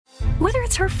Whether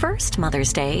it's her first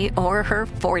Mother's Day or her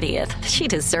 40th, she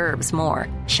deserves more.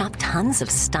 Shop tons of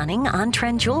stunning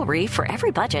on-trend jewelry for every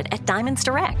budget at Diamonds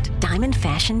Direct. Diamond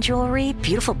fashion jewelry,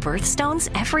 beautiful birthstones,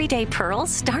 everyday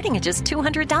pearls starting at just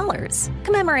 $200.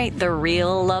 Commemorate the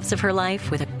real loves of her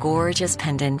life with a gorgeous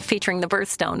pendant featuring the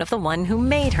birthstone of the one who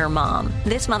made her mom.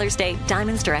 This Mother's Day,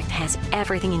 Diamonds Direct has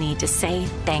everything you need to say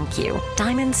thank you.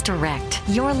 Diamonds Direct.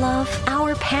 Your love,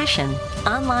 our passion.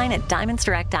 Online at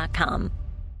diamondsdirect.com.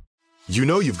 You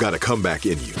know you've got a comeback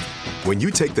in you. When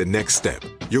you take the next step,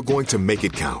 you're going to make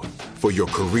it count. For your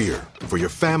career, for your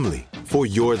family, for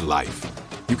your life.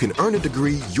 You can earn a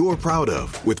degree you're proud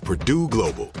of with Purdue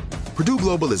Global. Purdue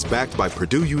Global is backed by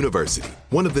Purdue University,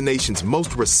 one of the nation's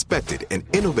most respected and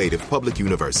innovative public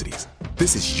universities.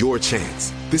 This is your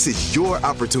chance. This is your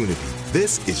opportunity.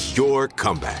 This is your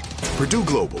comeback. Purdue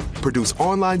Global, Purdue's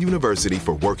online university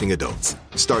for working adults.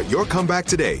 Start your comeback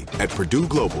today at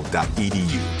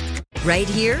purdueglobal.edu. Right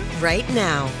here, right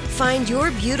now. Find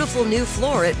your beautiful new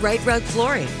floor at Right Rug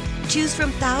Flooring. Choose from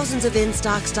thousands of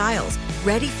in-stock styles,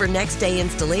 ready for next day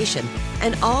installation,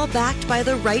 and all backed by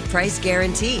the right price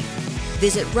guarantee.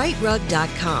 Visit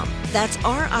rightrug.com. That's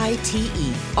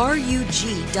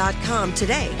RITERUG.com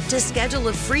today to schedule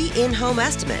a free in-home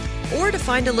estimate or to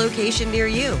find a location near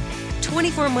you.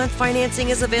 24-month financing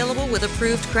is available with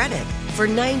approved credit. For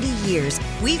 90 years,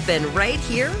 we've been right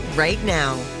here, right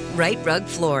now. Right Rug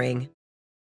Flooring.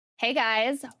 Hey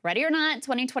guys, ready or not,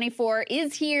 2024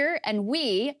 is here, and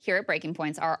we here at Breaking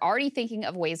Points are already thinking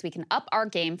of ways we can up our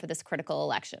game for this critical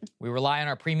election. We rely on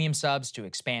our premium subs to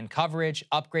expand coverage,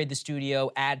 upgrade the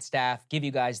studio, add staff, give you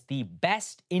guys the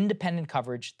best independent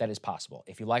coverage that is possible.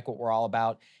 If you like what we're all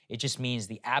about, it just means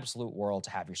the absolute world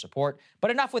to have your support.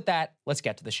 But enough with that, let's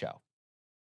get to the show.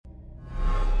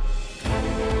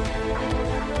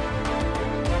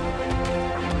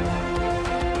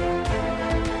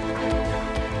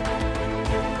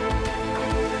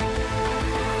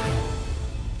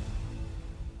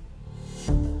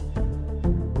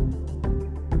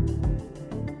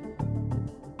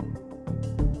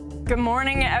 Good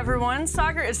morning, everyone.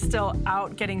 Saagar is still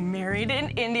out getting married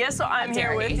in India, so I'm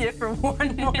here with you for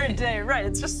one more day. Right,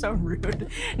 it's just so rude.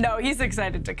 No, he's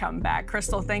excited to come back.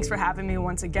 Crystal, thanks for having me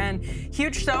once again.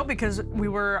 Huge show because we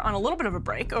were on a little bit of a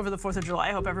break over the 4th of July.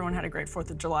 I hope everyone had a great 4th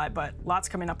of July, but lots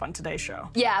coming up on today's show.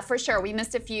 Yeah, for sure. We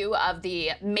missed a few of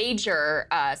the major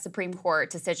Supreme Court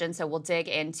decisions, so we'll dig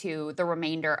into the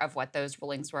remainder of what those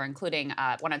rulings were, including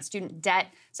one on student debt.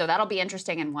 So that'll be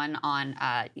interesting, and one on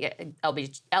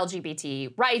LGBT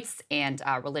rights and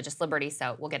religious liberty.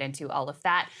 So we'll get into all of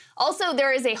that. Also,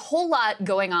 there is a whole lot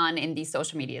going on in the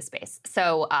social media space.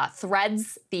 So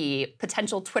Threads, the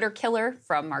potential Twitter killer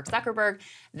from Mark Zuckerberg,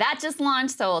 that just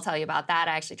launched. So we'll tell you about that.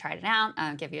 I actually tried it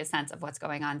out, give you a sense of what's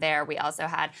going on there. We also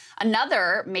had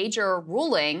another major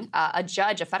ruling, a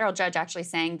federal judge actually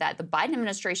saying that the Biden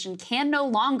administration can no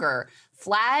longer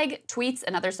flag tweets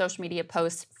and other social media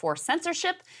posts for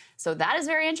censorship. So that is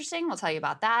very interesting. We'll tell you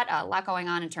about that. A lot going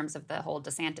on in terms of the whole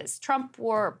DeSantis-Trump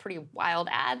war, a pretty wild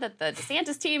ad that the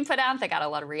DeSantis team put out. They got a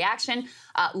lot of reaction.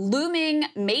 Looming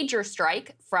major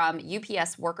strike from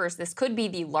UPS workers. This could be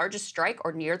the largest strike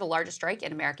or near the largest strike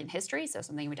in American history. So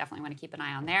something we definitely want to keep an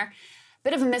eye on there.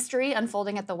 Bit of a mystery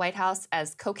unfolding at the White House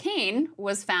as cocaine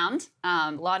was found.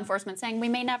 Law enforcement saying we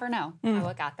may never know how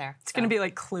it got there. It's going to be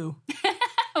like Clue.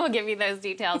 We'll give you those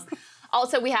details.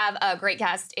 Also, we have a great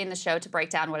guest in the show to break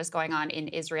down what is going on in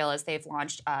Israel as they've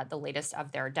launched the latest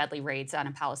of their deadly raids on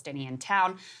a Palestinian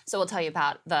town. So we'll tell you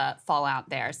about the fallout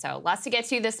there. So lots to get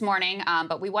to this morning,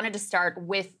 but we wanted to start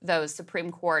with those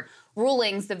Supreme Court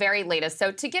rulings, the very latest.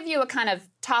 So to give you a kind of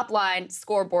top-line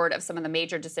scoreboard of some of the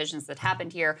major decisions that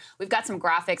happened here, we've got some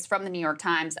graphics from the New York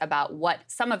Times about what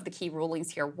some of the key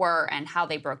rulings here were and how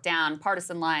they broke down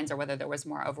partisan lines or whether there was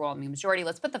more overwhelming majority.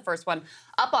 Let's put the first one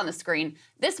up on the screen.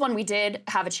 This one we did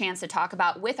have a chance to talk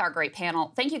about with our great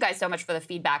panel. Thank you guys so much for the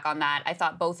feedback on that. I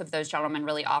thought both of those gentlemen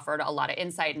really offered a lot of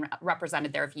insight and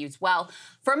represented their views well.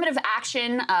 Affirmative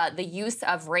action, the use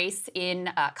of race in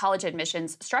college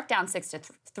admissions, struck down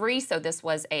 6-3. So this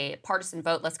was a partisan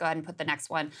vote. Let's go ahead and put the next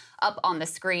one up on the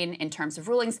screen in terms of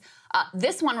rulings.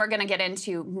 This one we're going to get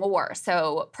into more.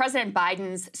 So President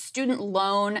Biden's student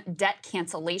loan debt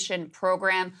cancellation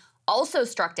program also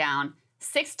struck down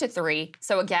 6-3.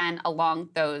 So again, along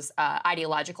those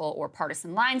ideological or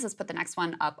partisan lines. Let's put the next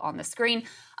one up on the screen.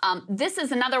 This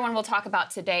is another one we'll talk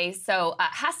about today. So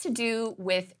it has to do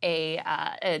with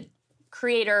a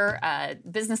creator,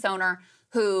 business owner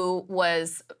who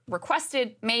was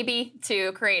requested maybe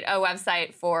to create a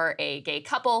website for a gay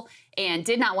couple and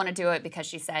did not want to do it because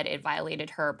she said it violated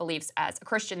her beliefs as a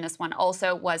Christian. This one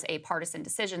also was a partisan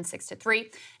decision,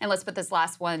 6-3. And let's put this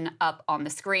last one up on the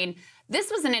screen. This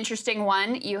was an interesting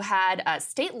one. You had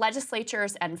state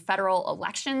legislatures and federal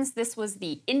elections. This was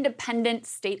the independent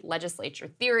state legislature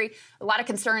theory. A lot of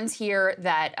concerns here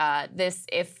that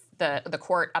if the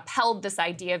court upheld this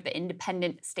idea of the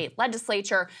independent state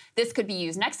legislature, this could be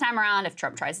used next time around if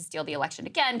Trump tries to steal the election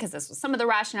again, because this was some of the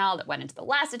rationale that went into the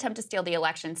last attempt to steal the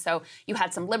election. So you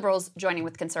had some liberals joining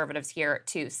with conservatives here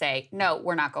to say, no,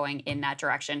 we're not going in that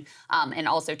direction, and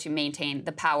also to maintain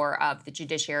the power of the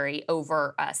judiciary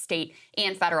over state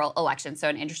and federal elections. So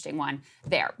an interesting one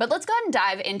there. But let's go ahead and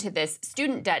dive into this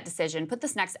student debt decision. Put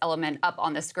this next element up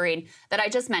on the screen that I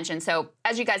just mentioned. So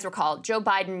as you guys recall, Joe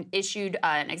Biden issued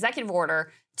an executive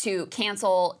order to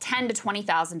cancel $10,000 to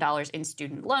 $20,000 in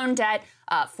student loan debt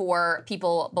for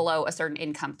people below a certain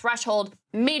income threshold.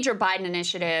 Major Biden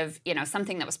initiative,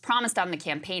 something that was promised on the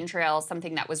campaign trail,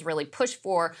 something that was really pushed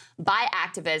for by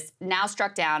activists, now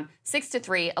struck down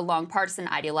 6-3 along partisan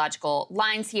ideological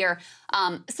lines here.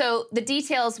 So the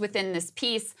details within this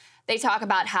piece, they talk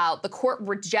about how the court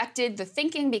rejected the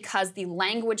thinking because the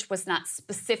language was not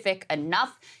specific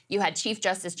enough. You had Chief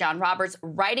Justice John Roberts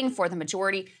writing for the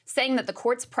majority, saying that the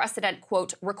court's precedent,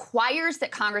 quote, requires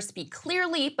that Congress speak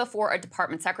clearly before a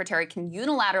department secretary can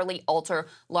unilaterally alter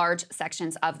large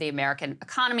sections of the American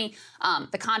economy.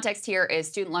 The context here is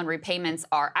student loan repayments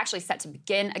are actually set to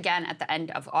begin again at the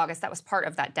end of August. That was part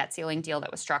of that debt ceiling deal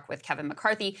that was struck with Kevin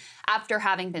McCarthy after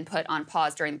having been put on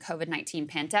pause during the COVID-19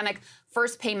 pandemic.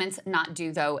 First payments not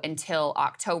due, though, until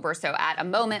October. So at a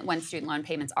moment when student loan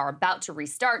payments are about to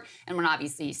restart, and when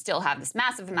obviously you still have this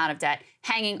massive amount of debt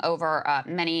hanging over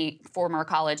many former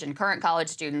college and current college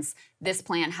students, this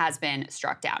plan has been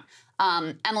struck down.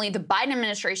 Emily, the Biden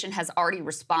administration has already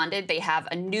responded. They have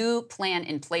a new plan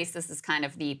in place. This is kind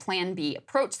of the Plan B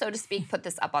approach, so to speak. Put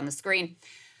this up on the screen.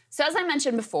 So as I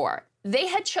mentioned before, they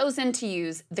had chosen to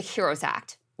use the HEROES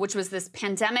Act, which was this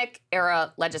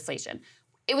pandemic-era legislation.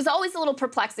 It was always a little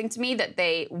perplexing to me that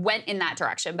they went in that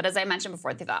direction. But as I mentioned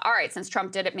before, they thought, all right, since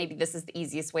Trump did it, maybe this is the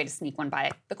easiest way to sneak one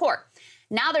by the court.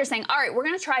 Now they're saying, all right, we're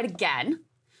going to try it again.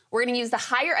 We're going to use the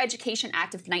Higher Education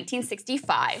Act of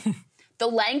 1965. The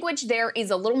language there is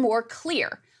a little more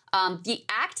clear. The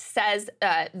act says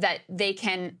that they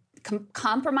can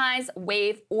compromise,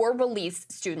 waive, or release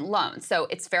student loans. So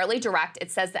it's fairly direct.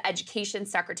 It says the education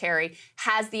secretary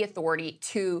has the authority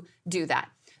to do that.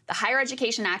 The Higher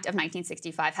Education Act of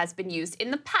 1965 has been used in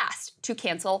the past to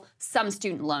cancel some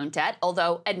student loan debt,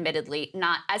 although admittedly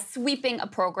not as sweeping a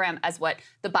program as what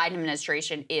the Biden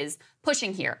administration is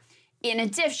pushing here. In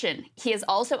addition, he has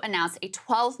also announced a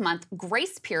 12-month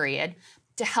grace period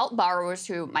to help borrowers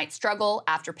who might struggle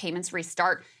after payments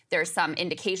restart. There's some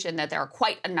indication that there are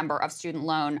quite a number of student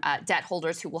loan debt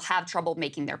holders who will have trouble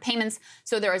making their payments.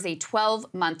 So there is a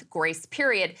 12-month grace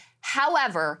period.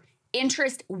 However,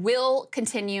 interest will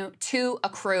continue to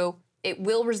accrue. It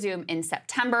will resume in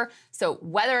September. So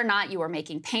whether or not you are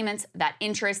making payments, that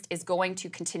interest is going to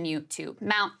continue to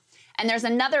mount. And there's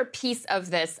another piece of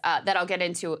this that I'll get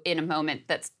into in a moment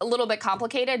that's a little bit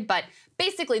complicated, but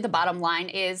basically the bottom line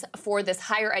is for this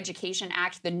Higher Education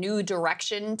Act, the new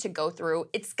direction to go through,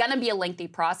 it's going to be a lengthy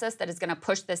process that is going to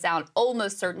push this out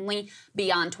almost certainly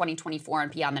beyond 2024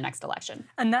 and beyond the next election.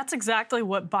 And that's exactly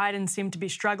what Biden seemed to be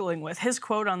struggling with. His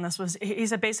quote on this was, he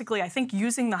said basically, I think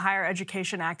using the Higher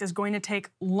Education Act is going to take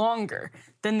longer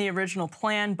than the original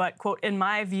plan, but, quote, in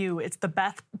my view, it's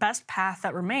the best path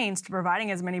that remains to providing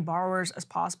as many borrowers as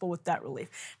possible with debt relief.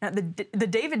 Now, the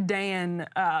David Dayen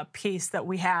piece that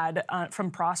we had from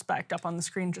Prospect up on the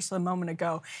screen just a moment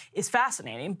ago is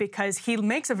fascinating because he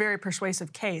makes a very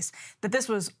persuasive case that this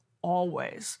was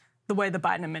always the way the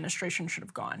Biden administration should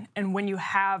have gone. And when you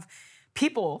have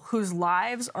people whose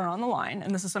lives are on the line,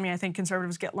 and this is something I think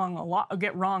conservatives get wrong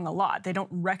a lot. They don't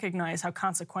recognize how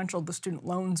consequential the student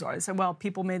loans are. They say, well,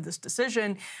 people made this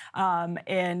decision,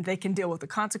 and they can deal with the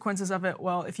consequences of it.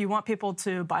 Well, if you want people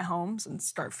to buy homes and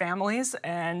start families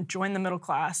and join the middle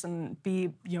class and be,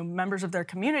 members of their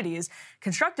communities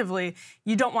constructively,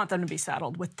 you don't want them to be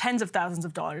saddled with tens of thousands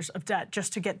of dollars of debt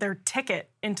just to get their ticket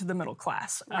into the middle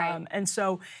class. Right. And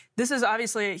so this is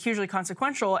obviously hugely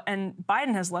consequential, and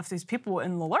Biden has left these people people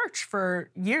in the lurch for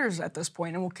years at this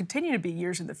point and will continue to be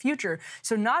years in the future.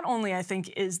 So not only, I think,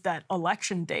 is that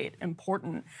election date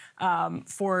important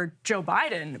for Joe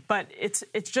Biden, but it's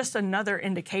just another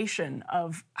indication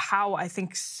of how, I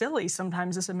think, silly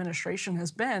sometimes this administration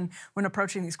has been when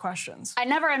approaching these questions. I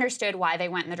never understood why they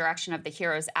went in the direction of the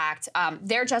HEROES Act.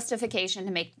 Their justification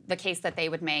to make the case that they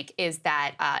would make is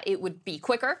that it would be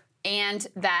quicker, and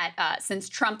that since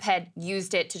Trump had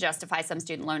used it to justify some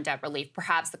student loan debt relief,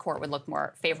 perhaps the court would look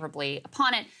more favorably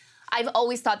upon it. I've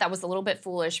always thought that was a little bit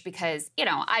foolish because,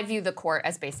 I view the court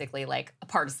as basically like a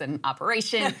partisan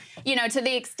operation. To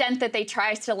the extent that they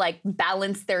try to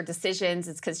balance their decisions,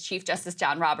 it's because Chief Justice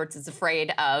John Roberts is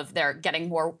afraid of their getting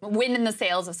more wind in the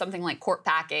sails of something like court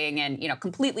packing and,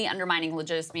 completely undermining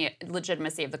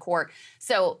legitimacy of the court.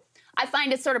 So I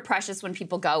find it sort of precious when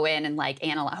people go in and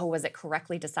analyze, was it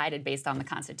correctly decided based on the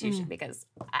Constitution? Because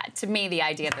to me, the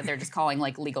idea that they're just calling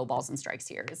legal balls and strikes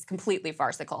here is completely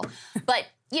farcical. But,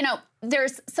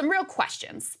 there's some real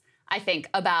questions, I think,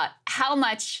 about how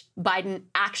much Biden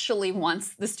actually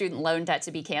wants the student loan debt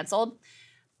to be canceled.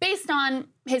 Based on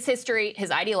his history, his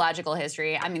ideological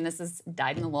history, I mean, this is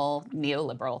dyed-in-the-wool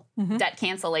neoliberal. Debt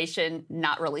cancellation,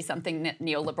 not really something that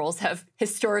neoliberals have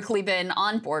historically been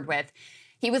on board with.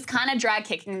 He was kind of dragged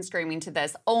kicking and screaming to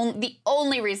this. The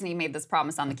only reason he made this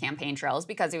promise on the campaign trail is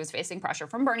because he was facing pressure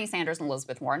from Bernie Sanders and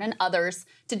Elizabeth Warren and others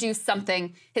to do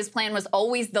something. His plan was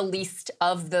always the least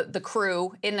of the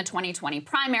crew in the 2020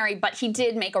 primary, but he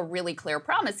did make a really clear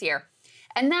promise here.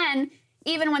 And then,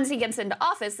 even once he gets into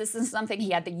office, this is something he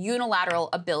had the unilateral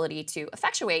ability to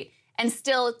effectuate and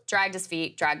still dragged his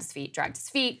feet.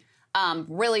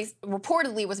 Really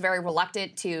reportedly was very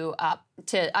reluctant to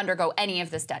undergo any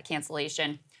of this debt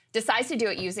cancellation, decides to do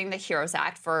it using the HEROES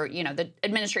Act for, the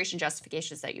administration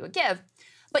justifications that you would give.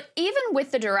 But even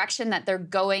with the direction that they're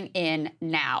going in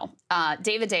now,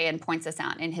 David Dayen points this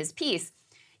out in his piece,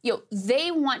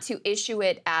 they want to issue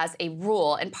it as a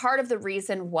rule. And part of the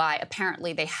reason why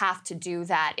apparently they have to do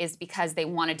that is because they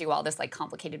want to do all this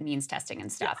complicated means testing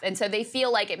and stuff. Yeah. And so they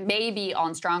feel like it may be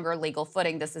on stronger legal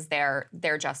footing. This is their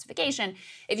justification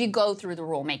if you go through the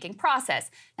rulemaking process.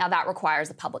 Now that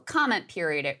requires a public comment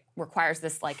period. It requires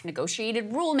this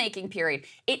negotiated rulemaking period.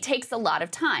 It takes a lot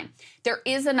of time. There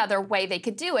is another way they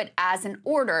could do it as an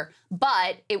order,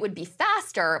 but it would be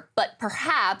faster, but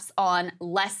perhaps on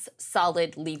less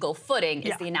solid legal footing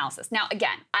is the analysis. Now,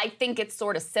 again, I think it's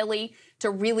sort of silly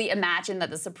to really imagine that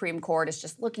the Supreme Court is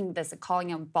just looking at this and calling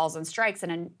them balls and strikes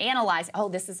and analyzing,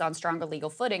 this is on stronger legal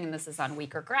footing and this is on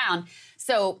weaker ground.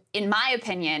 So in my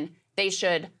opinion, they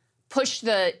should push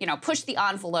the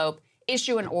envelope,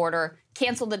 issue an order,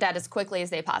 cancel the debt as quickly as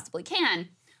they possibly can.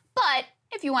 But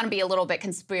if you want to be a little bit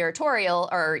conspiratorial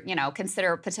or,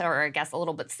 I guess a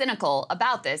little bit cynical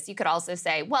about this, you could also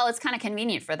say, well, it's kind of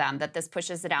convenient for them that this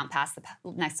pushes it out past the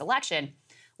next election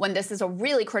when this is a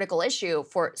really critical issue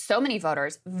for so many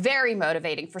voters, very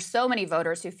motivating for so many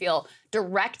voters who feel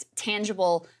direct,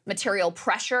 tangible material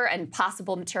pressure and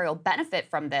possible material benefit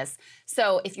from this.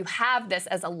 So if you have this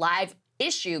as a live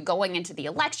issue going into the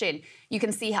election, you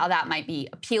can see how that might be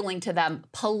appealing to them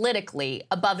politically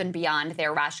above and beyond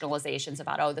their rationalizations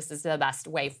about, this is the best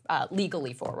way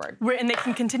legally forward. And they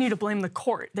can continue to blame the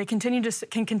court. They can continue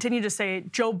to say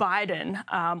Joe Biden,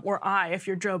 or I, if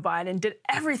you're Joe Biden, did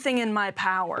everything in my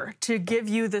power to give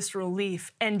you this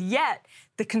relief. And yet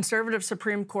the conservative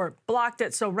Supreme Court blocked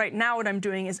it. So right now what I'm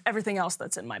doing is everything else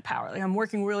that's in my power. I'm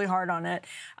working really hard on it.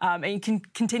 And you can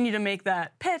continue to make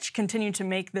that pitch, continue to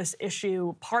make this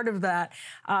issue part of that.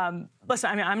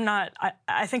 Listen,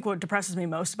 I think what depresses me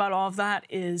most about all of that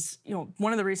is,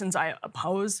 one of the reasons I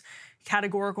oppose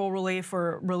categorical relief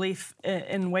or relief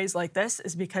in ways like this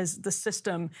is because the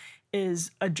system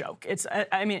is a joke. It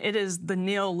is the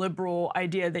neoliberal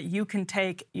idea that you can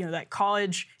take, that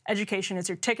college education is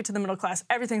your ticket to the middle class,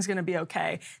 everything's going to be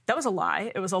okay. That was a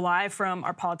lie. It was a lie from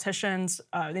our politicians,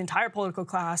 the entire political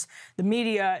class, the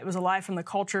media. It was a lie from the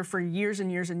culture for years and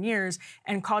years and years.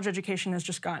 And college education has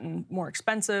just gotten more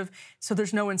expensive. So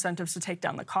there's no incentives to take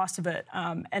down the cost of it.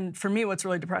 And for me, what's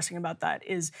really depressing about that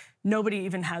is nobody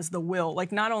even has the will.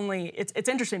 Not only, it's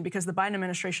interesting because the Biden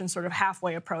administration sort of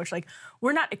halfway approach,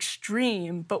 we're not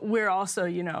extreme, but we're also,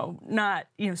 not,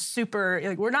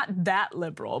 super, we're not that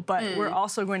liberal, but we're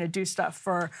also going to do stuff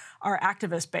for our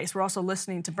activist base. We're also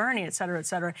listening to Bernie, et cetera, et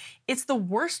cetera. It's the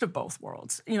worst of both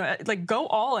worlds. Go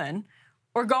all in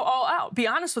or go all out. Be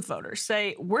honest with voters.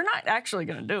 Say, we're not actually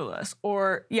going to do this.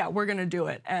 Or, yeah, we're going to do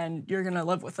it, and you're going to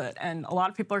live with it. And a lot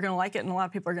of people are going to like it, and a lot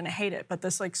of people are going to hate it. But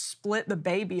this, split the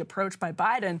baby approach by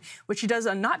Biden, which he does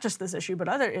on not just this issue, but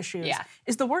other issues,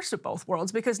 is the worst of both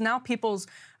worlds, because now people's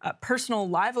personal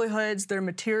livelihoods, their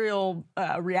material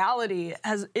reality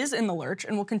is in the lurch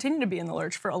and will continue to be in the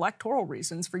lurch for electoral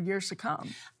reasons for years to come.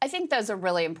 I think those are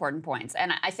really important points,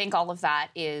 and I think all of that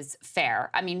is fair.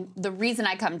 I mean, the reason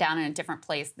I come down in a different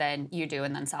place than you do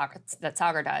and then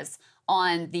Saagar does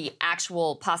on the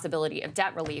actual possibility of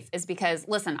debt relief is because,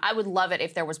 listen, I would love it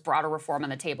if there was broader reform on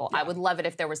the table. I would love it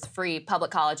if there was free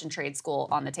public college and trade school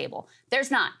on the table.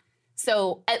 There's not.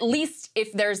 So at least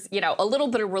if there's, a little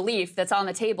bit of relief that's on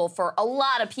the table for a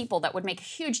lot of people that would make a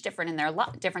huge difference in their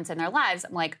lives,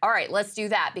 I'm like, all right, let's do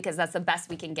that, because that's the best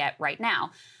we can get right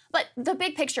now. But the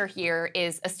big picture here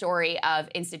is a story of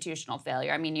institutional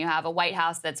failure. I mean, you have a White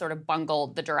House that sort of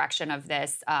bungled the direction of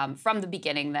this from the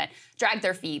beginning, that dragged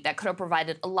their feet, that could have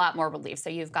provided a lot more relief. So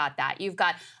you've got that. You've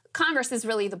got Congress is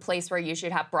really the place where you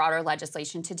should have broader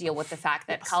legislation to deal with the fact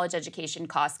that college education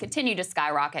costs continue to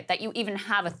skyrocket, that you even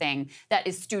have a thing that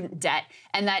is student debt,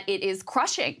 and that it is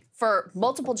crushing for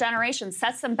multiple generations,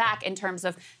 sets them back in terms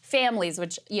of families,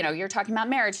 which, you're talking about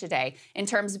marriage today, in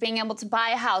terms of being able to buy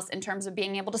a house, in terms of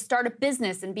being able to start a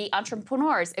business and be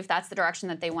entrepreneurs, if that's the direction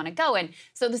that they want to go in.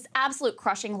 So this absolute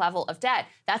crushing level of debt,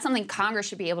 that's something Congress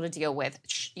should be able to deal with.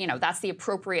 That's the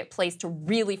appropriate place to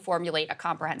really formulate a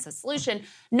comprehensive solution.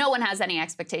 No one has any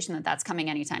expectation that that's coming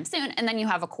anytime soon. And then you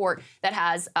have a court that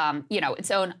has, its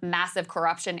own massive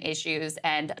corruption issues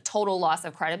and total loss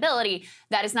of credibility,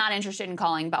 that is not interested in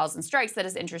calling bells and strikes, that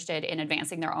is interested in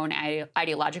advancing their own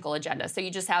ideological agenda. So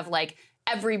you just have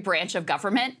every branch of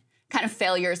government kind of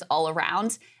failures all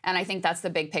around. And I think that's the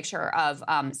big picture of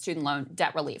student loan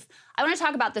debt relief. I want to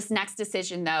talk about this next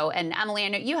decision, though. And Emily, I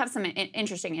know you have some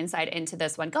interesting insight into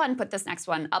this one. Go ahead and put this next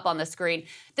one up on the screen.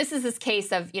 This is this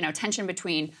case of, tension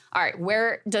between, all right,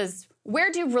 where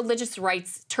do religious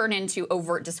rights turn into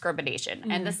overt discrimination?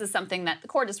 Mm-hmm. And this is something that the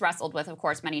court has wrestled with, of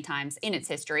course, many times in its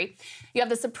history. You have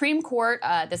the Supreme Court,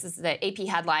 this is the AP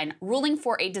headline, ruling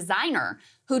for a designer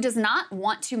who does not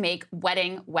want to make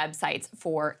wedding websites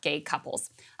for gay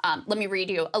couples. Let me read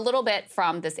you a little bit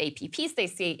from this AP piece. They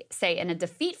say, in a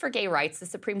defeat for gay rights, the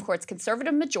Supreme Court's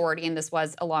conservative majority, and this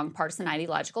was along partisan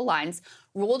ideological lines,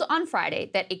 ruled on Friday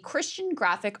that a Christian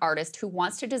graphic artist who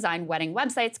wants to design wedding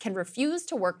websites can refuse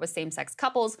to work with same-sex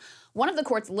couples. One of the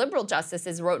court's liberal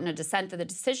justices wrote in a dissent that the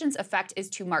decision's effect is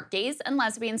to mark gays and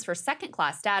lesbians for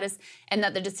second-class status, and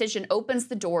that the decision opens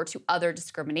the door to other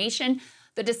discrimination.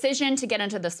 The decision, to get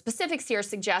into the specifics here,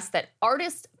 suggests that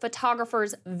artists,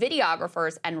 photographers,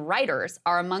 videographers, and writers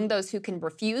are among those who can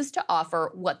refuse to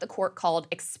offer what the court called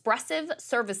expressive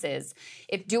services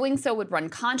if doing so would run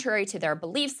contrary to their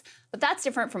beliefs. But that's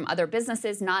different from other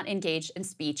businesses not engaged in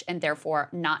speech and therefore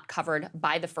not covered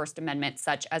by the First Amendment,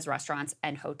 such as restaurants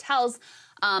and hotels.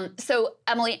 So,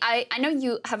 Emily, I know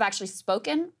you have actually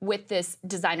spoken with this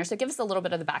designer, so give us a little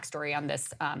bit of the backstory on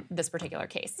this this particular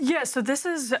case. Yeah, so this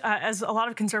is, as a lot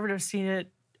of conservatives see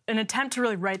it, an attempt to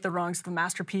really right the wrongs of the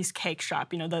Masterpiece Cake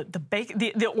Shop.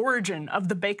 The origin of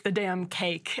the bake the damn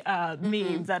cake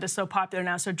meme that is so popular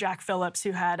now. So Jack Phillips,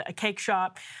 who had a cake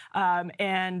shop,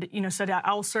 and said,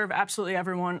 "I'll serve absolutely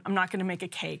everyone. I'm not going to make a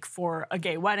cake for a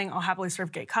gay wedding. I'll happily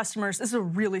serve gay customers." This is a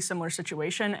really similar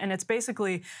situation, and it's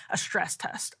basically a stress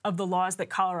test of the laws that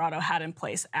Colorado had in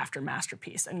place after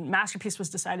Masterpiece. And Masterpiece was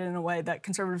decided in a way that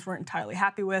conservatives weren't entirely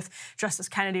happy with. Justice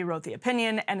Kennedy wrote the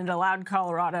opinion, and it allowed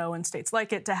Colorado and states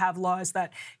like it to have laws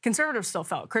that conservatives still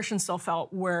felt, Christians still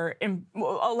felt,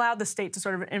 allowed the state to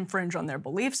sort of infringe on their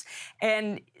beliefs.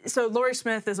 And so Lori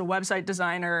Smith is a website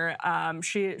designer.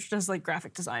 She does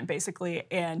graphic design, basically.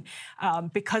 And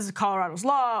because of Colorado's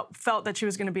law, felt that she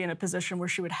was going to be in a position where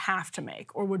she would have to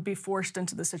make, or would be forced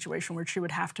into the situation where she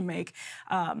would have to make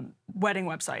wedding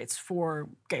websites for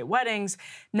gay weddings.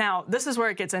 Now, this is where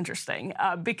it gets interesting,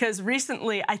 because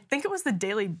recently, I think it was the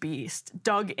Daily Beast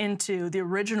dug into the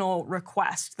original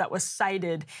request that was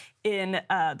cited in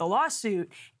the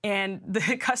lawsuit, and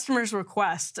the customer's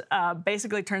request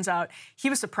basically turns out he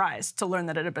was surprised to learn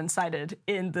that it had been cited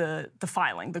in the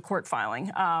filing, the court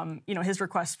filing. His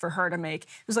request for her to make, it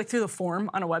was through the form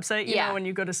on a website. You know, when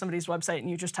you go to somebody's website and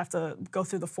you just have to go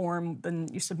through the form, then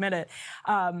you submit it.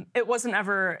 It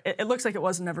looks like it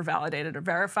wasn't ever validated or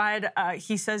verified.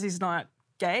 He says he's not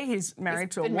gay. He's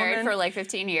married to a woman. Married for like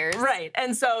 15 years. Right.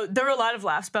 And so there were a lot of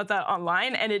laughs about that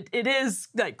online, and it is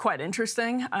like quite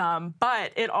interesting.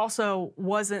 But it also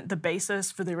wasn't the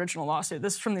basis for the original lawsuit.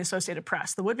 This is from the Associated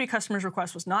Press. The would-be customer's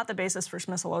request was not the basis for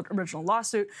dismissal of the original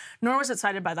lawsuit, nor was it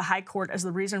cited by the High Court as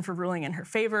the reason for ruling in her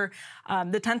favor.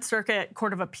 The 10th Circuit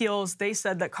Court of Appeals, they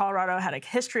said that Colorado had a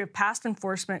history of past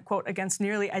enforcement, quote, against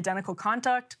nearly identical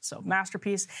conduct, so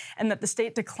masterpiece, and that the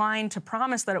state declined to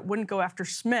promise that it wouldn't go after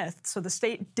Smith, so the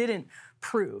state didn't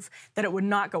prove that it would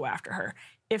not go after her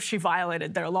if she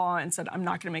violated their law and said, I'm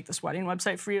not going to make this wedding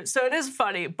website for you. So it is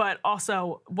funny, but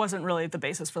also wasn't really the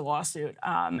basis for the lawsuit.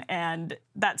 And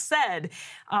that said,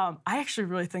 I actually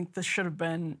really think this should have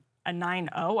been a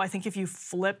 9-0. I think if you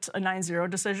flipped a 9-0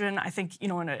 decision, I think, you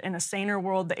know, in a saner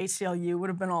world, the ACLU would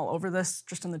have been all over this,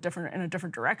 just in a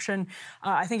different direction.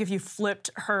 I think if you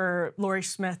flipped Lori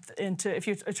Smith if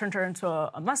you turned her into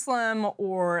a Muslim,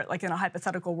 or like in a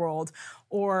hypothetical world,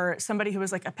 or somebody who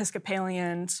was like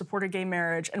Episcopalian, supported gay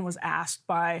marriage, and was asked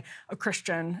by a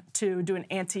Christian to do an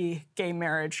anti-gay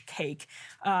marriage cake,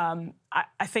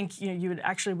 I think, you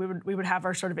know, we would have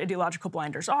our sort of ideological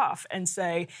blinders off and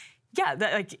say,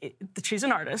 yeah, she's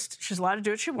an artist. She's allowed to do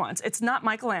what she wants. It's not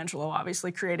Michelangelo,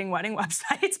 obviously, creating wedding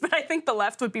websites, but I think the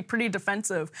left would be pretty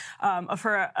defensive of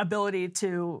her ability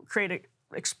to create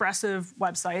expressive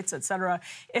websites, et cetera,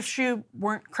 if she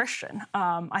weren't Christian.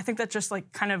 I think that just like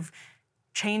kind of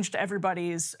changed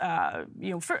everybody's, and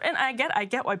I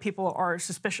get why people are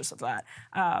suspicious of that,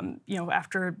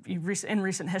 after in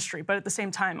recent history. But at the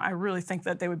same time, I really think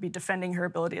that they would be defending her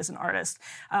ability as an artist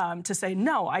to say,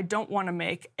 no, I don't want to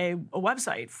make a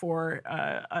website for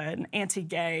an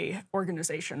anti-gay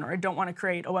organization, or I don't want to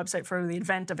create a website for the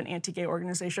event of an anti-gay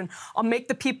organization. I'll make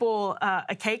the people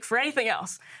a cake for anything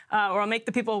else, or I'll make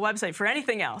the people a website for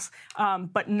anything else,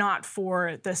 but not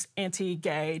for this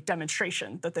anti-gay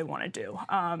demonstration that they want to do.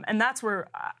 And that's where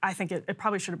I think it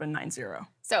probably should have been 9-0.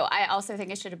 So I also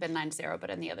think it should have been 9-0,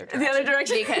 but in the other direction. The other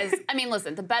direction. Because, I mean,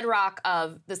 listen, the bedrock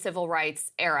of the civil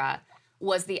rights era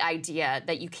was the idea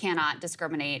that you cannot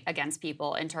discriminate against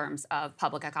people in terms of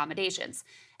public accommodations.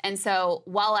 And so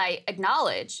while I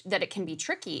acknowledge that it can be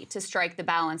tricky to strike the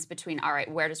balance between, all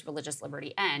right, where does religious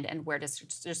liberty end and where does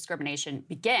discrimination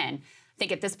begin, I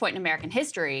think at this point in American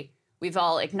history, we've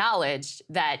all acknowledged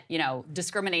that, you know,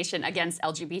 discrimination against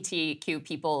LGBTQ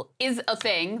people is a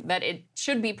thing, that it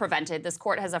should be prevented. This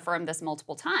court has affirmed this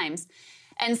multiple times.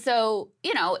 And so,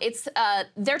 you know, it's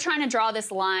they're trying to draw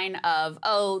this line of,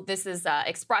 oh, this is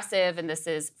expressive and this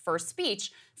is first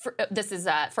speech. This is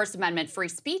a First Amendment free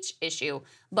speech issue.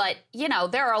 But, you know,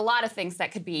 there are a lot of things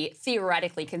that could be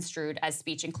theoretically construed as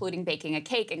speech, including baking a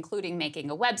cake, including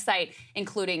making a website,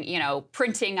 including, you know,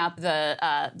 printing up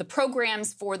the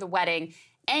programs for the wedding.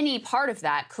 Any part of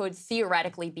that could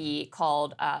theoretically be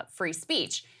called free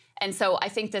speech. And so I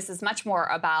think this is much more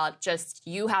about just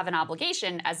you have an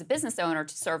obligation as a business owner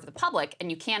to serve the public,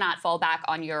 and you cannot fall back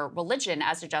on your religion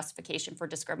as a justification for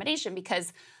discrimination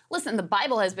because, listen, the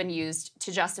Bible has been used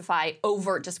to justify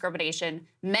overt discrimination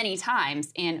many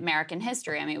times in American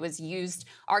history. I mean, it was used,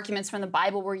 arguments from the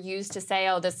Bible were used to say,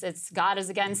 oh, God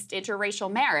is against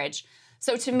interracial marriage.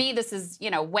 So to me, this is,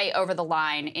 you know, way over the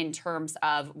line in terms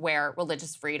of where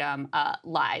religious freedom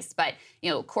lies. But, you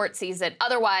know, court sees it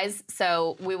otherwise.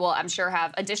 So we will, I'm sure,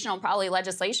 have additional probably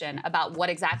legislation about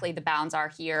what exactly the bounds are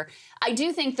here. I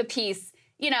do think the piece,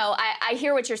 you know, I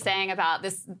hear what you're saying about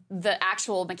this, the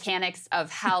actual mechanics of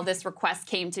how this request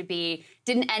came to be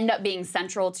didn't end up being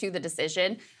central to the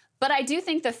decision. But I do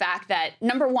think the fact that,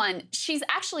 number one, she's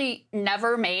actually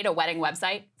never made a wedding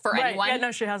website for anyone. Yeah,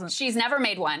 no, she hasn't. She's never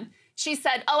made one. She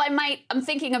said, oh, I'm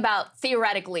thinking about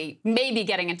theoretically maybe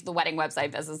getting into the wedding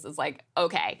website business. Is like,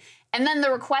 okay. And then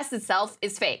the request itself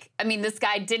is fake. I mean, this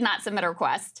guy did not submit a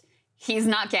request. He's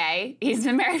not gay. He's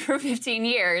been married for 15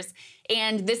 years.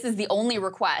 And this is the only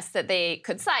request that they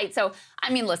could cite. So,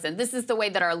 I mean, listen, this is the way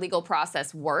that our legal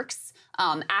process works.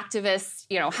 Activists,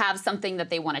 you know, have something that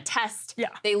they want to test. Yeah.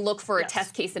 They look for a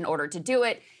test case in order to do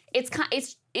it.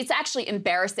 It's actually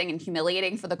embarrassing and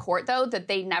humiliating for the court, though, that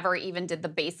they never even did the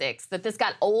basics, that this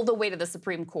got all the way to the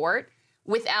Supreme Court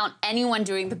without anyone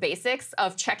doing the basics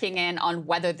of checking in on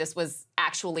whether this was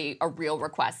actually a real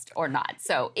request or not.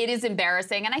 So it is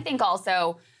embarrassing. And I think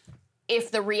also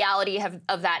if the reality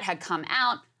of that had come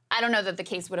out, I don't know that the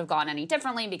case would have gone any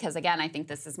differently because, again, I think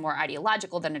this is more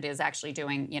ideological than it is actually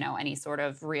doing, you know, any sort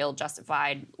of real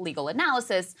justified legal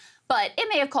analysis. But it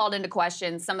may have called into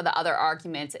question some of the other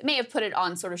arguments. It may have put it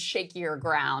on sort of shakier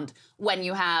ground when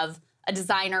you have a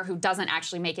designer who doesn't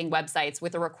actually making websites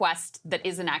with a request that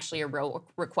isn't actually a real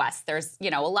request. There's, a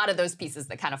lot of those pieces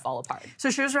that kind of fall apart. So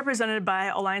she was represented by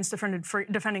Alliance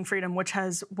Defending Freedom, which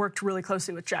has worked really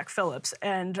closely with Jack Phillips.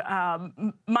 And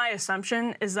my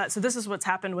assumption is that, so this is what's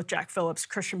happened with Jack Phillips,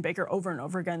 Christian Baker over and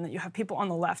over again, that you have people on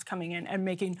the left coming in and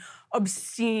making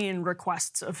obscene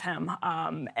requests of him.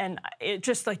 And it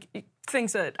just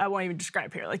things that I won't even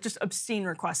describe here, just obscene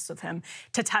requests of him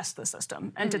to test the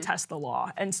system and to test the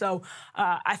law. And so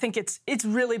I think it's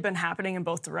really been happening in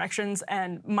both directions.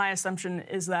 And my assumption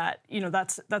is that,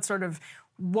 that's sort of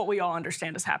what we all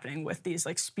understand is happening with these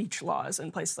speech laws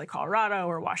in places like Colorado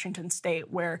or Washington State,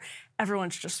 where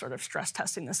everyone's just sort of stress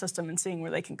testing the system and seeing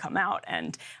where they can come out.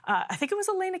 And I think it was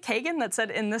Elena Kagan that said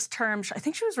in this term, I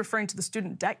think she was referring to the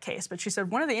student debt case, but she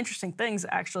said one of the interesting things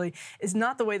actually is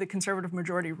not the way the conservative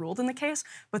majority ruled in the case,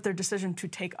 but their decision to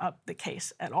take up the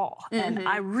case at all. And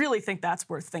I really think that's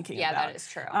worth thinking about. Yeah, that is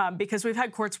true. Because we've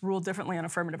had courts rule differently on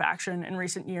affirmative action in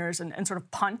recent years and sort of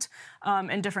punt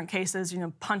in different cases,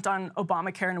 punt on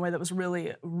Obamacare in a way that was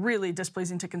really, really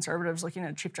displeasing to conservatives, looking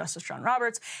at Chief Justice John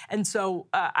Roberts. And so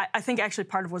I think actually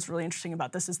part of what's really interesting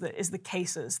about this is the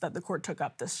cases that the court took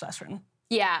up this session.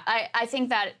 Yeah, I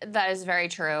think that is very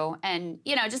true. And,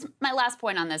 just my last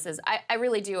point on this is I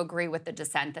really do agree with the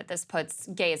dissent that this puts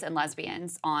gays and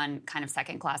lesbians on kind of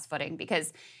second-class footing,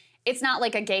 because it's not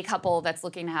like a gay couple that's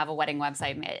looking to have a wedding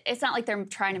website. It's not like they're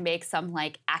trying to make some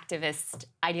activist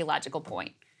ideological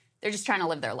point. They're just trying to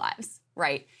live their lives,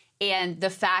 right? And the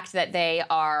fact that they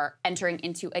are entering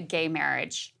into a gay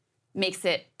marriage makes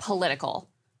it political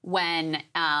when,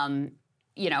 a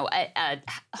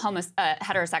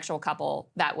heterosexual couple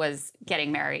that was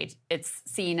getting married, it's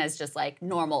seen as just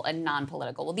normal and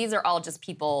non-political. Well, these are all just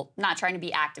people not trying to be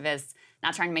activists,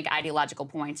 not trying to make ideological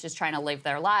points, just trying to live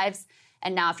their lives.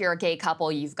 And now if you're a gay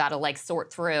couple, you've got to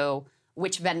sort through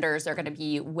which vendors are going to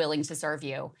be willing to serve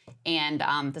you. And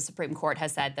the Supreme Court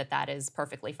has said that is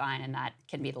perfectly fine and that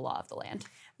can be the law of the land.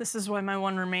 This is why my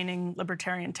one remaining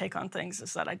libertarian take on things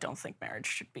is that I don't think marriage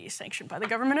should be sanctioned by the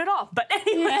government at all. But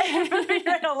anyway, moving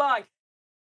right along.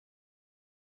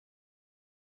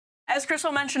 As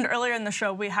Crystal mentioned earlier in the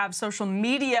show, we have social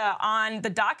media on the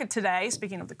docket today.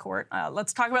 Speaking of the court,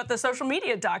 let's talk about the social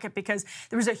media docket, because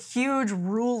there was a huge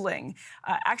ruling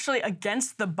actually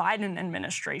against the Biden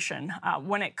administration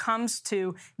when it comes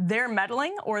to their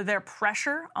meddling or their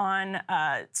pressure on,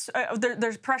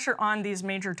 there's pressure on these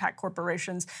major tech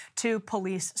corporations to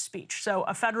police speech. So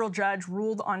a federal judge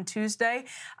ruled on Tuesday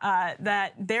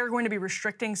that they're going to be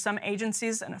restricting some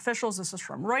agencies and officials, this is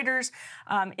from Reuters,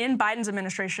 in Biden's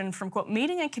administration from, quote,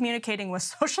 meeting and communicating with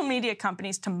social media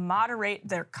companies to moderate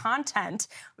their content,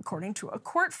 according to a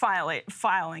court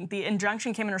filing. The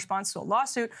injunction came in response to a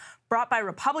lawsuit brought by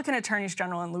Republican attorneys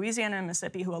general in Louisiana and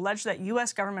Mississippi who alleged that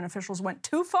U.S. government officials went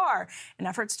too far in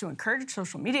efforts to encourage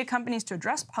social media companies to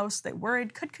address posts they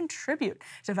worried could contribute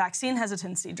to vaccine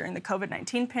hesitancy during the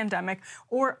COVID-19 pandemic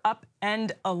or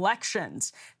upend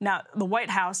elections. Now, the White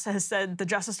House has said the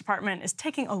Justice Department is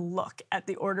taking a look at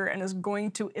the order and is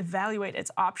going to evaluate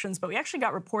its options. But we actually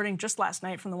got reporting just last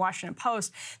night from the Washington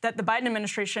Post that the Biden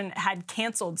administration had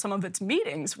canceled some of its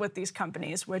meetings with these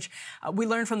companies, which we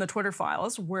learned from the Twitter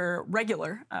files were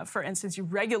regular. For instance, you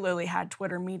regularly had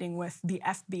Twitter meeting with the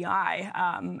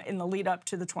FBI in the lead up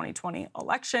to the 2020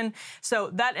 election.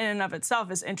 So that in and of itself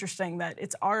is interesting that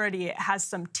it's already has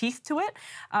some teeth to it.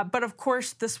 But of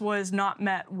course, this was not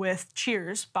met with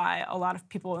cheers by a lot of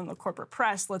people in the corporate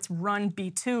press. Let's run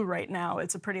B2 right now.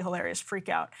 It's a pretty hilarious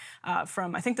freakout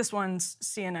from, I think this one's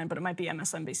CNN, but it might be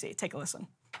MSNBC. Take a listen.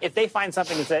 If they find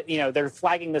something that, they're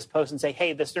flagging this post and say,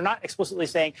 hey, they're not explicitly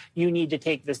saying you need to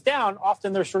take this down.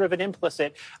 Often there's sort of an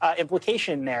implicit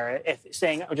implication there,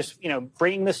 saying just,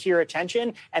 bringing this to your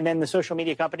attention, and then the social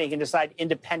media company can decide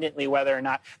independently whether or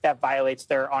not that violates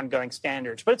their ongoing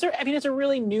standards. But it's a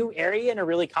really new area and a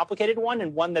really complicated one,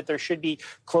 and one that there should be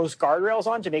close guardrails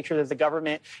on to make sure that the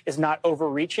government is not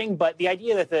overreaching. But the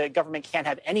idea that the government can't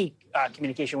have any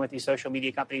communication with these social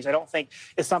media companies, I don't think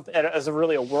is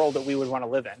really a world that we would want to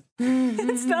live in.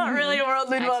 It's not really a world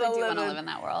we'd want to live in. I actually do want to live in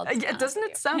that world. Doesn't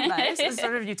it sound nice? It's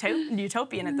sort of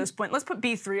utopian at this point. Let's put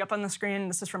B3 up on the screen.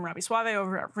 This is from Robbie Suave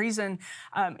over at Reason.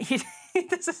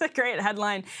 This is a great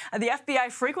headline. The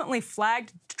FBI frequently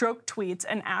flagged stroke tweets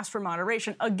and asked for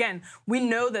moderation. Again, we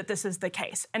know that this is the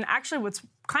case. And actually what's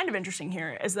kind of interesting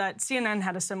here is that CNN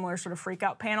had a similar sort of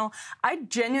freakout panel. I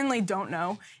genuinely don't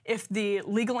know if the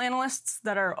legal analysts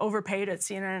that are overpaid at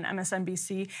CNN and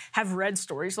MSNBC have read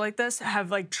stories like this, have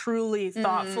like truly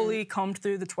thoughtfully combed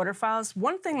through the Twitter files.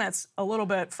 One thing that's a little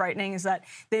bit frightening is that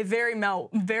they very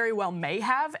well may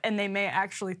have, and they may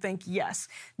actually think, yes,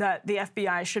 that the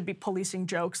FBI should be policing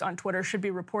jokes on Twitter, should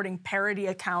be reporting parody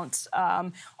accounts,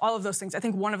 all of those things. I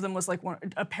think one of them was like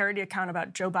a parody account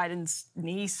about Joe Biden's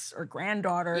niece or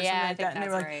granddaughter or something like that. And they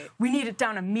were like, we need it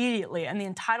down immediately. And the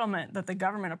entitlement that the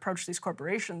government approached these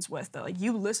corporations with, that like,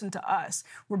 you listen to us,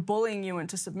 we're bullying you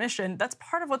into submission. That's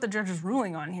part of what the judge is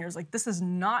ruling on here, is like, this is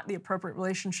not the appropriate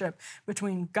relationship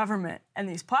between government and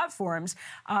these platforms.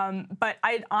 But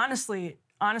I honestly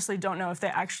don't know if they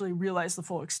actually realize the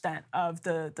full extent of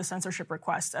the censorship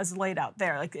request as laid out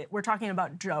there. Like, we're talking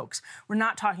about jokes. We're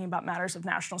not talking about matters of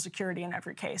national security in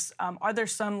every case. Are there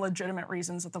some legitimate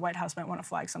reasons that the White House might want to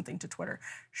flag something to Twitter?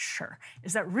 Sure.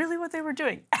 Is that really what they were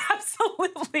doing?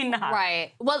 Absolutely not.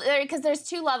 Right. Well, because there's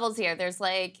two levels here. There's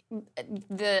like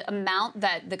the amount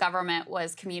that the government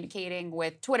was communicating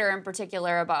with Twitter in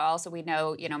particular, but also we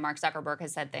know, Mark Zuckerberg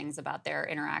has said things about their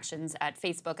interactions at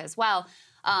Facebook as well.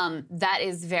 That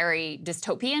is very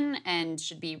dystopian and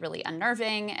should be really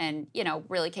unnerving and,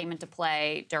 really came into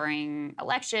play during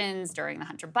elections, during the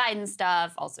Hunter Biden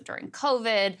stuff, also during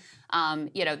COVID.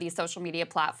 These social media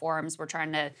platforms were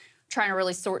trying to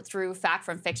really sort through fact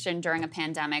from fiction during a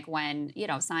pandemic when,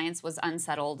 science was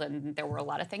unsettled and there were a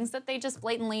lot of things that they just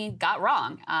blatantly got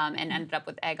wrong and ended up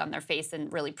with egg on their face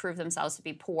and really proved themselves to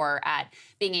be poor at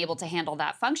being able to handle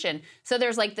that function. So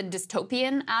there's like the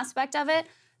dystopian aspect of it.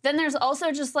 Then there's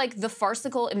also just like the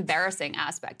farcical, embarrassing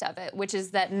aspect of it, which is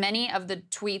that many of the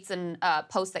tweets and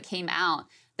posts that came out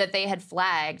that they had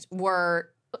flagged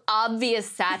were obvious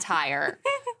satire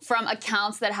from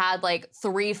accounts that had like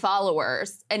 3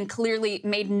 followers and clearly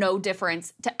made no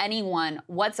difference to anyone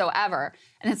whatsoever.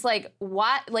 And it's like,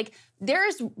 what? Like,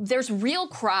 there's real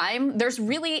crime. There's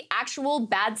really actual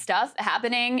bad stuff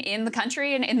happening in the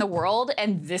country and in the world.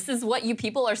 And this is what you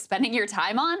people are spending your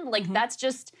time on? Like,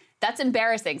 that's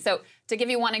embarrassing. So to give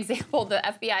you one example, the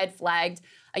FBI had flagged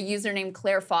a user named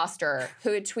Claire Foster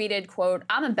who had tweeted, quote,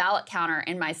 "I'm a ballot counter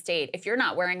in my state. If you're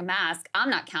not wearing a mask, I'm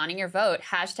not counting your vote.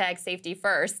 #safety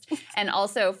first. And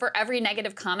also, for every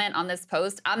negative comment on this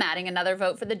post, I'm adding another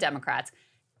vote for the Democrats."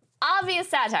 Obvious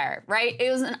satire, right?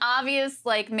 It was an obvious,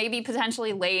 like, maybe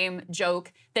potentially lame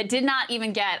joke that did not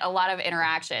even get a lot of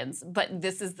interactions. But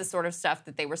this is the sort of stuff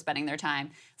that they were spending their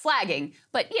time flagging.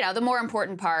 But, the more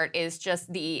important part is just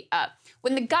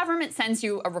when the government sends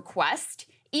you a request,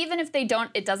 even if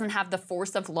it doesn't have the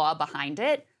force of law behind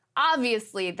it,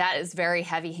 obviously that is very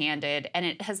heavy-handed, and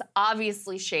it has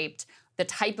obviously shaped the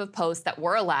type of posts that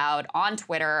were allowed on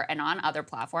Twitter and on other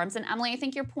platforms. And Emily, I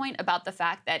think your point about the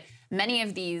fact that many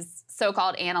of these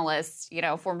so-called analysts,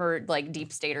 former like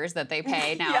deep staters that they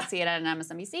pay now at CNN and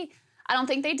MSNBC, I don't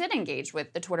think they did engage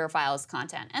with the Twitter files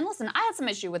content. And listen, I had some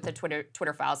issue with the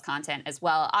Twitter files content as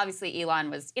well. Obviously, Elon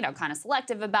was, kind of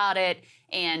selective about it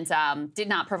and did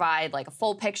not provide like a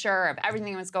full picture of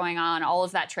everything that was going on. All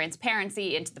of that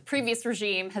transparency into the previous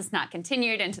regime has not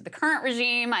continued into the current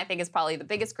regime, I think is probably the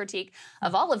biggest critique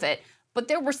of all of it. But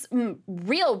there were some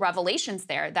real revelations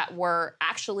there that were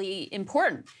actually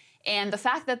important. And the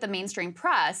fact that the mainstream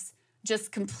press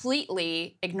just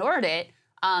completely ignored it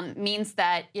means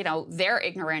that, they're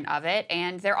ignorant of it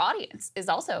and their audience is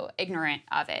also ignorant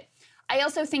of it. I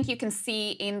also think you can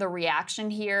see in the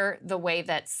reaction here the way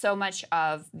that so much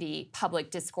of the public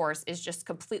discourse is just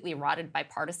completely rotted by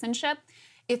partisanship.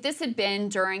 If this had been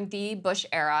during the Bush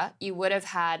era, you would have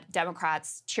had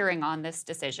Democrats cheering on this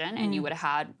decision and you would have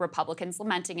had Republicans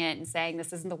lamenting it and saying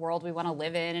this isn't the world we want to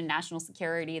live in and national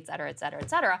security, et cetera, et cetera, et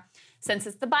cetera. Since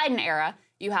it's the Biden era,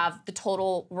 you have the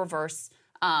total reverse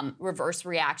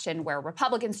reaction where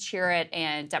Republicans cheer it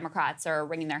and Democrats are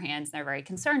wringing their hands and they're very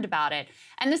concerned about it.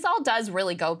 And this all does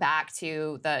really go back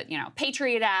to the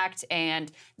Patriot Act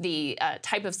and the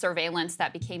type of surveillance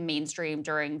that became mainstream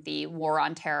during the War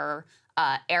on Terror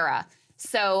era.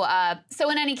 So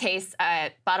in any case,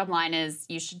 bottom line is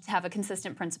you should have a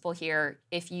consistent principle here.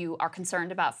 If you are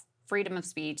concerned about freedom of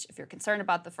speech, if you're concerned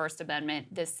about the First Amendment,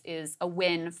 this is a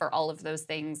win for all of those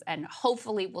things and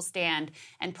hopefully will stand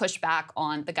and push back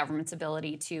on the government's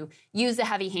ability to use a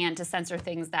heavy hand to censor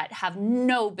things that have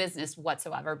no business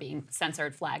whatsoever being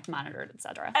censored, flagged, monitored, et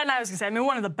cetera. And I was going to say,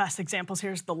 one of the best examples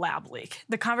here is the lab leak.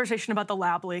 The conversation about the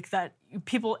lab leak that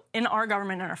people in our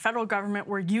government and our federal government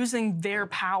were using their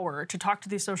power to talk to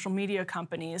these social media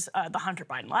companies, the Hunter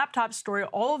Biden laptop story,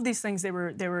 all of these things, they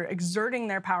were exerting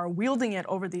their power, wielding it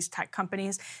over these tech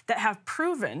companies that have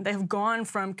proven, they have gone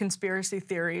from conspiracy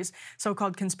theories,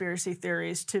 so-called conspiracy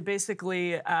theories, to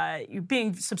basically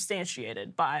being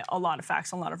substantiated by a lot of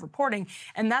facts, a lot of reporting.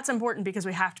 And that's important because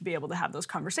we have to be able to have those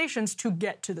conversations to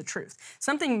get to the truth.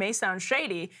 Something may sound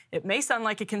shady, it may sound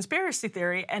like a conspiracy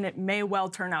theory, and it may well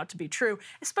turn out to be true,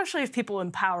 especially if people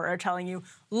in power are telling you,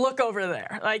 look over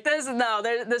there. Like,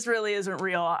 this really isn't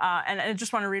real. And I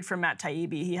just want to read from Matt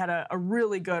Taibbi. He had a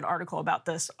really good article about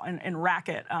this in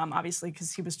Racket, obviously,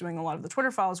 because he was doing a lot of the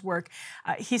Twitter Files work.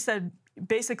 He said,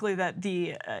 basically, that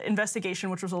the investigation,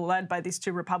 which was led by these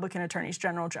two Republican attorneys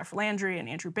general, Jeff Landry and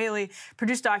Andrew Bailey,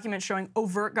 produced documents showing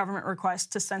overt government requests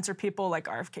to censor people like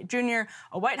RFK Jr.,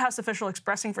 a White House official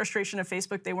expressing frustration of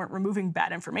Facebook they weren't removing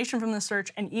bad information from the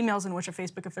search, and emails in which a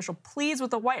Facebook official pleads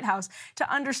with the White House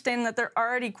to understand that they're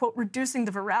already, quote, reducing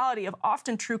the virality of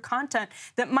often true content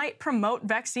that might promote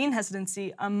vaccine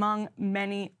hesitancy, among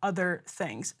many other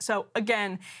things. So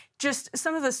again, just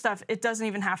some of this stuff, it doesn't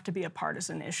even have to be a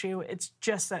partisan issue. It's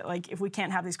just that, like, if we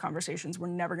can't have these conversations, we're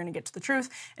never going to get to the truth,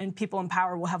 and people in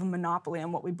power will have a monopoly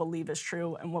on what we believe is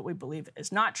true and what we believe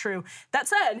is not true. That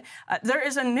said, there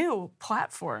is a new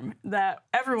platform that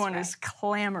everyone is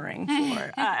clamoring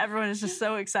for. Everyone is just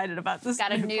so excited about this.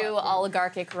 Got a new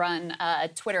oligarchic-run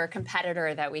Twitter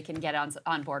competitor that we can get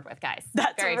on board with, guys.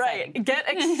 That's very right. exciting. Get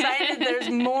excited. There's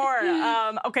more.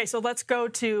 Okay, so let's go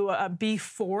to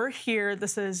B4 here.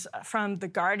 This is from The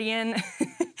Guardian.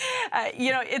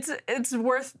 It's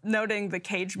worth noting the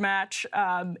cage match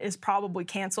is probably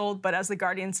canceled, but as The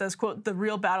Guardian says, quote, the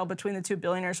real battle between the two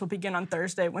billionaires will begin on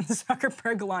Thursday when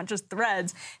Zuckerberg launches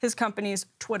Threads, his company's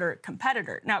Twitter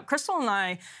competitor. Now, Crystal and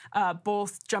I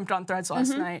both jumped on Threads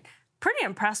last night. Pretty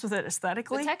impressed with it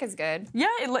aesthetically. The tech is good. Yeah,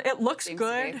 it looks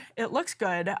good. It looks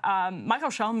good. Michael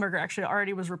Schellenberger actually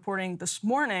already was reporting this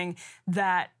morning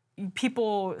that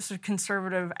people, sort of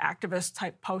conservative activist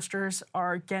type posters,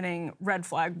 are getting red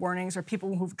flag warnings, or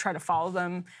people who try to follow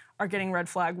them are getting red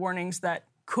flag warnings that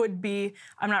could be,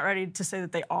 I'm not ready to say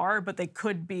that they are, but they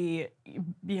could be,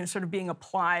 sort of being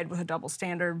applied with a double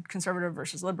standard, conservative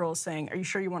versus liberal, saying, are you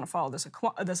sure you want to follow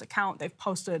this account? They've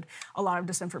posted a lot of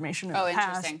disinformation in the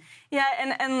past. Interesting. Yeah,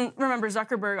 and remember,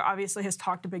 Zuckerberg obviously has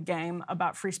talked a big game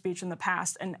about free speech in the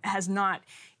past and has not.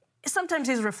 Sometimes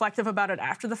he's reflective about it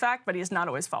after the fact, but he has not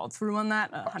always followed through on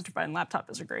that. Hunter Biden laptop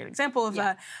is a great example of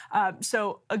that.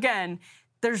 So again,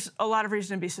 there's a lot of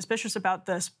reason to be suspicious about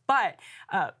this, but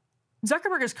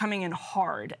Zuckerberg is coming in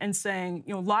hard and saying,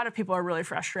 a lot of people are really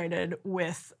frustrated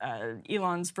with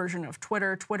Elon's version of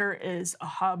Twitter. Twitter is a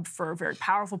hub for very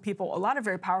powerful people, a lot of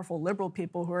very powerful liberal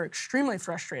people who are extremely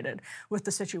frustrated with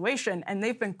the situation. And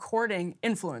they've been courting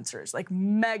influencers, like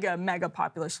mega, mega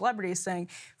popular celebrities, saying,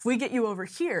 if we get you over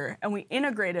here and we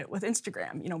integrate it with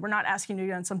Instagram, we're not asking you to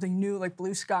get on something new like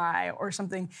Blue Sky or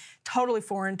something totally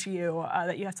foreign to you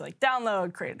that you have to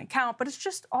download, create an account, but it's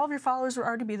just all of your followers will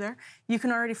already be there. You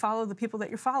can already follow the people that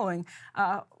you're following.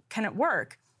 Can it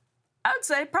work? I would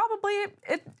say probably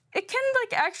it can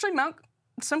actually mount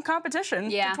some competition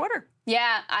to Twitter.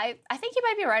 Yeah, I think you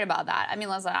might be right about that. I mean,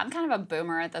 listen, I'm kind of a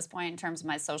boomer at this point in terms of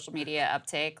my social media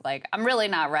uptake. I'm really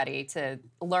not ready to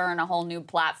learn a whole new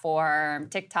platform,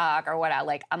 TikTok or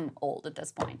whatever. I'm old at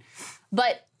this point.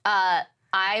 But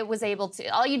I was able to,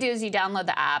 all you do is you download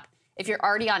the app. If you're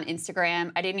already on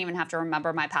Instagram, I didn't even have to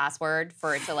remember my password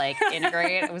for it to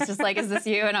integrate. It was just is this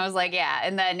you? And I was like, yeah.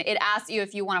 And then it asks you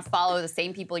if you want to follow the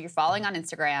same people you're following on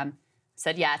Instagram.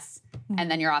 Said yes,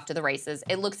 and then you're off to the races.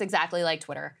 It looks exactly like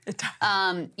Twitter. It does.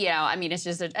 I mean, it's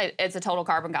just it's a total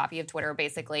carbon copy of Twitter,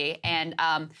 basically. And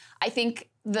I think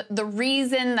the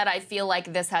reason that I feel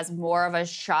like this has more of a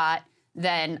shot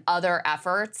than other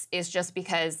efforts is just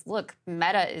because, look,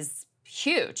 Meta is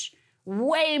huge.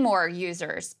 Way more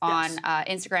users on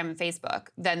Instagram and Facebook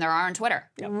than there are on Twitter.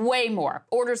 Yep. Way more.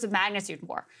 Orders of magnitude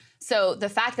more. So the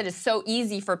fact that it's so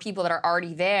easy for people that are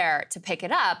already there to pick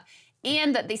it up,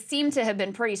 and that they seem to have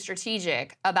been pretty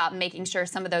strategic about making sure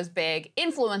some of those big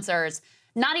influencers,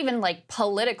 not even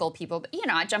political people, but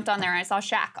I jumped on there and I saw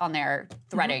Shaq on there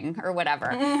threading or whatever.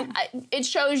 It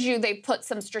shows you they put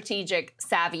some strategic,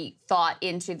 savvy thought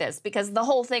into this, because the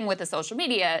whole thing with the social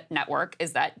media network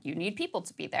is that you need people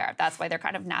to be there. That's why they're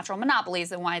kind of natural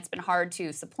monopolies and why it's been hard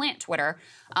to supplant Twitter,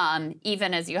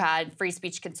 even as you had free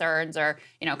speech concerns or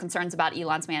concerns about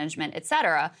Elon's management, et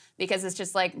cetera, because it's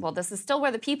just this is still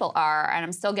where the people are, and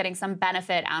I'm still getting some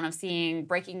benefit out of seeing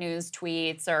breaking news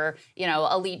tweets or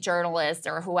elite journalists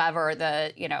or whoever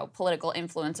the political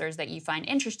influencers that you find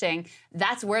interesting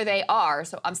that's where they are,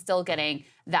 so I'm still getting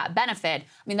that benefit.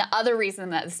 I mean, the other reason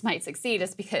that this might succeed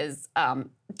is because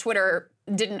Twitter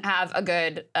didn't have a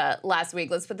good last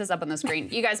week. Let's put this up on the screen.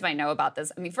 You guys might know about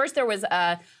this. I mean, first there was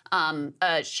a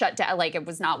shutdown, like it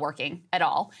was not working at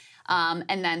all.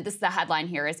 And then this is the headline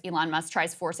here is Elon Musk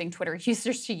tries forcing Twitter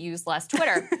users to use less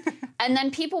Twitter. And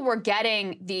then people were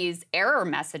getting these error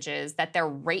messages that their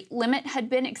rate limit had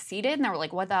been exceeded. And they were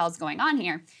like, what the hell is going on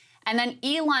here? And then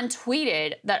Elon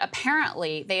tweeted that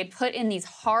apparently they had put in these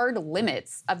hard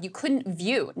limits of you couldn't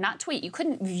view, not tweet, you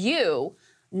couldn't view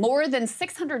more than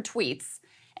 600 tweets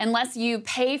unless you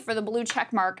pay for the blue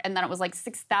check mark, and then it was like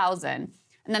 6,000.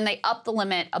 And then they upped the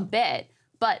limit a bit.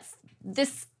 But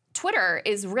this Twitter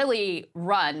is really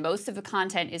run, most of the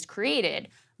content is created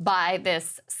by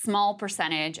this small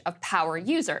percentage of power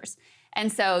users.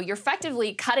 And so you're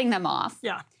effectively cutting them off.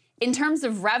 Yeah. In terms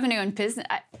of revenue and business,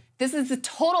 this is the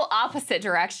total opposite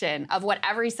direction of what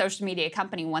every social media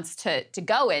company wants to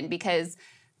go in, because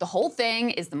the whole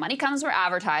thing is the money comes from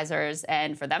advertisers,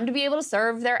 and for them to be able to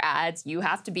serve their ads, you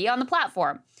have to be on the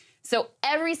platform. So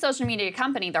every social media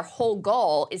company, their whole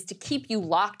goal is to keep you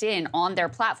locked in on their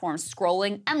platform,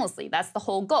 scrolling endlessly. That's the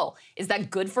whole goal. Is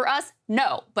that good for us?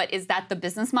 No. But is that the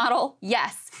business model?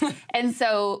 Yes. And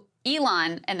so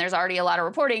Elon, and there's already a lot of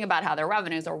reporting about how their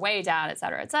revenues are way down, et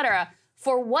cetera,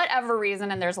 for whatever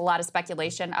reason, and there's a lot of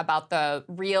speculation about the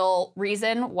real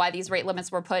reason why these rate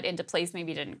limits were put into place.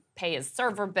 Maybe he didn't pay his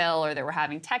server bill, or they were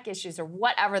having tech issues, or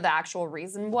whatever the actual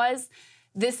reason was.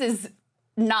 This is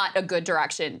not a good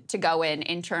direction to go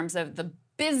in terms of the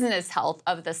business health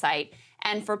of the site.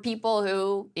 And for people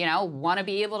who, want to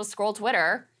be able to scroll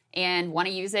Twitter and want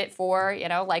to use it for,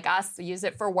 like us, use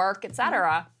it for work, et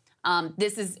cetera,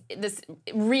 this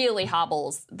really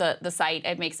hobbles the site.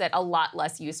 It makes it a lot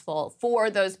less useful for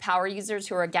those power users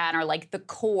who, again, are like the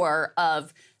core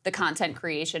of the content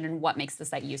creation and what makes the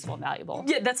site useful and valuable.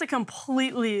 Yeah, that's a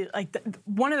completely,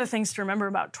 one of the things to remember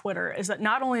about Twitter is that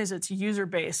not only is its user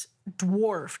base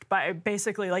dwarfed by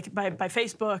basically by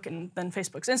Facebook and then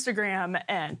Facebook's Instagram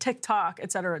and TikTok,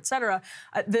 et cetera,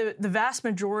 the vast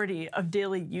majority of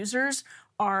daily users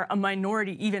are a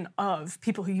minority even of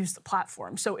people who use the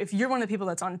platform. So if you're one of the people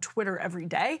that's on Twitter every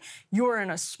day, you're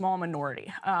in a small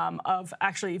minority of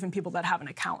actually even people that have an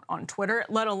account on Twitter,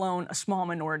 let alone a small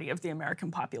minority of the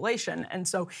American population. And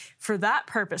so for that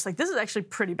purpose, this is actually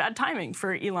pretty bad timing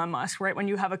for Elon Musk, right? When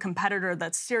you have a competitor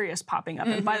that's serious popping up.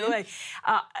 Mm-hmm. And by the way,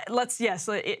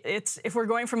 it's if we're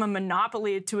going from a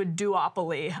monopoly to a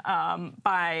duopoly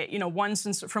by,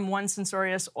 from one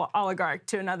censorious oligarch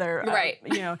to another, right.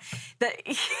 That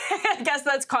I guess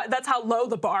that's how low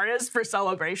the bar is for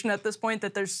celebration at this point,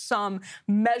 that there's some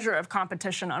measure of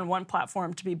competition on one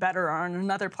platform to be better or on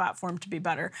another platform to be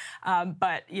better.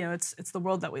 But, it's the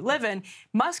world that we live in.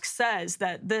 Musk says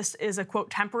that this is a, quote,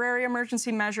 temporary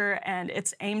emergency measure, and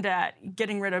it's aimed at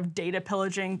getting rid of data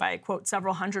pillaging by, quote,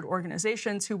 several hundred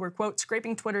organizations who were, quote,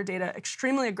 scraping Twitter data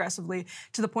extremely aggressively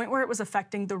to the point where it was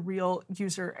affecting the real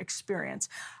user experience.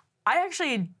 I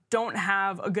actually don't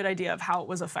have a good idea of how it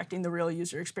was affecting the real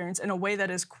user experience in a way that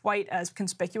is quite as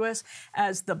conspicuous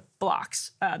as the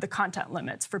blocks, the content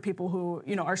limits for people who,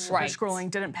 are scrolling,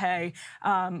 didn't pay,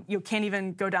 can't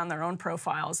even go down their own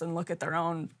profiles and look at their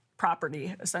own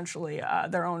property, essentially,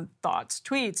 their own thoughts,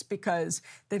 tweets, because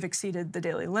they've exceeded the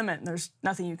daily limit, and there's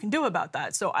nothing you can do about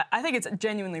that. So I think it's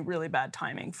genuinely really bad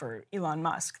timing for Elon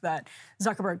Musk that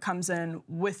Zuckerberg comes in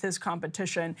with his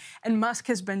competition. And Musk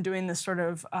has been doing this sort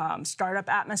of startup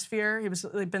atmosphere.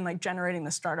 They've been generating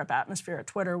the startup atmosphere at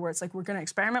Twitter, where it's we're going to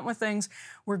experiment with things.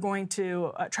 We're going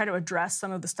to try to address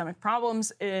some of the systemic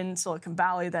problems in Silicon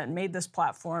Valley that made this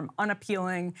platform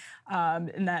unappealing,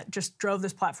 and that just drove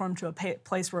this platform to a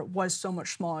place where it was so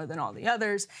much smaller than all the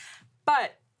others.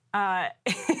 But at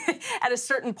a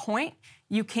certain point,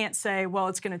 you can't say, well,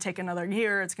 it's going to take another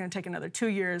year, it's going to take another 2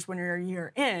 years. When you're a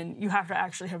year in, you have to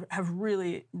actually have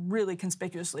really, really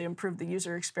conspicuously improved the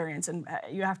user experience, and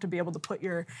you have to be able to put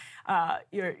you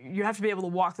have to be able to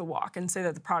walk the walk and say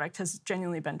that the product has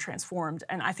genuinely been transformed.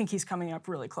 And I think he's coming up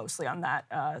really closely on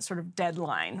that sort of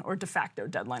deadline or de facto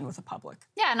deadline with the public.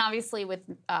 Yeah, and obviously with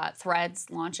Threads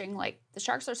launching, the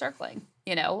sharks are circling,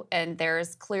 and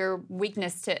there's clear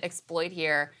weakness to exploit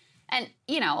here. And,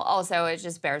 also it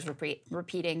just bears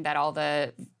repeating that all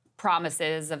the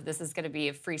promises of this is going to be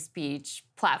a free speech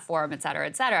platform, et cetera,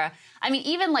 et cetera. I mean,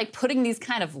 even putting these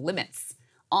kind of limits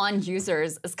on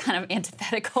users is kind of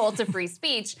antithetical to free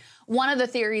speech. One of the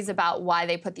theories about why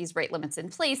they put these rate limits in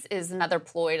place is another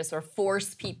ploy to sort of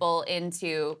force people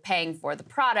into paying for the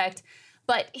product.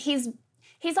 But he's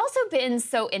also been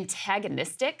so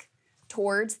antagonistic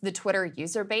towards the Twitter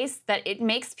user base that it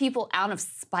makes people, out of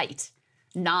spite,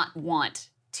 not want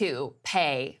to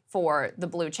pay for the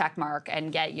blue check mark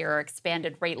and get your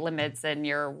expanded rate limits and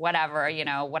your whatever,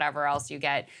 whatever else you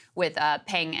get with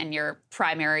paying and your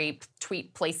primary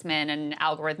tweet placement and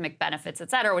algorithmic benefits, et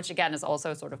cetera, which again is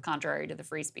also sort of contrary to the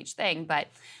free speech thing. But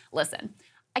listen,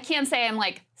 I can't say I'm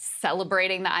like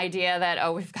celebrating the idea that,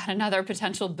 oh, we've got another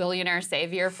potential billionaire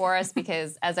savior for us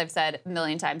because, as I've said a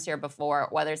million times here before,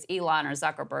 whether it's Elon or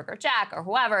Zuckerberg or Jack or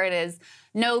whoever it is,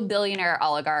 no billionaire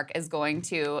oligarch is going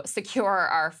to secure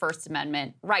our First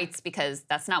Amendment rights because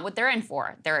that's not what they're in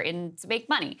for. They're in to make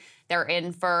money. They're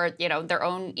in for, their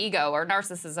own ego or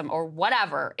narcissism or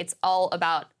whatever. It's all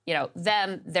about,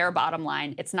 them, their bottom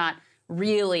line. It's not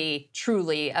really,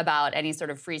 truly about any sort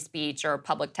of free speech or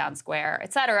public town square,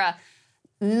 et cetera.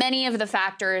 Many of the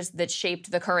factors that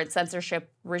shaped the current censorship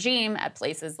regime at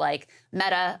places like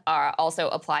Meta are also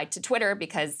applied to Twitter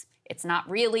because it's not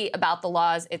really about the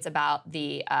laws, it's about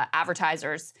the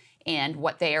advertisers and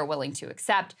what they are willing to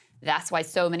accept. That's why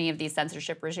so many of these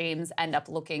censorship regimes end up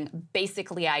looking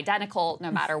basically identical,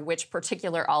 no matter which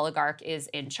particular oligarch is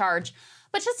in charge.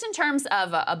 But just in terms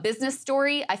of a business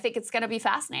story, I think it's going to be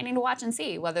fascinating to watch and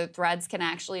see whether Threads can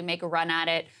actually make a run at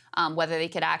it, whether they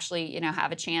could actually,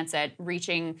 have a chance at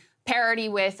reaching parity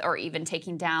with or even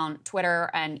taking down Twitter.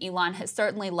 And Elon has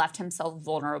certainly left himself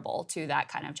vulnerable to that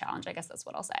kind of challenge. I guess that's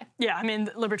what I'll say. Yeah, I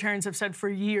mean, libertarians have said for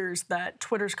years that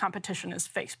Twitter's competition is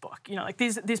Facebook.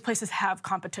 These places have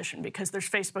competition because there's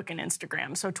Facebook and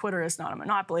Instagram, so Twitter is not a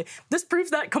monopoly. This proves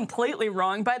that completely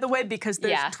wrong, by the way, because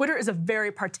Twitter is a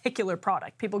very particular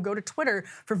product. People go to Twitter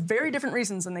for very different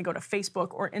reasons than they go to Facebook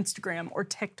or Instagram or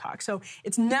TikTok. So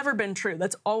it's never been true.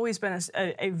 That's always been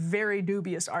a very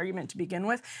dubious argument to begin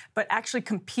with. But actually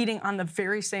competing on the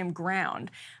very same ground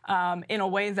in a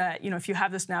way that, if you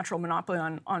have this natural monopoly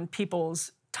on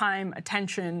people's time,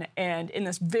 attention, and in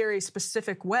this very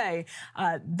specific way,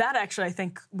 that actually, I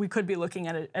think we could be looking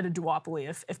at a duopoly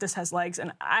if this has legs.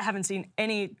 And I haven't seen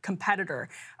any competitor,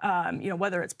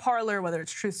 whether it's Parler, whether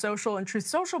it's Truth Social. And Truth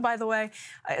Social, by the way,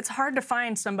 it's hard to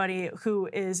find somebody who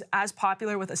is as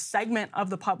popular with a segment of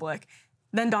the public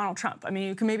than Donald Trump. I mean,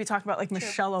 you can maybe talk about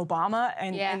Michelle Obama,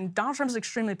 and Donald Trump is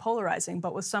extremely polarizing,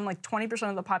 but with some 20%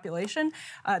 of the population,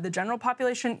 the general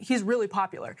population, he's really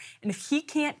popular. And if he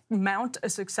can't mount a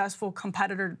successful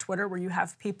competitor to Twitter where you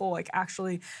have people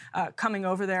actually coming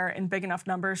over there in big enough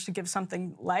numbers to give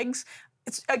something legs,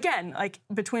 it's, again,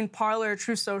 between Parler,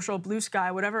 Truth Social, Blue Sky,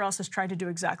 whatever else has tried to do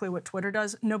exactly what Twitter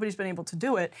does, nobody's been able to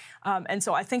do it. And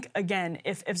so I think, again,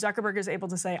 if Zuckerberg is able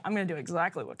to say, I'm going to do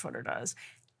exactly what Twitter does,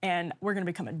 and we're going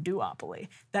to become a duopoly,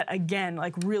 that, again,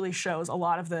 really shows a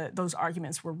lot of those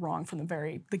arguments were wrong from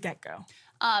the get-go.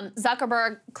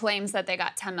 Zuckerberg claims that they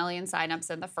got 10 million signups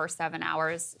in the first 7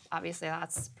 hours. Obviously,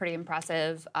 that's a pretty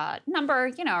impressive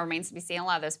number. Remains to be seen. A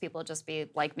lot of those people just be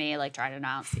like me, trying to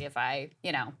now see if I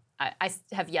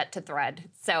have yet to thread.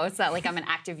 So it's not like I'm an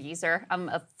active user. I'm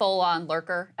a full-on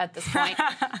lurker at this point.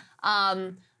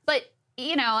 But,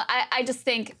 I just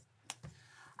think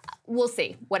we'll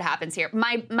see what happens here.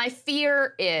 My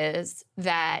fear is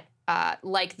that,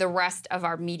 like the rest of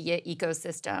our media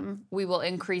ecosystem, we will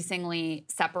increasingly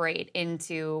separate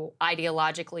into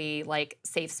ideologically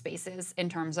safe spaces in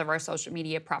terms of our social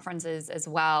media preferences as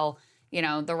well.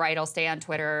 The right will stay on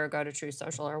Twitter, go to Truth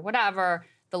Social or whatever.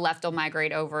 The left will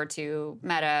migrate over to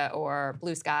Meta or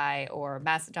Blue Sky or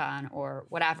Mastodon or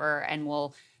whatever, and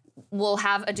we'll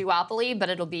have a duopoly, but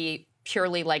it'll be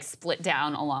purely split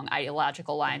down along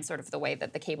ideological lines, sort of the way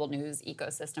that the cable news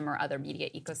ecosystem or other media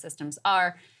ecosystems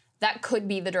are. That could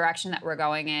be the direction that we're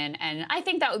going in, and I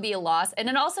think that would be a loss. And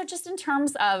then also just in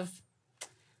terms of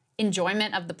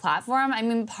enjoyment of the platform, I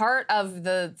mean, part of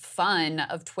the fun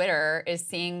of Twitter is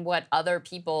seeing what other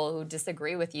people who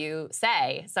disagree with you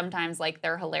say. Sometimes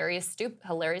they're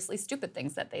hilariously stupid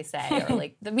things that they say, or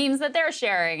the memes that they're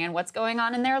sharing and what's going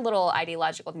on in their little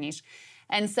ideological niche.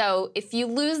 And so if you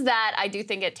lose that, I do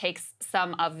think it takes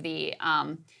some of the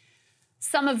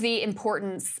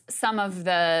importance, some of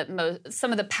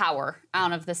the power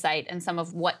out of the site, and some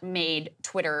of what made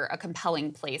Twitter a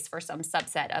compelling place for some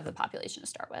subset of the population to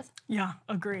start with. Yeah,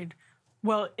 agreed.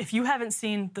 Well, if you haven't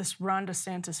seen this Ron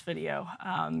DeSantis video,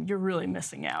 you're really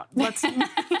missing out. Let's make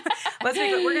it.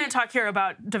 We're going to talk here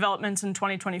about developments in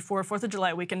 2024. 4th of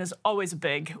July weekend is always a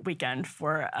big weekend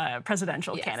for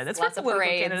presidential candidates, lots for of political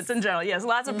parades. candidates in general. Yes,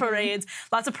 lots of parades,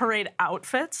 lots of parade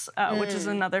outfits, which is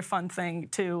another fun thing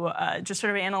to just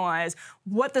sort of analyze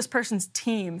what this person's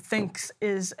team thinks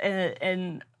is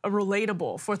a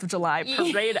relatable 4th of July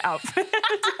parade outfit.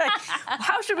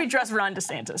 How should we dress Ron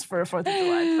DeSantis for a 4th of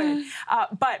July parade?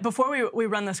 But before we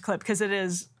run this clip, because it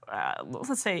is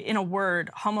let's say, in a word,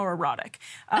 homoerotic.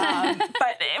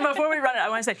 But before we run it, I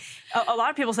want to say, a lot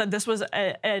of people said this was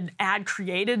an ad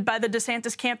created by the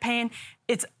DeSantis campaign.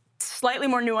 It's slightly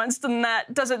more nuanced than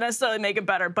that. Doesn't necessarily make it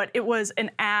better, but it was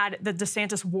an ad, the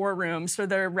DeSantis War Room, so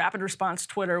their rapid response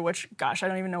Twitter, which, gosh, I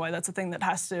don't even know why that's a thing that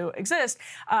has to exist.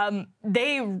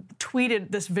 They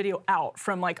tweeted this video out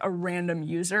from like a random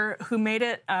user who made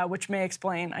it, which may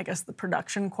explain, I guess, the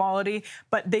production quality,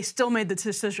 but they still made the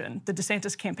decision. The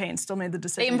DeSantis campaign still made the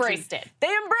decision. They embraced it.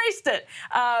 They embraced it.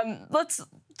 Let's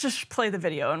just play the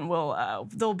video and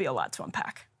there'll be a lot to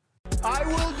unpack. I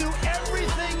will do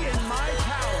everything in my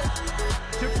power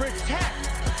to protect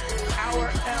our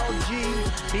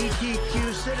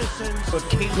LGBTQ citizens. If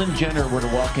Caitlyn Jenner were to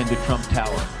walk into Trump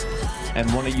Tower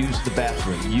and want to use the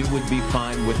bathroom, you would be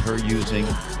fine with her using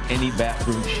any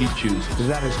bathroom she chooses.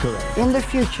 That is correct. In the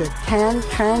future, can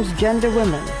transgender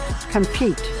women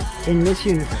compete in Miss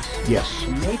Universe? Yes.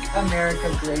 Make America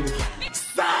great again.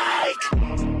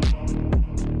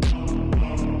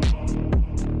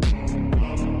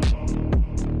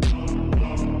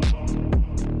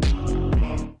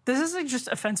 This is like just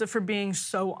offensive for being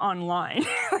so online.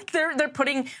 Like they're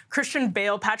putting Christian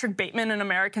Bale, Patrick Bateman, and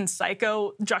American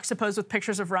Psycho juxtaposed with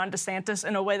pictures of Ron DeSantis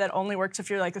in a way that only works if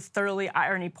you're like a thoroughly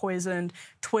irony-poisoned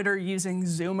Twitter-using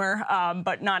Zoomer,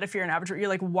 but not if you're an average. You're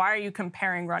like, why are you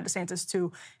comparing Ron DeSantis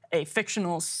to a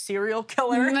fictional serial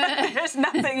killer? There's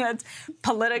nothing that's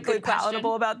politically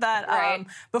palatable about that. Right.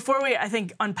 Before we, I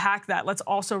think, unpack that, let's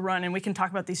also run, and we can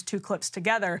talk about these two clips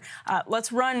together.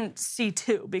 Let's run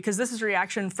C2, because this is a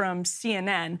reaction from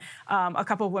CNN, a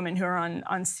couple of women who are on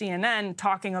CNN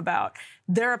talking about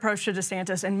their approach to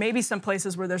DeSantis and maybe some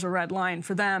places where there's a red line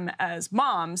for them as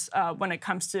moms when it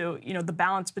comes to, you know, the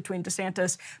balance between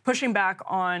DeSantis pushing back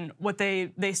on what they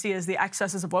see as the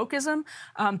excesses of wokeism,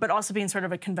 but also being sort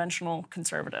of a conventional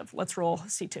conservative. Let's roll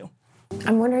C2.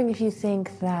 I'm wondering if you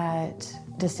think that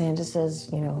DeSantis's,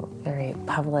 very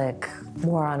public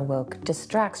war on woke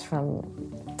distracts from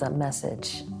the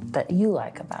message that you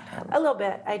like about him. A little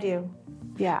bit, I do.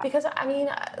 Yeah. Because,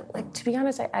 to be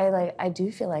honest, I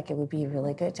do feel like it would be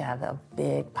really good to have a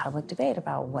big public debate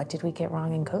about what did we get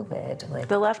wrong in COVID.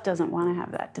 The left doesn't want to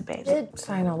have that debate. They did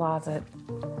sign a law that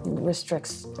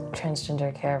restricts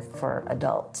transgender care for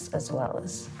adults as well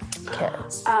as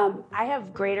kids. I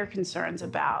have greater concerns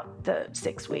about the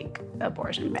 6-week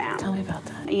abortion ban. Tell me about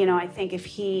that. I think if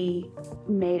he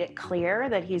made it clear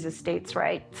that he's a states'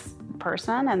 rights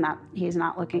person and that he's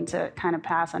not looking to kind of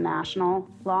pass a national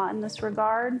law in this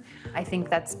regard. I think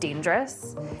that's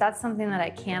dangerous. That's something that I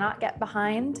cannot get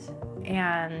behind,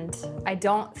 and I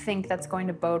don't think that's going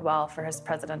to bode well for his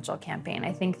presidential campaign.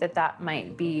 I think that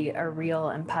might be a real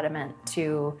impediment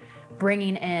to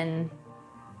bringing in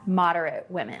moderate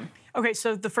women. Okay,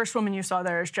 so the first woman you saw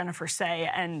there is Jennifer Say,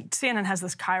 and CNN has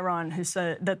this chyron who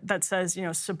said that says,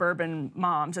 suburban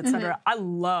moms, et cetera. I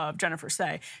love Jennifer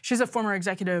Say. She's a former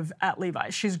executive at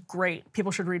Levi's. She's great.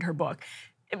 People should read her book.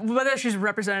 Whether she's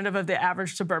representative of the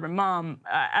average suburban mom,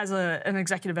 as an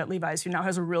executive at Levi's who now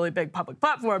has a really big public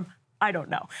platform, I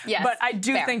don't know. Yes, but I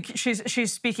do fair. think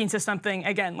she's speaking to something,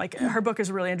 again, like her book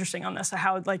is really interesting on this,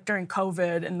 how like during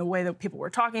COVID and the way that people were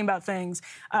talking about things,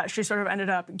 she sort of ended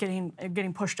up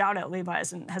getting pushed out at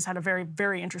Levi's and has had a very,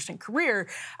 very interesting career.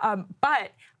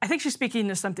 But I think she's speaking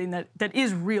to something that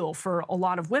is real for a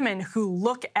lot of women who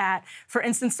look at, for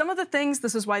instance, some of the things,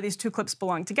 this is why these two clips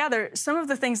belong together, some of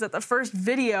the things that the first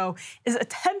video is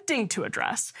attempting to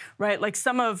address, right? Like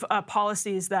some of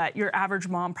policies that your average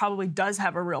mom probably does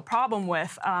have a real problem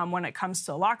with when it comes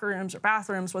to locker rooms or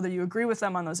bathrooms, whether you agree with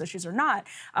them on those issues or not.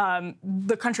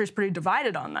 The country is pretty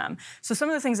divided on them. So some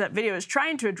of the things that video is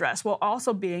trying to address while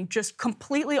also being just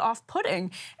completely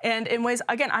off-putting. And in ways,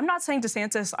 again, I'm not saying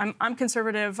DeSantis, I'm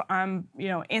conservative, I'm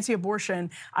anti-abortion.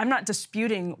 I'm not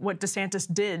disputing what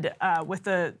DeSantis did with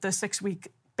the 6-week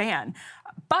ban.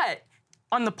 But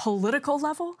on the political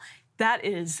level, that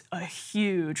is a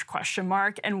huge question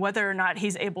mark, and whether or not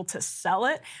he's able to sell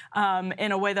it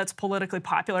in a way that's politically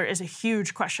popular is a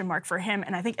huge question mark for him.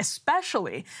 And I think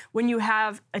especially when you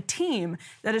have a team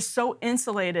that is so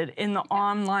insulated in the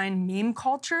online meme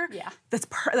culture, that's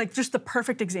just the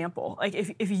perfect example. Like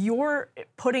if you're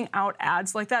putting out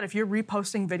ads like that, if you're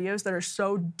reposting videos that are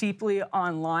so deeply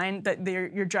online that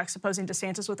you're juxtaposing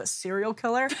DeSantis with a serial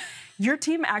killer, your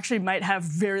team actually might have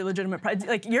very legitimate,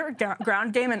 like your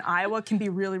ground game in Iowa Iowa can be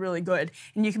really, really good.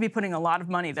 And you can be putting a lot of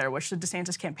money there, which the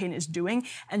DeSantis campaign is doing,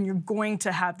 and you're going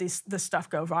to have this stuff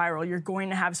go viral. You're going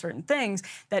to have certain things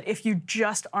that if you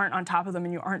just aren't on top of them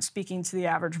and you aren't speaking to the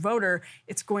average voter,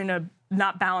 it's going to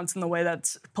not balance in the way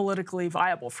that's politically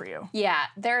viable for you. Yeah,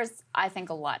 there's, I think,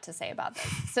 a lot to say about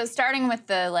this. So starting with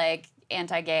the, like,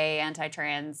 anti-gay,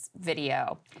 anti-trans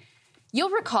video, you'll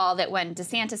recall that when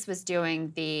DeSantis was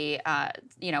doing the,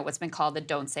 what's been called the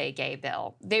Don't Say Gay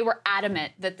bill, they were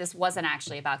adamant that this wasn't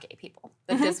actually about gay people,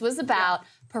 that this was about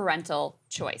parental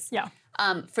choice. Yeah.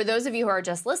 For those of you who are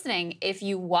just listening, if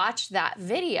you watch that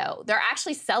video, they're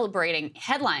actually celebrating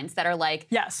headlines that are like,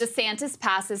 yes, DeSantis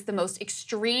passes the most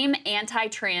extreme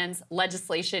anti-trans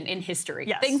legislation in history.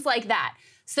 Yes. Things like that.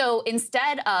 So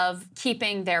instead of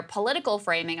keeping their political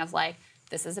framing of like,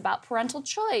 this is about parental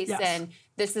choice, yes, and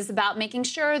this is about making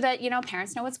sure that,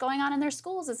 parents know what's going on in their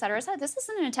schools, et cetera, et cetera. This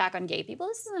isn't an attack on gay people.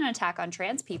 This isn't an attack on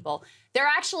trans people. They're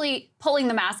actually pulling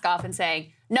the mask off and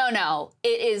saying, no,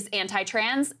 it is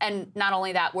anti-trans, and not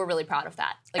only that, we're really proud of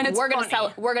that. Like, and we're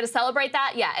going to celebrate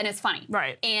that, yeah, and it's funny.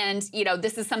 Right. And,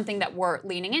 this is something that we're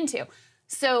leaning into.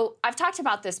 So I've talked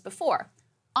about this before.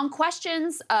 On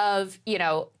questions of,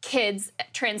 kids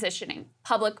transitioning,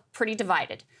 public pretty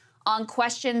divided. On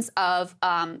questions of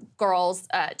girls,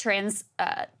 trans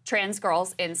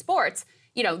girls in sports,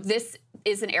 this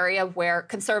is an area where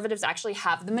conservatives actually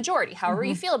have the majority. However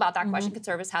you feel about that question,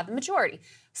 conservatives have the majority.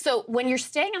 So when you're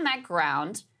staying on that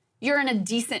ground, you're in a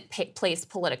decent place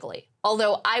politically.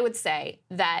 Although I would say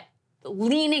that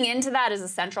leaning into that as a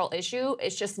central issue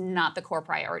is just not the core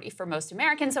priority for most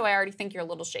Americans. So I already think you're a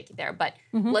little shaky there. But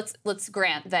let's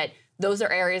grant that those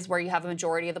are areas where you have a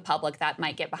majority of the public that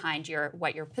might get behind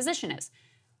what your position is.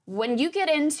 When you get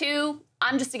into,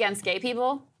 I'm just against gay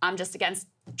people, I'm just against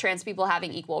trans people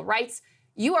having equal rights,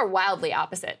 you are wildly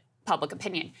opposite public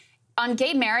opinion. On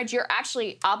gay marriage, you're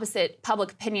actually opposite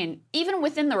public opinion, even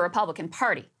within the Republican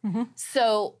Party.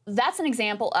 So that's an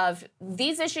example of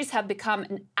these issues have become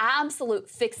an absolute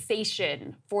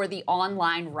fixation for the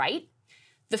online right.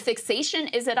 The fixation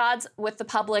is at odds with the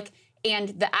public, and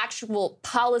the actual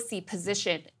policy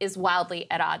position is wildly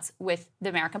at odds with the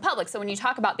American public. So when you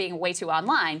talk about being way too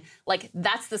online, like,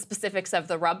 that's the specifics of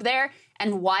the rub there.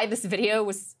 And why this video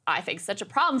was, I think, such a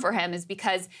problem for him is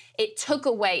because it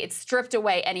stripped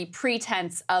away any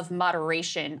pretense of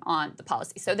moderation on the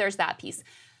policy. So there's that piece.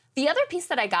 The other piece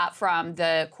that I got from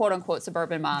the quote-unquote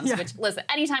suburban moms, which, listen,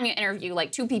 anytime you interview,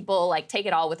 like, two people, like, take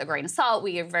it all with a grain of salt.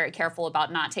 We are very careful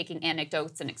about not taking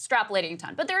anecdotes and extrapolating a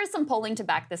ton. But there is some polling to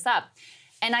back this up.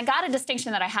 And I got a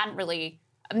distinction that I hadn't really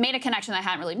made, a connection that I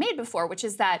hadn't really made before, which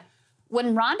is that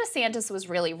when Ron DeSantis was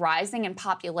really rising in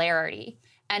popularity,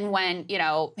 and when,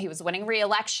 he was winning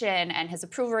re-election and his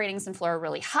approval ratings in Florida were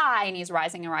really high, and he's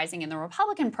rising and rising in the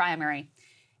Republican primary,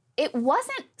 it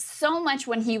wasn't so much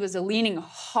when he was leaning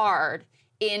hard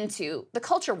into the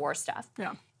culture war stuff.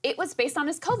 Yeah. It was based on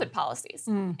his COVID policies.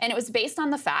 And it was based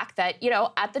on the fact that,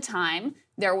 at the time,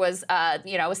 there was, a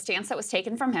stance that was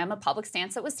taken from him, a public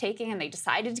stance that was taken, and they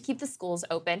decided to keep the schools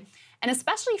open. And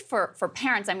especially for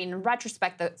parents, I mean, in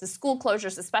retrospect, the school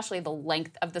closures, especially the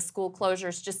length of the school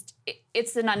closures,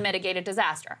 it's an unmitigated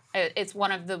disaster. It's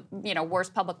one of the,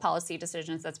 worst public policy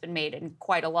decisions that's been made in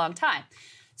quite a long time.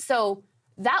 So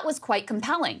that was quite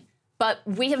compelling. But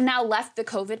we have now left the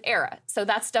COVID era. So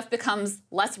that stuff becomes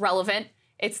less relevant.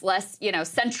 It's less,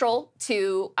 central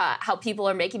to how people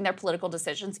are making their political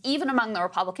decisions, even among the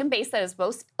Republican base that is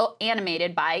most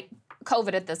animated by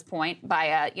COVID at this point,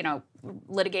 by,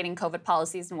 litigating COVID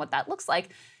policies and what that looks like.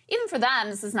 Even for them,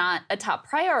 this is not a top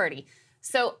priority.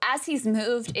 So as he's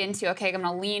moved into, okay, I'm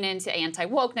going to lean into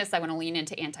anti-wokeness, I'm going to lean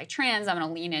into anti-trans, I'm going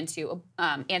to lean into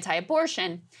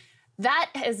anti-abortion, that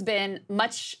has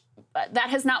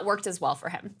not worked as well for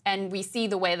him. And we see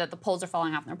the way that the polls are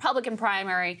falling off in the Republican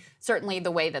primary, certainly the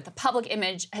way that the public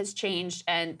image has changed,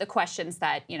 and the questions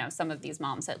that, some of these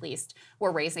moms at least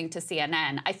were raising to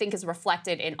CNN, I think is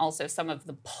reflected in also some of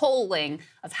the polling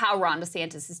of how Ron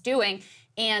DeSantis is doing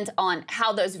and on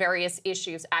how those various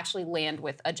issues actually land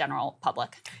with a general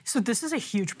public. So this is a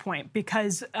huge point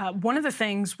because one of the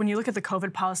things, when you look at the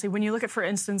COVID policy, when you look at, for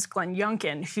instance, Glenn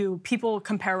Youngkin, who people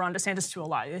compare Ron DeSantis to a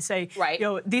lot. They say,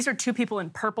 these are two people in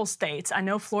purple states. I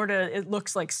know Florida, it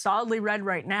looks like solidly red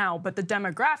right now, but the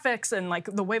demographics and like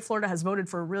the way Florida has voted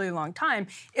for a really long time,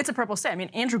 it's a purple state. I mean,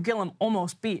 Andrew Gillum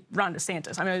almost beat Ron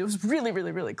DeSantis. I mean, it was really,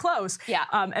 really, really close. Yeah.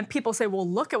 And people say, well,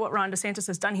 look at what Ron DeSantis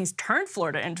has done. He's turned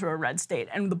Florida into a red state.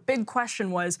 And the big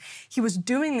question was, he was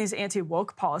doing these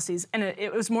anti-woke policies, and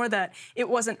it was more that it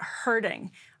wasn't hurting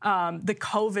the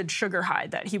COVID sugar high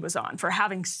that he was on, for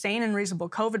having sane and reasonable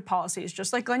COVID policies,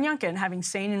 just like Glenn Youngkin having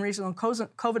sane and reasonable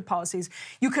COVID policies.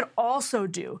 You could also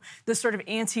do this sort of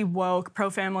anti-woke,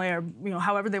 pro-family, or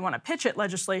however they want to pitch it,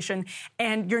 legislation,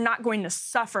 and you're not going to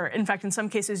suffer. In fact, in some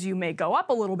cases, you may go up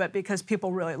a little bit because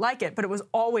people really like it, but it was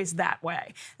always that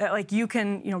way. That like you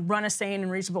can run a sane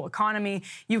and reasonable economy,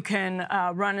 you can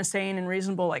run a sane and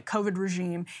reasonable like COVID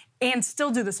regime, and still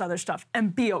do this other stuff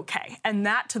and be okay. And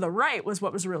that to the right was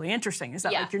what was really interesting, is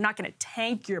that like you're not going to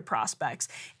tank your prospects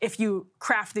if you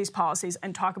craft these policies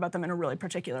and talk about them in a really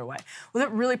particular way. Well,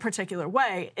 that really particular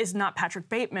way is not Patrick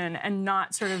Bateman and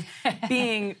not sort of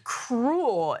being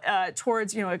cruel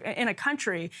towards, in a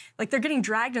country. Like they're getting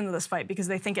dragged into this fight because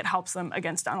they think it helps them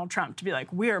against Donald Trump to be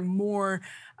like, we are more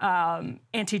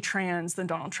anti-trans than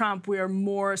Donald Trump. We are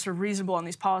more sort of reasonable on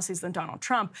these policies than Donald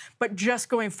Trump. But just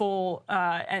going full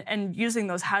and using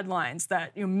those headlines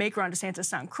that make Ron DeSantis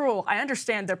sound cruel, I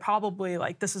understand they're probably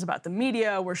like, this is about the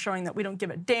media. We're showing that we don't give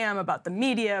a damn about the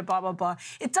media, blah, blah, blah.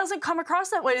 It doesn't come across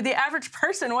that way to the average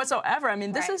person whatsoever. I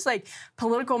mean, this is like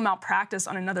political malpractice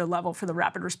on another level for the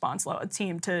rapid response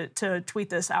team to tweet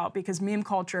this out, because meme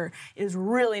culture is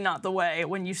really not the way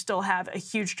when you still have a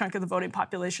huge chunk of the voting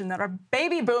population that are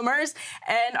baby boomers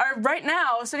and are right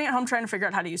now sitting at home trying to figure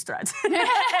out how to use Threads.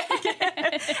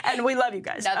 And we love you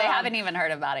guys. No, they haven't even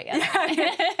heard about it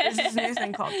yet. There's this new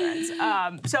thing called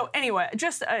Threads. So anyway,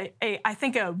 just I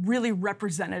think a really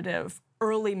representative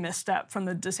early misstep from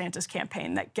the DeSantis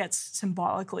campaign that gets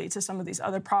symbolically to some of these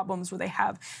other problems where they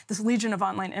have this legion of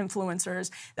online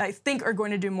influencers that I think are going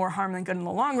to do more harm than good in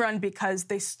the long run, because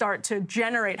they start to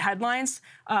generate headlines.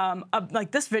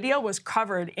 Like this video was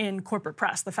covered in corporate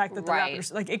press. The fact that the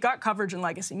rappers, like it got coverage in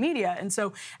legacy media. And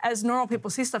so as normal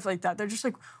people see stuff like that, they're just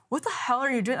like, what the hell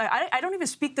are you doing? Like, I don't even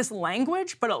speak this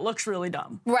language, but it looks really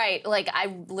dumb. Right. Like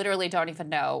I literally don't even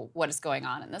know what is going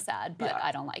on in this ad, but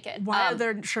I don't like it. Why are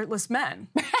there shirtless men?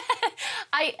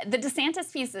 The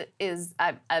DeSantis piece is,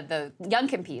 the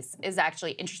Youngkin piece is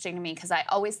actually interesting to me, because I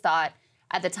always thought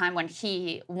at the time when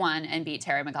he won and beat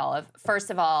Terry McAuliffe, first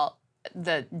of all,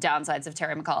 the downsides of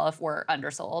Terry McAuliffe were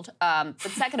undersold. But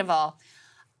second of all,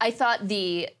 I thought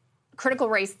the critical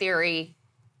race theory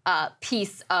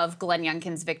piece of Glenn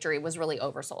Youngkin's victory was really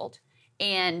oversold.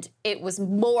 And it was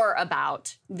more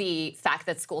about the fact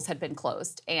that schools had been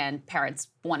closed and parents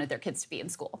wanted their kids to be in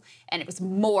school. And it was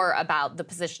more about the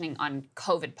positioning on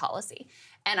COVID policy.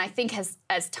 And I think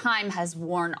as time has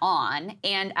worn on,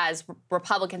 and as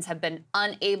Republicans have been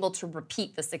unable to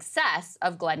repeat the success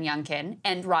of Glenn Youngkin,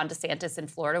 and Ron DeSantis in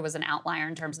Florida was an outlier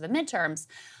in terms of the midterms,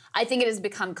 I think it has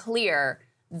become clear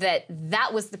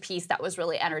that was the piece that was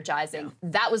really energizing. Yeah.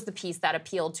 That was the piece that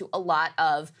appealed to a lot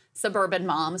of suburban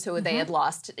moms who they had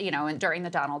lost, during the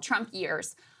Donald Trump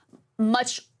years,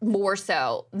 much more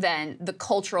so than the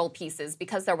cultural pieces,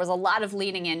 because there was a lot of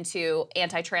leaning into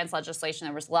anti-trans legislation.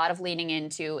 There was a lot of leaning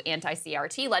into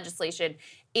anti-CRT legislation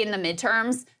in the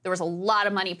midterms. There was a lot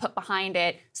of money put behind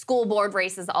it, school board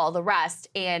races, all the rest,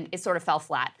 and it sort of fell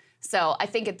flat. So I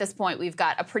think at this point we've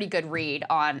got a pretty good read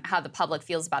on how the public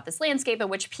feels about this landscape and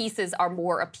which pieces are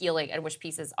more appealing and which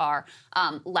pieces are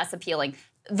less appealing.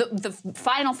 The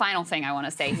final thing I want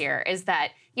to say here is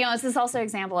that, this is also an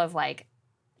example of like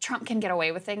Trump can get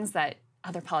away with things that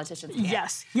other politicians can't.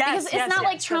 Yes. Because it's not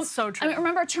like Trump. That's so true. I mean,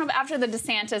 remember Trump after the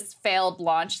DeSantis failed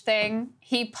launch thing?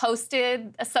 He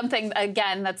posted something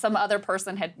again that some other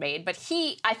person had made, but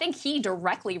I think he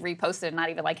directly reposted,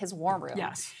 not even like his war room.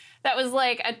 Yes. That was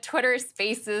like a Twitter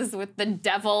Spaces with the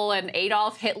devil and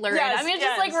Adolf Hitler. Yes, and I mean, it's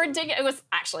just like ridiculous. It was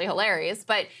actually hilarious,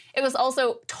 but it was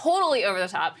also totally over the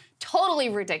top, totally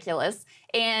ridiculous.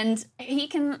 And he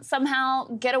can somehow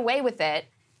get away with it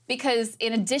because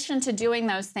in addition to doing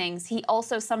those things, he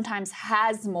also sometimes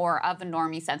has more of a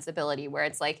normie sensibility where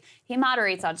it's like he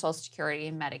moderates on Social Security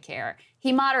and Medicare.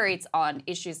 He moderates on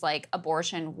issues like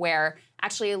abortion, where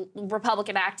actually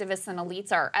Republican activists and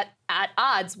elites are at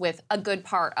odds with a good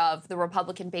part of the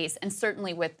Republican base and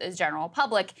certainly with the general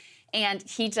public. And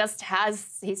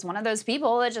he's one of those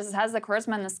people that just has the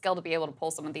charisma and the skill to be able to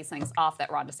pull some of these things off that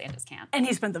Ron DeSantis can't. And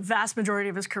he spent the vast majority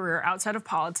of his career outside of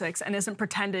politics and isn't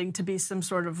pretending to be some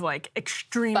sort of like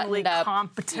extremely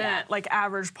competent, like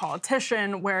average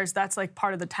politician, whereas that's like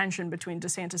part of the tension between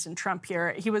DeSantis and Trump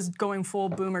here. He was going full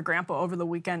boomer grandpa over the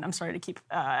weekend. I'm sorry to keep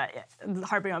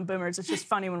harping on boomers. It's just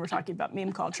funny when we're talking about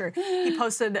meme culture. He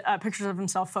posted pictures of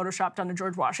himself photoshopped onto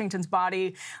George Washington's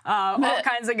body, all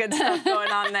kinds of good stuff going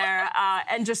on there.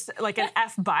 And just like an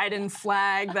F Biden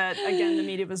flag that, again, the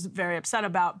media was very upset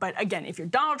about. But again, if you're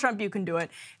Donald Trump, you can do it.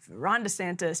 If you're Ron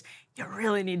DeSantis, you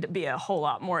really need to be a whole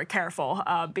lot more careful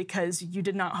because you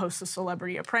did not host a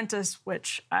Celebrity Apprentice,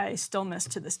 which I still miss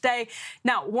to this day.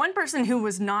 Now, one person who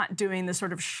was not doing the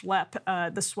sort of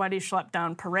schlep, the sweaty schlep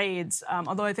down parades,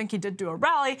 although I think he did do a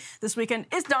rally this weekend,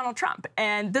 is Donald Trump.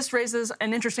 And this raises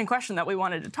an interesting question that we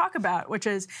wanted to talk about, which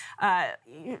is,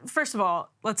 first of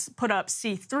all, let's put up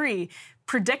C3.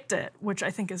 Predict It, which I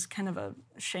think is kind of a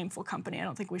shameful company. I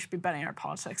don't think we should be betting our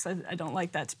politics. I don't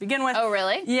like that to begin with. Oh,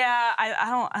 really? Yeah,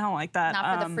 I don't like that.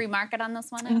 Not for the free market on this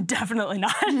one? Definitely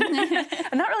not. And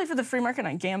not really for the free market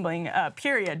on gambling,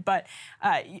 period. But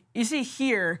you see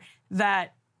here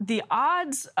that the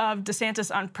odds of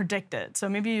DeSantis on Predict It, so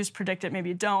maybe you use Predict It, maybe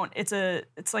you don't.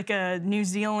 It's like a New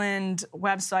Zealand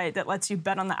website that lets you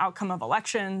bet on the outcome of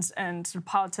elections and sort of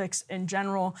politics in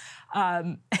general.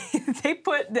 They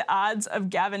put the odds of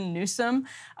Gavin Newsom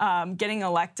getting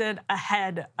elected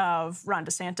ahead of Ron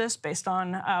DeSantis based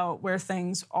on where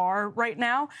things are right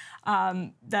now.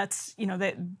 That's,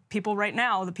 people right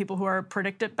now, the people who are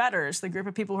Predict It bettors, the group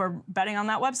of people who are betting on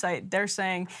that website, they're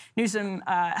saying Newsom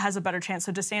has a better chance.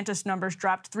 So DeSantis numbers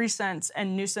dropped 3 cents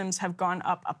and Newsom's have gone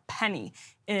up a penny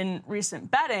in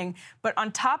recent betting. But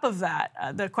on top of that,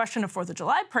 the question of 4th of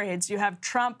July parades, you have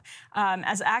Trump,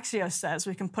 as Axios says,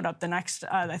 we can put up the next,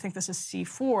 I think this is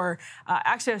C4,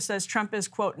 Axios says Trump is,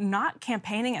 quote, not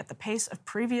campaigning at the pace of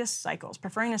previous cycles,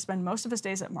 preferring to spend most of his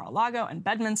days at Mar-a-Lago and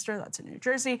Bedminster, that's in New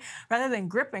Jersey, rather than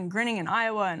grip and grinning in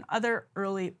Iowa and other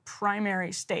early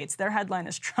primary states. Their headline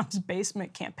is Trump's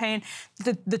basement campaign.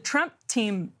 The Trump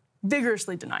team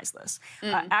vigorously denies this.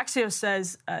 Axios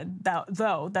says,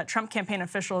 that Trump campaign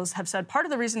officials have said part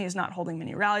of the reason he is not holding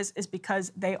many rallies is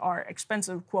because they are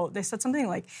expensive. Quote, they said something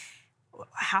like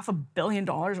 $500 million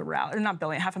a rally, or not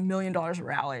billion, $500,000 a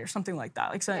rally or something like that.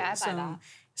 Like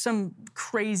some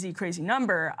crazy, crazy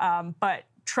number. But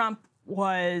Trump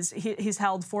he's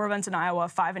held 4 events in Iowa,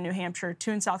 5 in New Hampshire,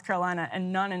 2 in South Carolina,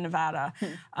 and none in Nevada.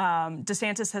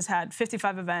 DeSantis has had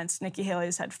 55 events. Nikki Haley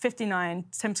has had 59.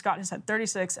 Tim Scott has had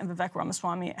 36. And Vivek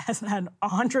Ramaswamy has had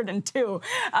 102.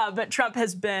 But Trump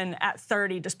has been at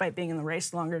 30 despite being in the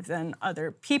race longer than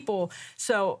other people.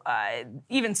 So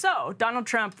even so, Donald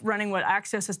Trump, running what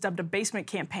Axios has dubbed a basement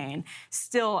campaign,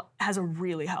 still has a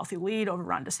really healthy lead over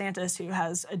Ron DeSantis, who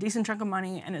has a decent chunk of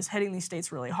money and is hitting these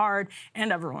states really hard,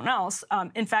 and everyone else.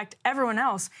 In fact, everyone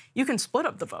else, you can split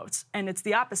up the votes, and it's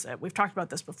the opposite. We've talked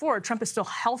about this before. Trump is still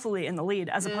healthily in the lead,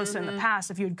 as opposed to in the past.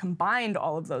 If you had combined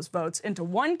all of those votes into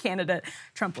one candidate,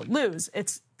 Trump would lose.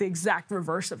 It's the exact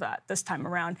reverse of that this time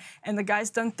around. And the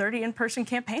guy's done 30 in-person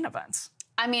campaign events.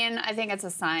 I mean, I think it's a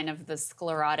sign of the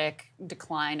sclerotic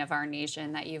decline of our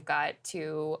nation that you've got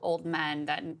 2 old men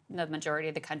that the majority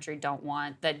of the country don't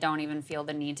want, that don't even feel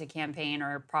the need to campaign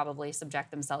or probably subject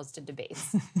themselves to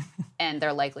debates. And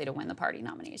they're likely to win the party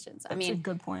nominations. That's a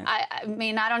good point. I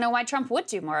mean, I don't know why Trump would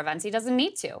do more events. He doesn't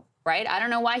need to, right? I don't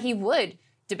know why he would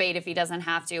debate if he doesn't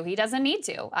have to. He doesn't need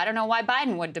to. I don't know why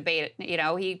Biden would debate.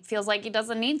 He feels like he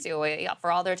doesn't need to. For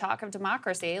all their talk of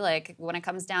democracy, like when it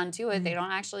comes down to it, they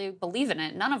don't actually believe in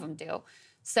it. None of them do.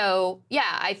 So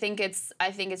yeah, I think it's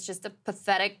just a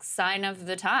pathetic sign of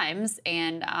the times,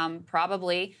 and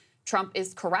probably Trump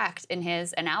is correct in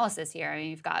his analysis here. I mean,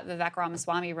 you've got Vivek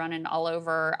Ramaswamy running all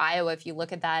over Iowa. If you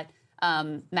look at that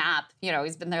map,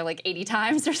 he's been there like 80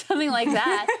 times or something like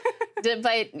that.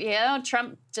 But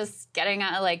Trump just getting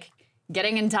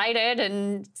indicted,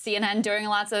 and CNN doing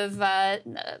lots of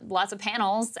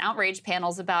panels, outrage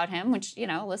panels about him. Which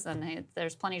listen,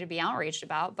 there's plenty to be outraged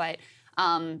about, but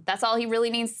that's all he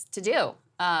really needs to do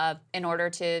in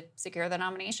order to secure the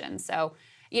nomination. So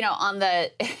on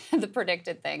the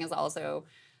predicted thing is also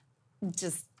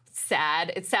just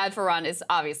sad. It's sad for Ron. It's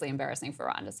obviously embarrassing for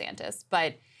Ron DeSantis,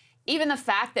 but even the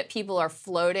fact that people are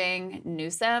floating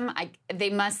Newsom, they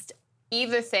must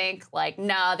either think like,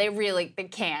 no, they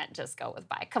can't just go with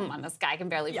Biden. Come on, this guy can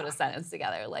barely put a sentence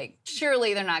together. Like,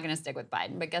 surely they're not going to stick with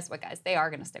Biden. But guess what, guys? They are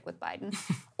going to stick with Biden.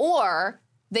 Or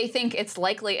they think it's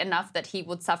likely enough that he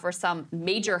would suffer some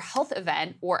major health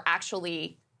event or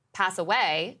actually pass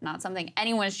away, not something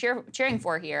anyone is cheering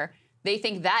for here. They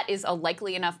think that is a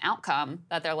likely enough outcome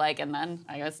that they're like, and then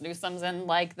I guess Newsom's in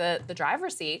like the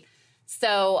driver's seat.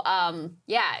 So,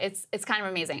 it's kind of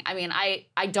amazing. I mean,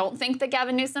 I don't think that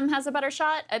Gavin Newsom has a better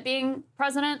shot at being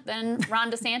president than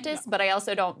Ron DeSantis, but I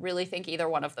also don't really think either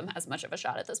one of them has much of a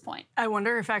shot at this point. I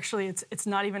wonder if actually it's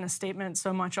not even a statement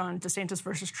so much on DeSantis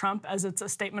versus Trump as it's a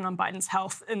statement on Biden's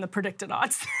health in the predicted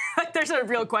odds. Like, there's a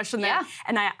real question there. Yeah.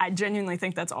 And I genuinely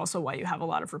think that's also why you have a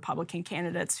lot of Republican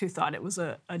candidates who thought it was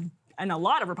a and a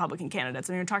lot of Republican candidates,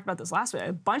 and we talked about this last week,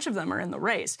 a bunch of them are in the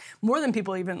race, more than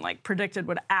people even like predicted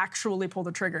would actually pull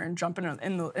the trigger and jump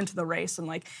into the race and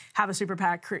like have a super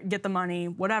PAC, get the money,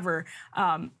 whatever.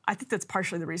 I think that's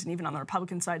partially the reason, even on the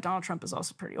Republican side. Donald Trump is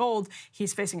also pretty old.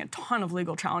 He's facing a ton of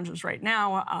legal challenges right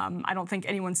now. I don't think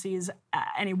anyone sees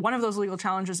any one of those legal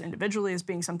challenges individually as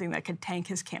being something that could tank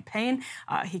his campaign.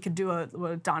 He could do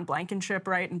a Don Blankenship,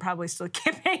 right, and probably still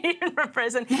campaign even from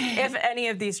prison if any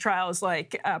of these trials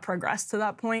like progress to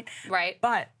that point. Right.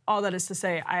 But all that is to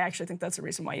say, I actually think that's the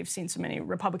reason why you've seen so many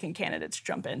Republican candidates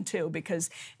jump in too, because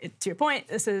to your point,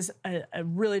 this is a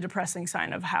really depressing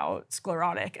sign of how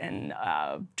sclerotic and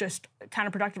just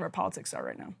counterproductive our politics are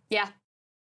right now. Yeah.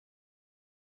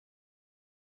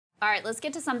 All right, let's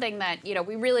get to something that,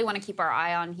 we really want to keep our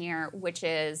eye on here, which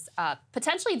is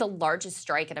potentially the largest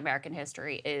strike in American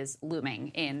history is looming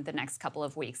in the next couple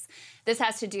of weeks. This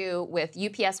has to do with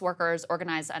UPS workers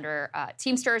organized under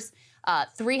Teamsters.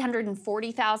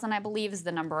 340,000, I believe, is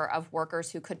the number of workers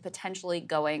who could potentially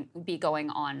be going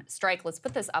on strike. Let's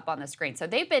put this up on the screen. So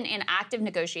they've been in active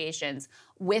negotiations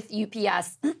with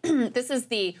UPS. This is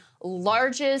the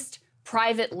largest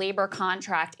private labor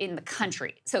contract in the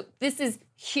country. So this is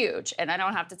huge, and I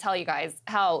don't have to tell you guys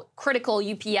how critical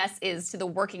UPS is to the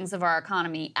workings of our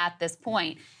economy at this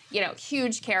point.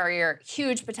 Huge carrier,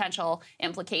 huge potential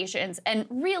implications, and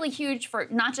really huge for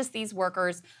not just these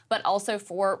workers, but also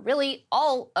for really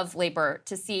all of labor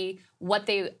to see what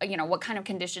what kind of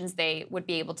conditions they would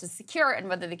be able to secure and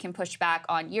whether they can push back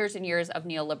on years and years of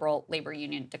neoliberal labor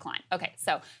union decline. Okay,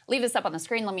 so leave this up on the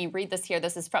screen. Let me read this here.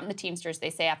 This is from the Teamsters.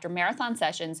 They say after marathon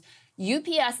sessions,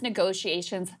 UPS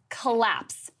negotiations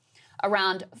collapse.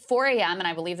 Around 4 a.m., and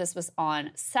I believe this was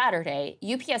on Saturday,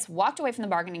 UPS walked away from the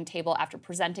bargaining table after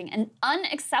presenting an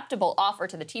unacceptable offer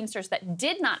to the Teamsters that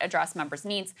did not address members'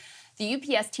 needs. The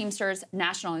UPS Teamsters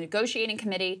National Negotiating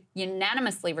Committee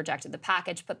unanimously rejected the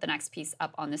package. Put the next piece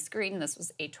up on the screen. This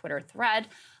was a Twitter thread.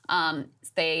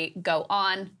 They go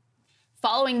on.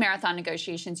 Following marathon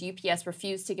negotiations, UPS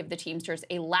refused to give the Teamsters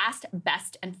a last,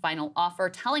 best, and final offer,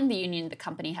 telling the union the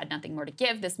company had nothing more to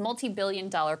give. This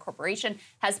multi-billion-dollar corporation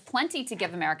has plenty to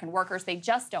give American workers. They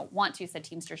just don't want to, said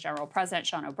Teamsters General President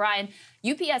Sean O'Brien.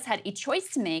 UPS had a choice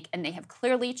to make, and they have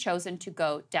clearly chosen to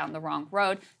go down the wrong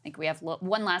road. I think we have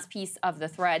one last piece of the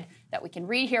thread that we can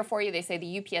read here for you. They say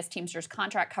the UPS Teamsters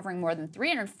contract covering more than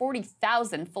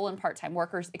 340,000 full and part-time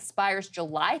workers expires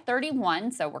July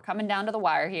 31, so we're coming down to the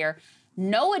wire here.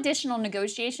 No additional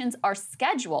negotiations are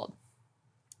scheduled.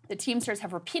 The Teamsters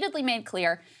have repeatedly made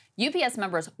clear UPS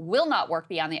members will not work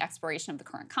beyond the expiration of the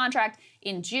current contract.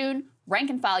 In June,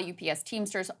 rank-and-file UPS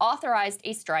Teamsters authorized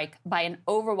a strike by an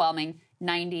overwhelming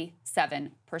 97%.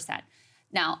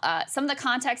 Now, some of the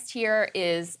context here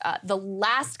is the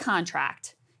last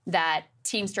contract that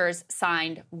Teamsters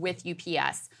signed with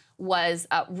UPS was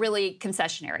really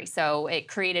concessionary. So it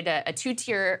created a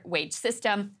two-tier wage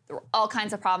system. There were all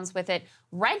kinds of problems with it.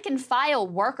 Rank-and-file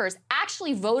workers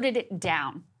actually voted it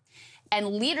down. And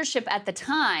leadership at the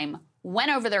time went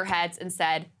over their heads and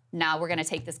said, no, we're going to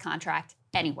take this contract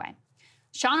anyway.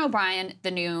 Sean O'Brien,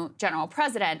 the new general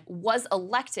president, was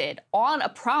elected on a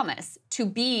promise to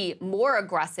be more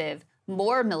aggressive,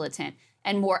 more militant,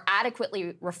 and more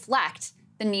adequately reflect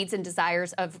the needs and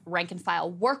desires of rank-and-file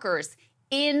workers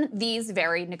in these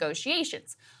very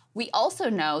negotiations. We also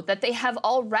know that they have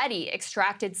already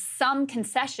extracted some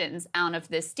concessions out of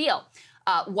this deal.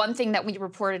 One thing that we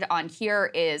reported on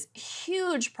here is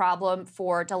huge problem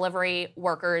for delivery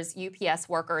workers, UPS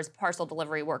workers, parcel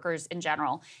delivery workers in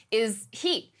general, is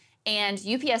heat. And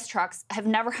UPS trucks have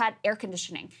never had air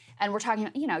conditioning. And we're talking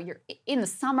about, you're in the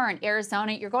summer in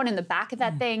Arizona, you're going in the back of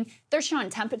that thing, they're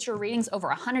showing temperature readings over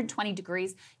 120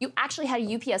 degrees. You actually had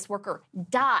a UPS worker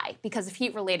die because of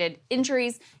heat-related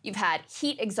injuries. You've had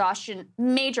heat exhaustion,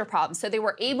 major problems. So they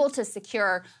were able to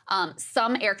secure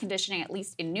some air conditioning, at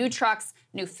least in new trucks,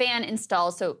 new fan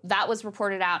installs. So that was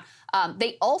reported out.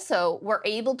 They also were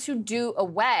able to do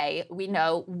away, we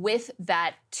know, with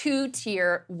that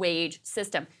two-tier wage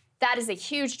system. That is a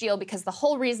huge deal because the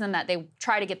whole reason that they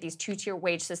try to get these two-tier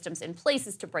wage systems in place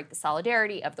is to break the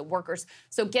solidarity of the workers.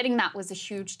 So getting that was a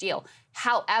huge deal.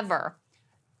 However,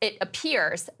 it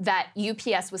appears that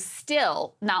UPS was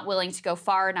still not willing to go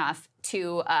far enough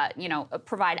to,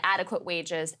 provide adequate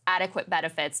wages, adequate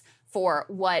benefits for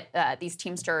what these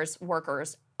Teamsters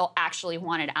workers actually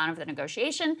wanted out of the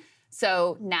negotiation.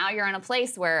 So now you're in a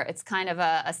place where it's kind of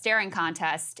a staring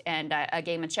contest and a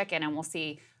game of chicken, and we'll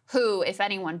see who, if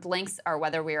anyone blinks, or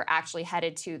whether we are actually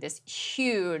headed to this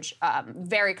huge,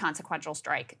 very consequential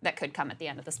strike that could come at the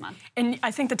end of this month. And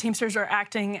I think the Teamsters are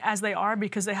acting as they are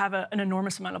because they have an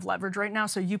enormous amount of leverage right now.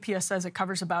 So UPS says it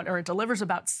covers about, or it delivers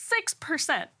about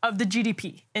 6% of the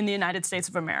GDP in the United States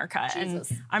of America. Jesus.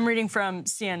 And I'm reading from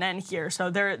CNN here. So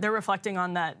they're reflecting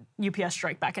on that UPS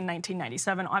strike back in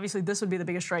 1997. Obviously, this would be the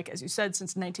biggest strike, as you said,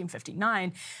 since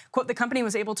 1959. Quote, the company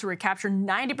was able to recapture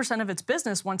 90% of its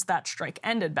business once that strike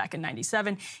ended back in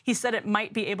 97. He said it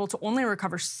might be able to only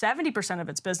recover 70% of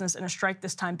its business in a strike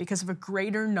this time because of a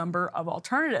greater number of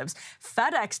alternatives.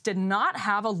 FedEx did not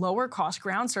have a lower cost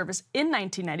ground service in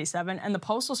 1997, and the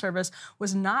Postal Service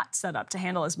was not set up to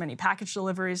handle as many package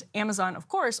deliveries. Amazon, of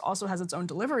course, also has its own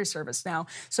delivery service now.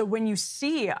 So when you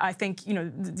see, I think,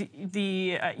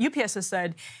 the UPS has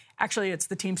said, actually, it's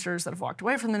the Teamsters that have walked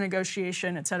away from the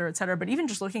negotiation, et cetera, et cetera. But even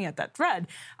just looking at that thread,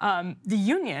 the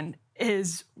union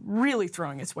is really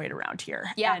throwing its weight around here.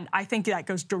 Yeah. And I think that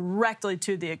goes directly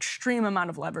to the extreme amount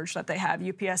of leverage that they have.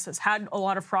 UPS has had a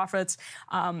lot of profits.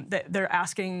 They're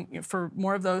asking for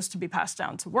more of those to be passed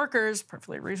down to workers,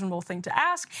 perfectly reasonable thing to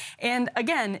ask. And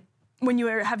again, when you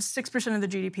have 6% of the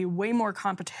GDP, way more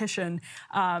competition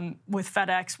with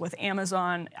FedEx, with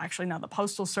Amazon, actually now the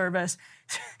Postal Service,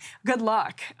 good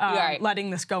luck letting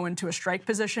this go into a strike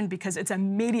position because it's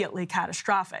immediately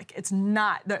catastrophic. It's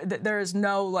not, there is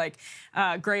no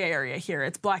gray area here.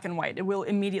 It's black and white. It will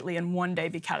immediately in one day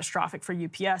be catastrophic for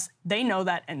UPS. They know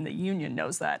that and the union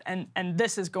knows that. And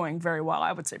this is going very well,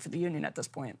 I would say, for the union at this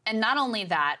point. And not only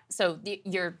that, so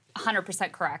you're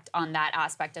 100% correct on that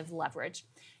aspect of leverage.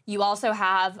 You also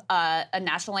have a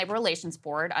National Labor Relations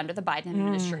Board under the Biden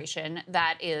administration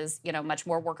that is, much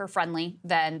more worker-friendly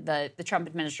than the Trump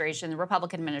administration. The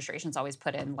Republican administration's always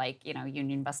put in,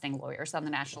 union-busting lawyers on the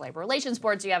National Labor Relations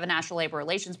Board. So you have a National Labor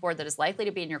Relations Board that is likely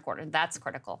to be in your court, and that's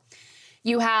critical.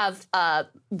 You have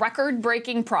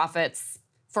record-breaking profits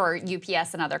for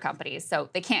UPS and other companies. So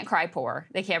they can't cry poor.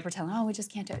 They can't pretend, we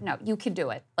just can't do it. No, you can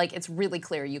do it. It's really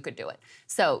clear you could do it.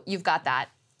 So you've got that.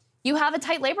 You have a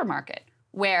tight labor market,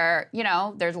 where,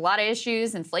 there's a lot of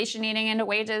issues, inflation eating into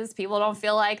wages. People don't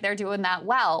feel like they're doing that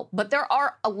well. But there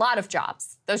are a lot of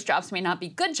jobs. Those jobs may not be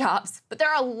good jobs, but there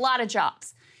are a lot of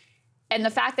jobs. And the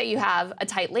fact that you have a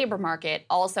tight labor market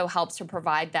also helps to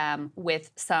provide them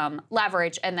with some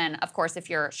leverage. And then, of course, if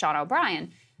you're Sean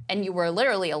O'Brien and you were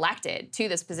literally elected to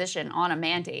this position on a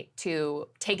mandate to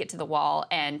take it to the wall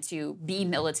and to be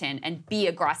militant and be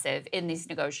aggressive in these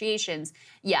negotiations,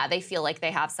 they feel like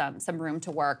they have some room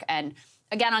to work. And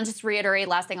again, I'll just reiterate,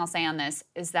 last thing I'll say on this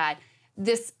is that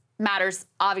this matters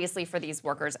obviously for these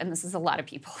workers, and this is a lot of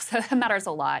people, so that matters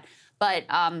a lot. But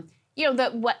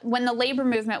when the labor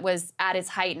movement was at its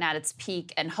height and at its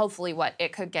peak, and hopefully what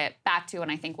it could get back to,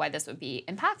 and I think why this would be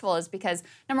impactful is because,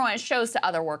 number one, it shows to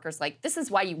other workers, this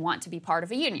is why you want to be part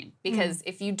of a union. Because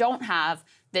if you don't have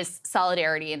this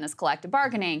solidarity and this collective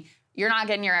bargaining, you're not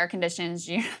getting your air conditions,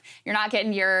 you're not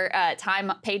getting your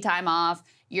paid time off,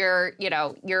 you're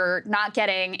not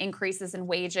getting increases in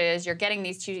wages, you're getting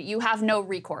you have no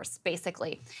recourse,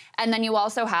 basically. And then you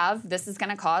also have, this is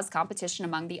gonna cause competition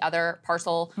among the other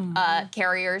parcel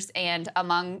carriers and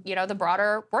among, the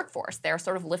broader workforce. They're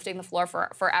sort of lifting the floor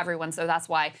for everyone, so that's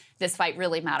why this fight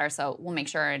really matters, so we'll make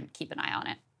sure and keep an eye on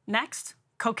it. Next,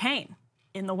 cocaine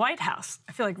in the White House.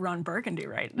 I feel like Ron Burgundy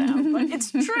right now, but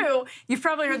it's true. You've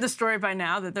probably heard the story by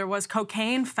now that there was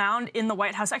cocaine found in the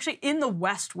White House, actually in the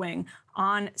West Wing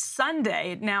on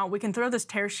Sunday. Now, we can throw this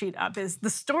tear sheet up as the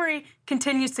story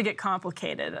continues to get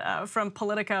complicated. From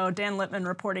Politico, Dan Littman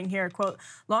reporting here, quote,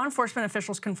 law enforcement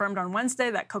officials confirmed on Wednesday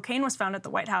that cocaine was found at the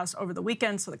White House over the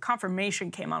weekend, so the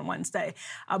confirmation came on Wednesday.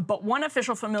 But one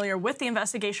official familiar with the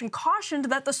investigation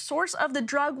cautioned that the source of the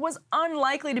drug was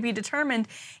unlikely to be determined,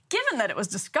 given that it was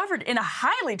discovered in a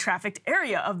highly trafficked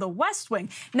area of the West Wing.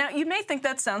 Now, you may think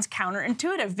that sounds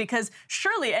counterintuitive because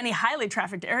surely any highly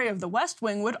trafficked area of the West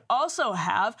Wing would also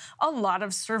have a lot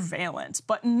of surveillance.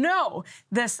 But no,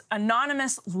 this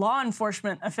anonymous law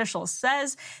enforcement official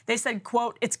says, they said,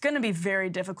 quote, it's going to be very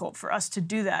difficult for us to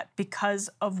do that because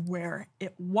of where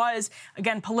it was.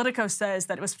 Again, Politico says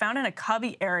that it was found in a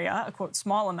cubby area, a quote,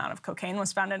 small amount of cocaine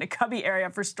was found in a cubby area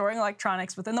for storing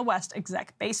electronics within the West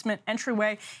Exec basement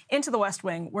entryway into the West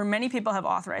Wing, where many people have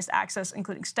authorized access,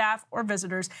 including staff or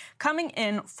visitors coming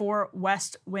in for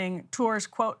West Wing tours.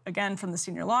 Quote, again, from the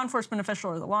senior law enforcement official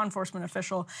or the law enforcement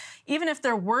official, even if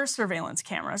there were surveillance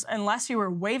cameras, unless you were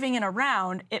waving it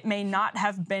around, it may not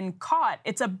have been caught.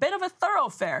 It's a bit of a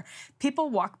thoroughfare. People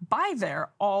walk by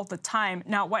there all the time.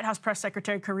 Now, White House Press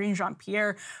Secretary Karine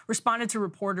Jean-Pierre responded to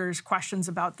reporters' questions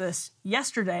about this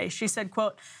yesterday. She said,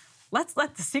 quote, let's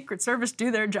let the Secret Service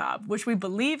do their job, which we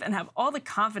believe and have all the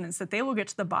confidence that they will get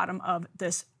to the bottom of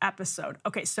this episode.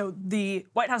 Okay, so the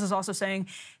White House is also saying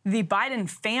the Biden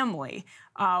family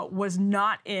was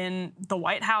not in the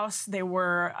White House. They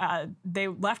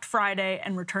left Friday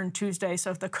and returned Tuesday.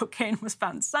 So if the cocaine was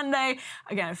found Sunday,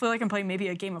 again, I feel like I'm playing maybe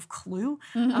a game of Clue,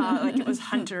 like it was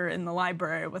Hunter in the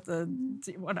library with the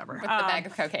whatever. With the bag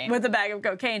of cocaine. With the bag of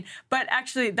cocaine. But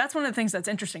actually, that's one of the things that's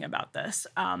interesting about this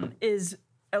is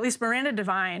at least Miranda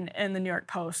Devine in the New York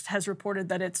Post has reported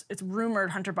that it's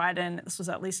rumored Hunter Biden, this was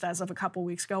at least as of a couple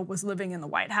weeks ago, was living in the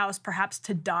White House, perhaps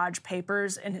to dodge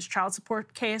papers in his child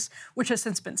support case, which has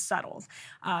since been settled.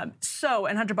 And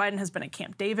Hunter Biden has been at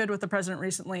Camp David with the president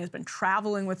recently, has been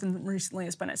traveling with him recently,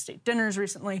 has been at state dinners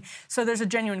recently. So there's a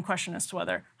genuine question as to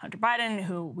whether Hunter Biden,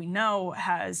 who we know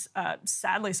has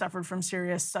sadly suffered from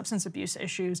serious substance abuse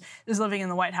issues, is living in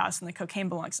the White House and the cocaine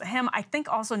belongs to him. I think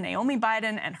also Naomi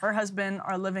Biden and her husband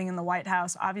are living in the White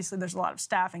House. Obviously, there's a lot of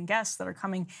staff and guests that are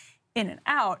coming in and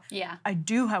out. Yeah. I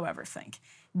do, however, think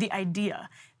the idea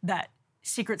that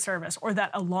Secret Service or that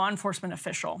a law enforcement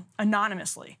official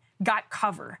anonymously got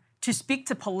cover to speak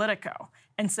to Politico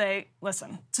and say,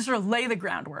 listen, to sort of lay the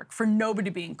groundwork for nobody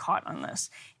being caught on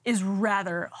this is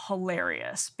rather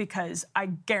hilarious, because I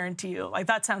guarantee you, like,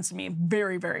 that sounds to me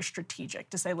very, very strategic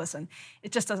to say, listen,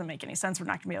 it just doesn't make any sense. We're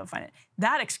not going to be able to find it.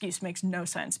 That excuse makes no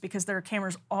sense because there are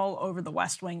cameras all over the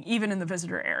West Wing, even in the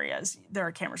visitor areas. There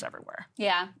are cameras everywhere.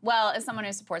 Yeah. Well, as someone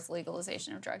who supports the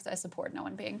legalization of drugs, I support no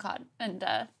one being caught and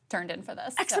turned in for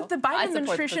this. Except the Biden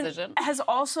administration has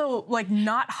also, like,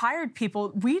 not hired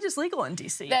people. Weed is legal in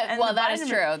D.C. That is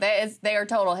true. They are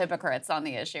total hypocrites on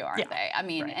the issue, aren't they? I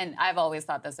mean, right. And I've always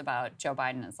thought this about Joe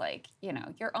Biden is like, you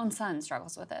know, your own son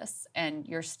struggles with this, and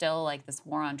you're still like this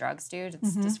war on drugs dude.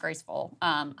 It's disgraceful,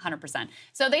 100%.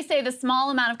 So they say the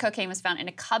small amount of cocaine was found in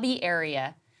a cubby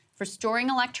area for storing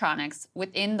electronics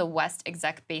within the West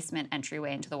Exec basement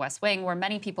entryway into the West Wing, where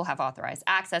many people have authorized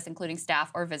access, including staff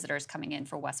or visitors coming in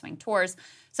for West Wing tours.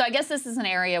 So I guess this is an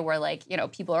area where, like, you know,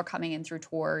 people are coming in through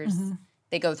tours.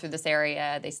 They go through this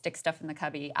area. They stick stuff in the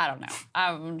cubby. I don't know.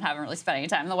 I haven't really spent any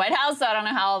time in the White House, so I don't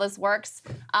know how all this works.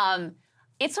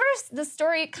 The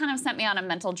story kind of sent me on a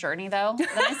mental journey, though.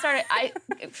 Then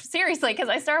seriously, because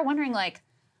I started wondering, like,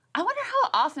 I wonder how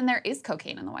often there is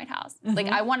cocaine in the White House. Like,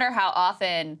 I wonder how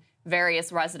often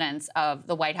various residents of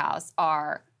the White House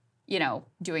are, you know,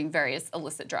 doing various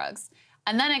illicit drugs.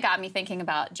 And then it got me thinking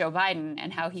about Joe Biden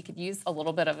and how he could use a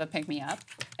little bit of a pick-me-up,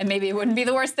 and maybe it wouldn't be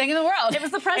the worst thing in the world. It was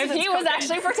the president's if he was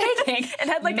actually partaking. It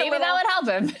had like maybe that would help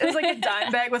him. It was like a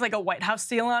dime bag with like a White House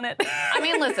seal on it. I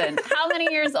mean, listen, how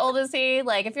many years old is he?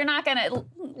 Like, if you're not going to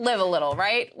live a little,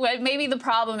 right? Well, maybe the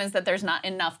problem is that there's not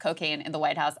enough cocaine in the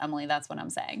White House, Emily. That's what I'm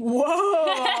saying.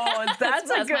 Whoa, that's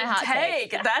a good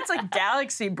take. take. That's a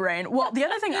galaxy brain. Well, the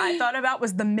other thing I thought about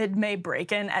was the mid-May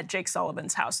break-in at Jake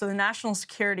Sullivan's house. So the National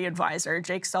Security Advisor,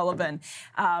 Jake Sullivan,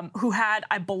 who had,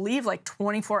 I believe, like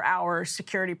 24-hour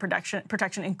security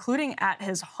protection, including at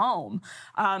his home.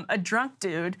 A drunk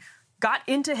dude got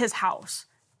into his house,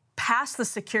 past the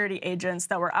security agents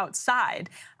that were outside,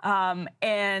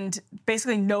 and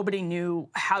basically nobody knew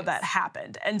how that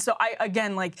happened. And so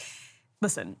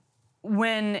listen,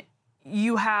 when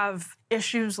you have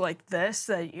issues like this,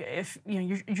 that if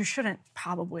you shouldn't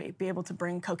probably be able to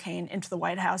bring cocaine into the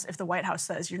White House if the White House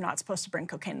says you're not supposed to bring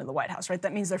cocaine to the White House, right?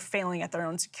 That means they're failing at their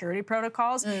own security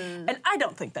protocols. And I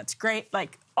don't think that's great,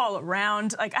 like, all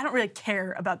around. Like, I don't really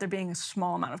care about there being a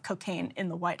small amount of cocaine in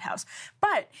the White House.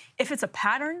 But if it's a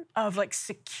pattern of, like,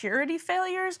 security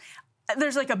failures,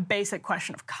 there's like a basic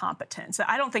question of competence.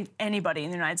 I don't think anybody in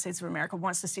the United States of America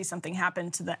wants to see something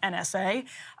happen to the NSA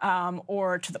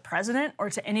or to the president or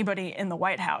to anybody in the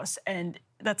White House. And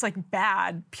that's like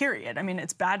bad, period. I mean,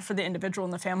 it's bad for the individual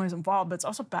and the families involved, but it's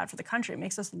also bad for the country. It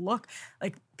makes us look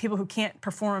like people who can't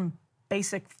perform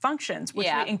basic functions, which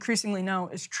we increasingly know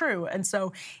is true. And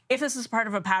so if this is part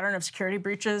of a pattern of security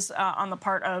breaches on the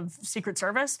part of Secret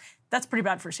Service, that's pretty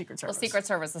bad for Secret Service. Well, Secret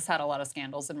Service has had a lot of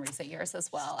scandals in recent years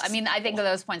as well. I mean, I think that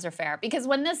those points are fair. Because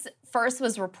when this first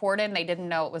was reported, they didn't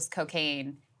know it was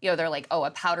cocaine. You know, they're like, oh,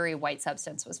 a powdery white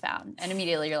substance was found. And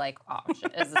immediately you're like, oh,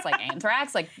 shit, is this like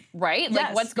anthrax? Like, right? Yes,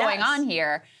 like, what's going on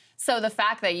here? So the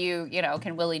fact that you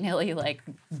can willy-nilly, like,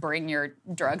 bring your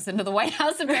drugs into the White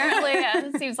House, apparently,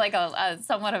 it seems like a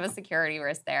somewhat of a security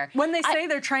risk there. When they say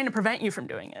they're trying to prevent you from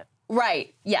doing it.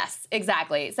 Right. Yes,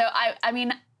 exactly. So, I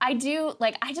mean, I do,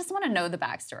 like, I just want to know the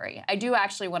backstory. I do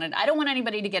actually want to, I don't want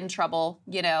anybody to get in trouble,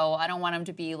 you know. I don't want them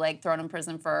to be, like, thrown in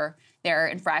prison for their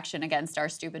infraction against our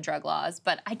stupid drug laws.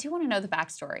 But I do want to know the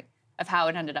backstory of how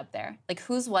it ended up there. Like,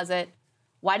 whose was it?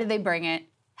 Why did they bring it?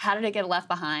 How did it get left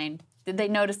behind? Did they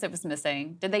notice it was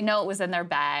missing? Did they know it was in their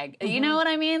bag? You know what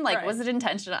I mean? Like, was it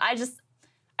intentional?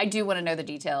 I do want to know the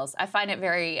details. I find it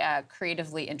very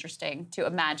creatively interesting to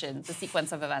imagine the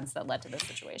sequence of events that led to this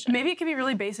situation. Maybe it could be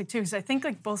really basic, too, because I think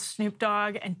like both Snoop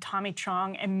Dogg and Tommy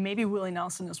Chong and maybe Willie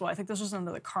Nelson as well, I think this was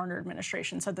under the Carter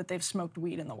administration, said that they've smoked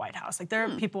weed in the White House. Like there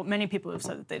are many people who've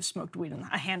said that they've smoked weed,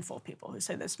 a handful of people who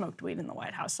say they've smoked weed in the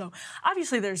White House. So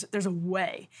obviously there's a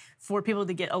way for people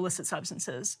to get illicit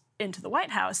substances into the White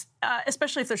House,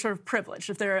 especially if they're sort of privileged,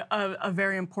 if they're a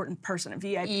very important person, a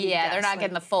VIP. Yeah, they're not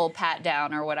getting the full pat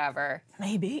down or whatever.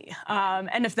 Maybe.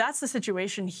 And if that's the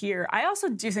situation here, I also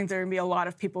do think there are going to be a lot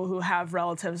of people who have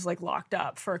relatives like locked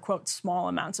up for, quote, small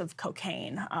amounts of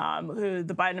cocaine, who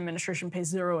the Biden administration pays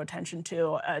zero attention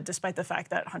to, despite the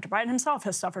fact that Hunter Biden himself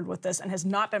has suffered with this and has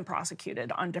not been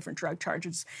prosecuted on different drug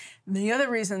charges. The other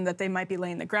reason that they might be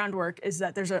laying the groundwork is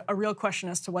that there's a real question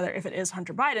as to whether, if it is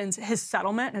Hunter Biden's,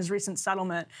 his recent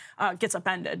settlement gets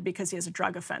upended because he has a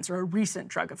drug offense or a recent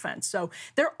drug offense. So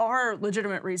there are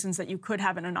legitimate reasons that you could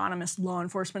have an anonymous law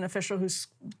enforcement official who's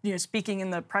speaking in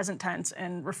the present tense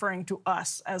and referring to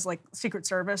us as like Secret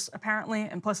Service, apparently,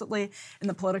 implicitly, in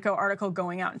the Politico article,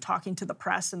 going out and talking to the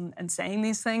press and saying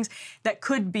these things. That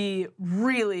could be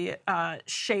really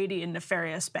shady and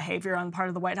nefarious behavior on the part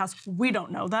of the White House. We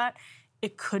don't know that.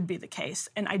 It could be the case.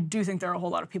 And I do think there are a whole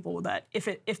lot of people that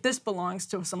if this belongs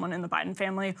to someone in the Biden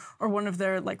family or one of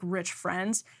their like rich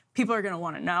friends, people are going to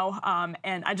want to know.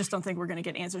 And I just don't think we're going to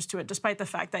get answers to it, despite the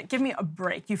fact that, give me a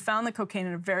break. You found the cocaine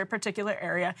in a very particular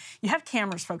area. You have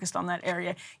cameras focused on that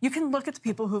area. You can look at the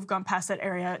people who've gone past that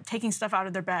area, taking stuff out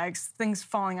of their bags, things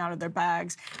falling out of their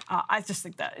bags. I just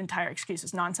think that entire excuse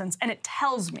is nonsense. And it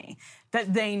tells me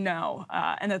that they know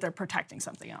and that they're protecting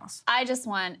something else. I just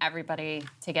want everybody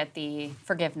to get the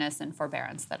forgiveness and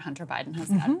forbearance that Hunter Biden has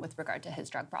had with regard to his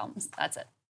drug problems. That's it.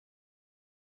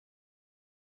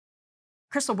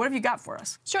 Crystal, what have you got for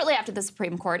us? Shortly after the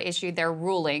Supreme Court issued their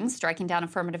ruling striking down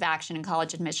affirmative action in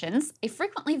college admissions, a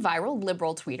frequently viral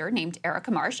liberal tweeter named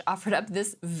Erica Marsh offered up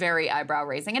this very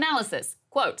eyebrow-raising analysis.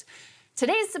 Quote,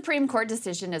 "Today's Supreme Court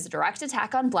decision is a direct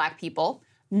attack on black people.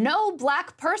 No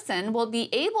black person will be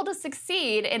able to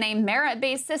succeed in a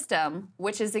merit-based system,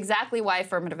 which is exactly why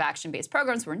affirmative action-based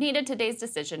programs were needed. Today's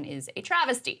decision is a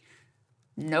travesty."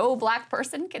 No black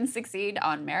person can succeed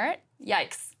on merit?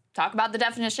 Yikes. Talk about the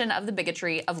definition of the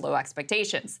bigotry of low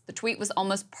expectations. The tweet was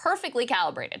almost perfectly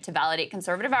calibrated to validate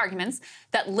conservative arguments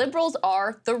that liberals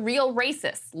are the real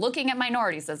racists, looking at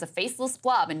minorities as a faceless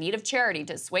blob in need of charity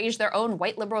to assuage their own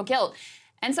white liberal guilt.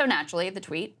 And so naturally, the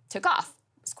tweet took off.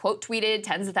 It was quote tweeted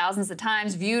tens of thousands of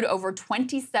times, viewed over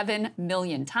 27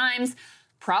 million times.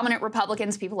 Prominent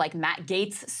Republicans, people like Matt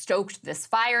Gaetz, stoked this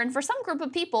fire, and for some group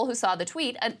of people who saw the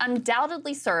tweet, it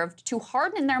undoubtedly served to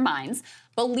harden in their minds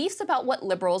beliefs about what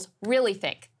liberals really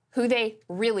think, who they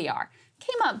really are.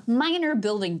 Came a minor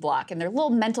building block in their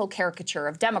little mental caricature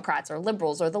of Democrats or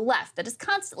liberals or the left that is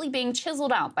constantly being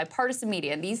chiseled out by partisan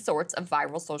media in these sorts of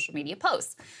viral social media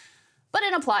posts. But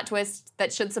in a plot twist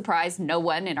that should surprise no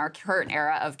one in our current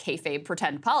era of kayfabe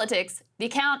pretend politics, the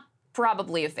account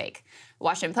probably a fake. The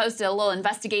Washington Post did a little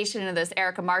investigation into this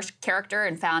Erica Marsh character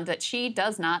and found that she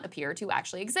does not appear to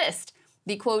actually exist.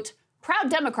 The, quote, proud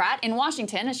Democrat in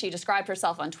Washington, as she described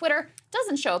herself on Twitter,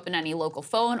 doesn't show up in any local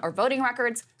phone or voting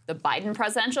records. The Biden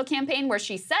presidential campaign, where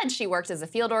she said she worked as a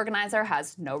field organizer,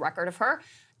 has no record of her.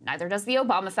 Neither does the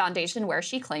Obama Foundation, where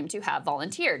she claimed to have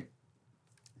volunteered.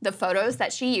 The photos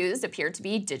that she used appeared to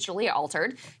be digitally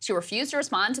altered. She refused to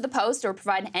respond to the post or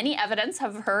provide any evidence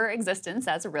of her existence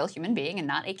as a real human being and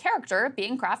not a character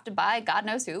being crafted by God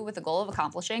knows who with the goal of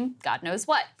accomplishing God knows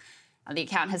what. Now, the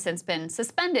account has since been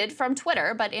suspended from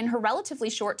Twitter, but in her relatively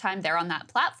short time there on that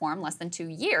platform, less than 2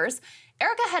 years,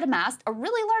 Erica had amassed a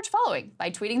really large following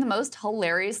by tweeting the most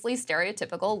hilariously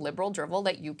stereotypical liberal drivel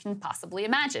that you can possibly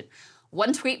imagine.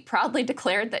 One tweet proudly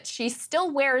declared that she still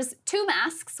wears 2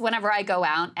 masks whenever I go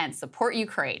out and support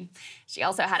Ukraine. She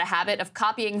also had a habit of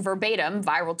copying verbatim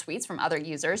viral tweets from other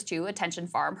users to attention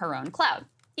farm her own cloud.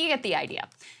 You get the idea.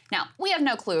 Now, we have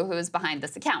no clue who is behind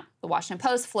this account. The Washington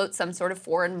Post floats some sort of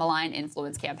foreign malign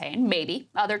influence campaign, maybe.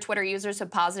 Other Twitter users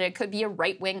have posited it could be a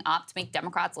right-wing op to make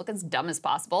Democrats look as dumb as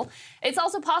possible. It's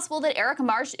also possible that Erica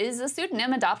Marsh is a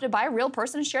pseudonym adopted by a real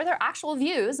person to share their actual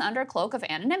views under a cloak of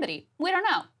anonymity. We don't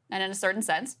know. And in a certain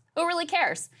sense, who really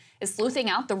cares? Is sleuthing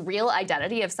out the real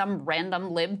identity of some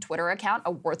random lib Twitter account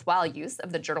a worthwhile use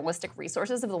of the journalistic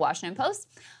resources of the Washington Post?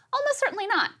 Almost certainly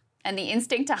not. And the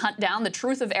instinct to hunt down the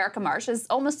truth of Erica Marsh is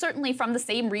almost certainly from the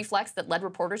same reflex that led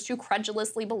reporters to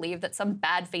credulously believe that some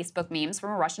bad Facebook memes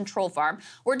from a Russian troll farm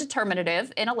were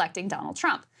determinative in electing Donald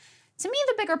Trump. To me,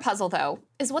 the bigger puzzle, though,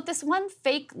 is what this one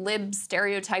fake lib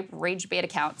stereotype rage bait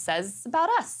account says about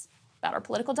us, about our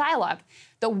political dialogue,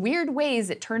 the weird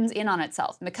ways it turns in on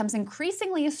itself and becomes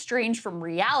increasingly estranged from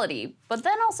reality, but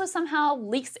then also somehow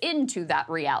leaks into that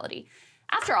reality.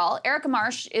 After all, Erica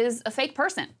Marsh is a fake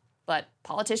person, but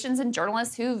politicians and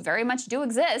journalists who very much do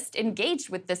exist engaged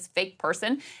with this fake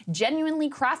person, genuinely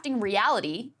crafting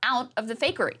reality out of the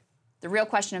fakery. The real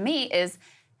question to me is,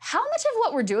 how much of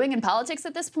what we're doing in politics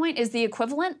at this point is the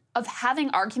equivalent of having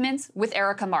arguments with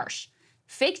Erica Marsh?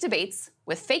 Fake debates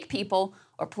with fake people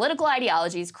or political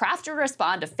ideologies crafted to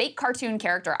respond to fake cartoon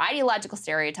character ideological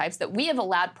stereotypes that we have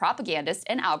allowed propagandists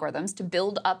and algorithms to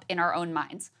build up in our own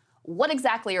minds. What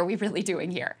exactly are we really doing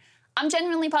here? I'm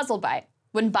genuinely puzzled by it.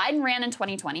 When Biden ran in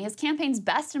 2020, his campaign's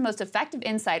best and most effective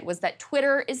insight was that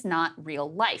Twitter is not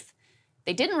real life.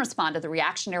 They didn't respond to the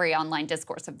reactionary online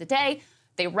discourse of the day.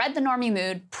 They read the normie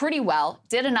mood pretty well,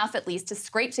 did enough at least to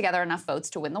scrape together enough votes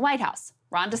to win the White House.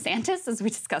 Ron DeSantis, as we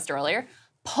discussed earlier,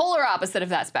 polar opposite of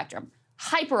that spectrum.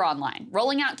 Hyper online,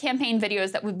 rolling out campaign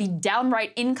videos that would be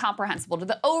downright incomprehensible to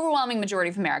the overwhelming majority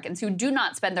of Americans who do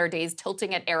not spend their days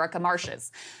tilting at Erica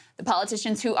Marsh's. The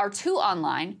politicians who are too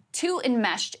online, too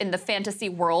enmeshed in the fantasy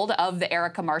world of the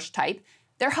Erica Marsh type,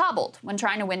 they're hobbled when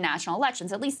trying to win national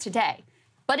elections, at least today.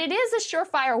 But it is a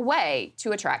surefire way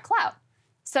to attract clout.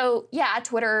 So yeah,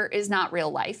 Twitter is not real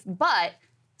life, but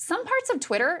some parts of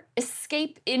Twitter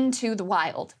escape into the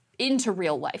wild, into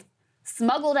real life,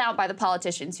 smuggled out by the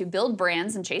politicians who build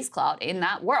brands and chase clout in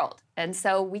that world. And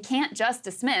so we can't just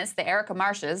dismiss the Erica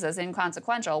Marshes as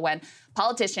inconsequential when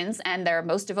politicians and their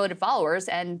most devoted followers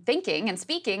and thinking and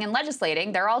speaking and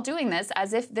legislating, they're all doing this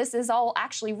as if this is all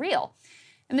actually real.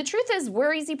 And the truth is,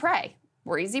 we're easy prey.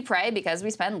 We're easy prey because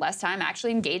we spend less time actually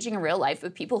engaging in real life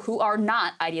with people who are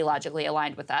not ideologically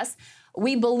aligned with us.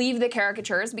 We believe the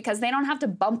caricatures because they don't have to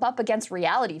bump up against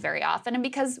reality very often, and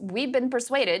because we've been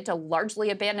persuaded to largely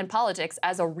abandon politics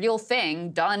as a real thing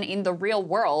done in the real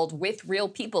world with real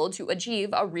people to achieve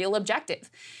a real objective.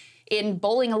 In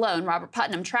Bowling Alone, Robert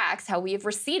Putnam tracks how we have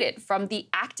receded from the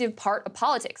active part of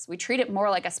politics. We treat it more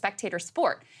like a spectator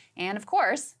sport. And of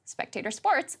course, spectator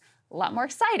sports, a lot more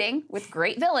exciting with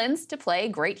great villains to play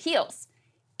great heels.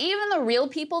 Even the real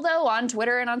people, though, on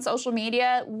Twitter and on social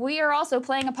media, we are also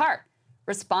playing a part,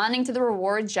 responding to the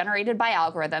rewards generated by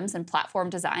algorithms and platform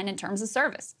design in terms of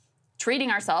service,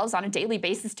 treating ourselves on a daily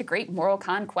basis to great moral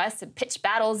conquests and pitch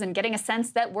battles and getting a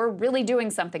sense that we're really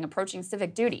doing something approaching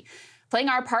civic duty, playing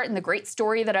our part in the great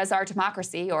story that is our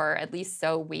democracy, or at least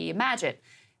so we imagine.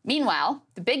 Meanwhile,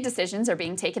 the big decisions are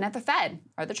being taken at the Fed,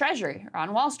 or the Treasury, or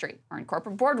on Wall Street, or in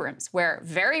corporate boardrooms, where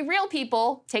very real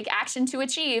people take action to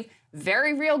achieve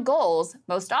very real goals,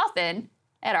 most often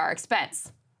at our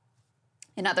expense.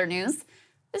 In other news,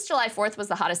 this July 4th was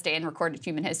the hottest day in recorded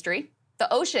human history.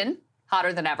 The ocean,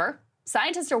 hotter than ever.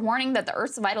 Scientists are warning that the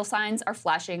Earth's vital signs are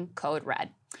flashing code red.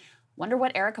 Wonder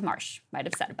what Erica Marsh might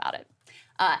have said about it.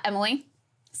 Emily,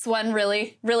 this one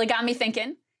really got me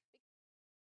thinking.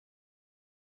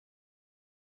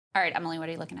 All right, Emily, what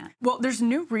are you looking at? Well, there's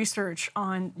new research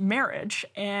on marriage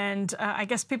and I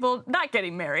guess people not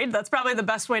getting married. That's probably the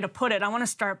best way to put it. I want to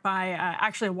start by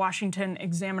actually a Washington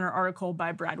Examiner article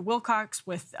by Brad Wilcox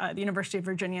with the University of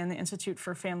Virginia and the Institute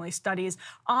for Family Studies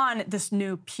on this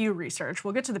new Pew research.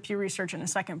 We'll get to the Pew research in a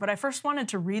second, but I first wanted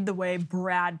to read the way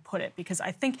Brad put it because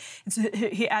I think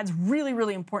he adds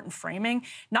really important framing,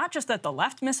 not just that the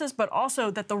left misses, but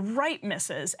also that the right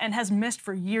misses and has missed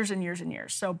for years and years and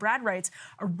years. So Brad writes,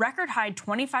 a record high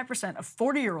 25% of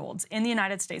 40-year-olds in the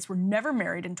United States were never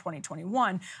married in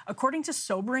 2021, according to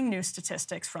sobering new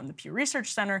statistics from the Pew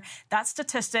Research Center. That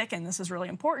statistic, and this is really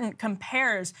important,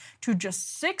 compares to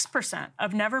just 6%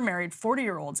 of never married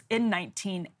 40-year-olds in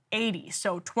 1980.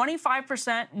 So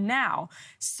 25% now,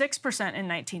 6% in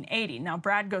 1980. Now,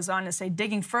 Brad goes on to say,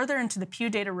 digging further into the Pew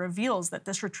data reveals that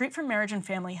this retreat from marriage and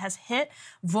family has hit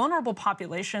vulnerable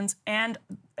populations and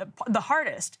the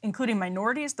hardest, including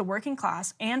minorities, the working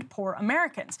class, and poor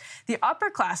Americans. The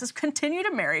upper classes continue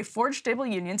to marry, forge stable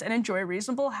unions, and enjoy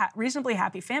reasonably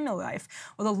happy family life,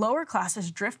 while the lower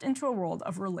classes drift into a world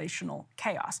of relational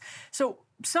chaos. So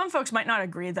some folks might not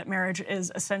agree that marriage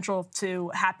is essential to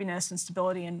happiness and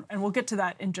stability, and we'll get to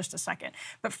that in just a second.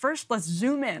 But first, let's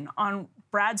zoom in on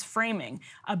Brad's framing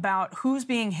about who's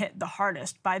being hit the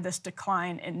hardest by this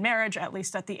decline in marriage, at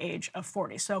least at the age of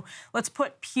 40. So let's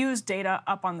put Pew's data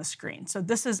up on the screen. So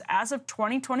this is as of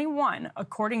 2021,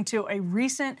 according to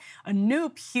a new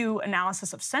Pew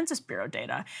analysis of Census Bureau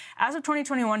data. As of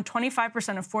 2021,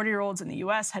 25% of 40-year-olds in the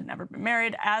U.S. had never been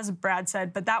married, as Brad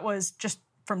said, but that was just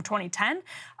from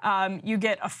 2010, you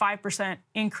get a 5%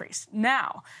 increase.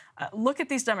 Now, look at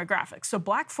these demographics. So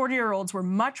Black 40-year-olds were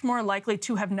much more likely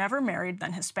to have never married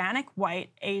than Hispanic,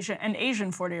 white,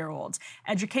 Asian 40-year-olds.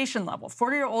 Education level,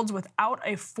 40-year-olds without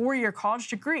a 4-year college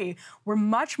degree were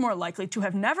much more likely to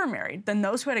have never married than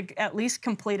those who had at least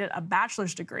completed a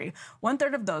bachelor's degree.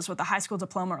 1/3 of those with a high school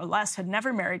diploma or less had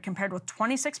never married, compared with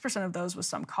 26% of those with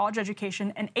some college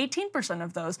education and 18%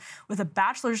 of those with a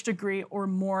bachelor's degree or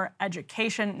more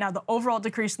education. Now, the overall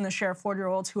decrease in the share of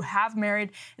 40-year-olds who have married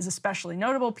is especially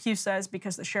notable, Pew says,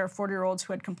 because the share of 40-year-olds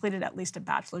who had completed at least a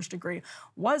bachelor's degree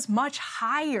was much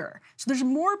higher. So there's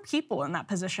more people in that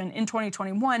position in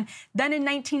 2021 than in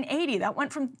 1980. That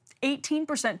went from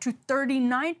 18% to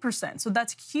 39%. So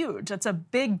that's huge. That's a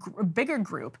bigger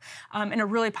group in a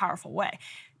really powerful way.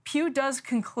 Pew does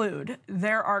conclude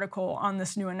their article on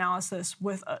this new analysis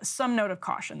with some note of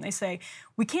caution. They say,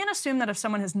 we can't assume that if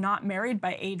someone is not married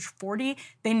by age 40,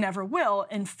 they never will.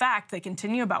 In fact, they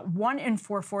continue, about 1 in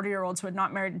 4 40-year-olds who had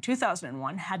not married in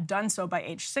 2001 had done so by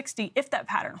age 60. If that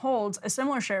pattern holds, a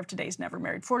similar share of today's never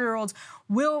married 40-year-olds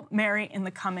will marry in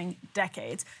the coming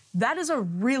decades. That is a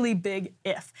really big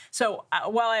if. So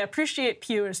while I appreciate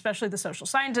Pew, especially the social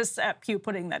scientists at Pew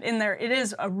putting that in there, it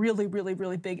is a really, really,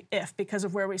 really big if because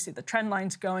of where we see the trend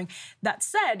lines going. That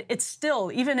said, it's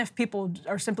still, even if people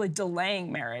are simply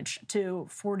delaying marriage to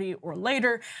 40 or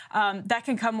later, that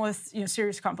can come with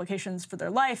serious complications for their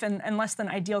life and less than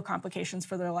ideal complications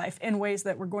for their life in ways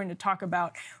that we're going to talk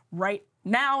about right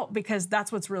now, because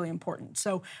that's what's really important.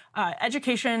 So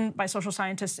education by social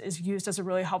scientists is used as a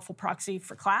really helpful proxy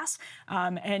for class,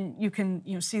 and you can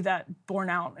see that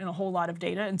borne out in a whole lot of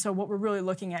data. And so what we're really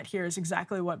looking at here is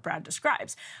exactly what Brad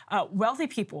describes. Wealthy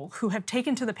people who have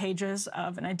taken to the pages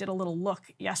of, and I did a little look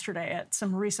yesterday at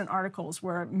some recent articles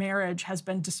where marriage has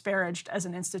been disparaged as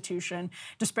an institution,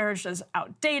 disparaged as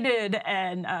outdated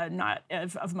and not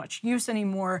of much use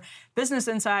anymore. Business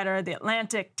Insider, The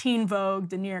Atlantic, Teen Vogue,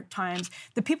 The New York Times.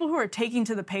 The people who are taking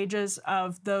to the pages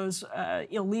of those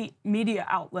elite media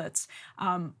outlets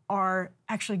are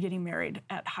actually getting married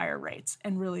at higher rates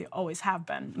and really always have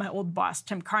been. My old boss,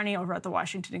 Tim Carney, over at the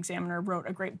Washington Examiner, wrote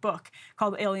a great book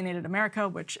called Alienated America,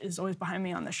 which is always behind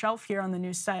me on the shelf here on the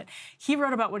news set. He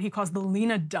wrote about what he calls the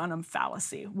Lena Dunham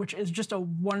fallacy, which is just a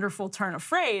wonderful turn of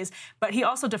phrase, but he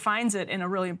also defines it in a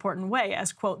really important way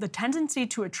as, quote, the tendency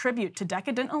to attribute to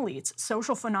decadent elites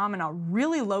social phenomena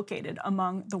really located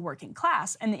among the working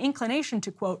class, and the inclination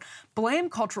to, quote, blame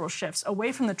cultural shifts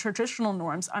away from the traditional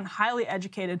norms on highly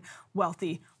educated,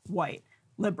 wealthy, white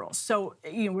liberals. So,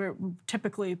 we're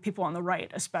typically people on the right,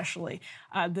 especially.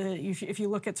 If you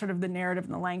look at sort of the narrative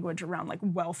and the language around like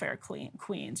welfare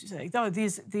queens, you say, oh,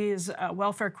 these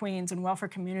welfare queens and welfare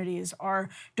communities are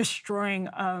destroying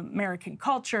American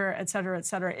culture, et cetera, et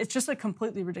cetera. It's just a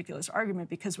completely ridiculous argument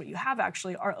because what you have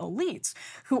actually are elites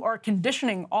who are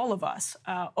conditioning all of us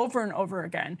over and over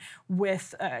again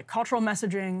with cultural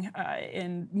messaging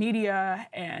in media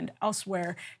and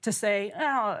elsewhere to say,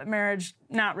 oh, marriage,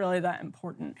 not really that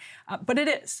important. But it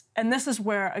is. And this is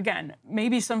where, again,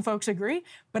 maybe some folks agree,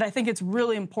 but I think it's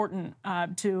really important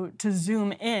to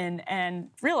zoom in and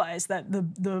realize that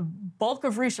the bulk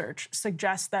of research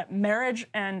suggests that marriage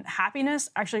and happiness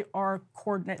actually are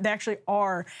coordinated. They actually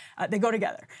are, they go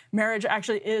together. Marriage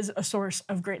actually is a source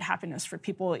of great happiness for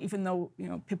people, even though,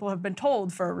 people have been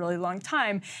told for a really long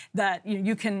time that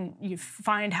you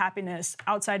find happiness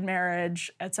outside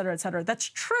marriage, et cetera, et cetera. That's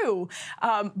true.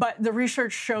 But the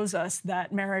research shows us that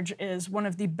marriage is one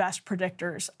of the best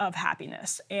predictors of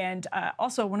happiness and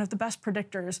also one of the best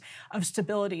predictors of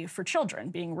stability for children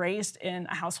being raised in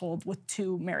a household with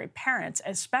 2 married parents,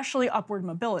 especially upward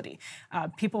mobility.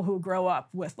 People who grow up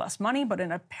with less money but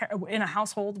in a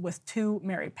household with 2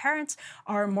 married parents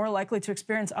are more likely to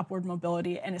experience upward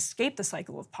mobility and escape the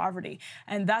cycle of poverty.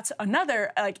 And that's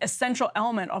another essential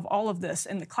element of all of this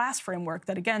in the class framework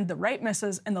that, again, the right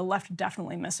misses and the left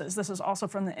definitely misses. This is also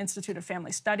from the Institute of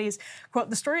Family Studies. Quote,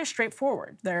 the story is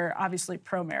straightforward. They're obviously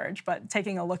pro-marriage, but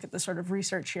taking a look at the sort of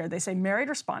research here, they say married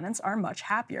respondents are much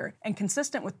happier, and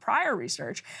consistent with prior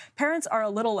research, parents are a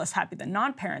little less happy than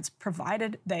non-parents,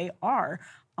 provided they are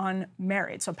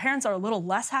unmarried. So parents are a little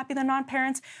less happy than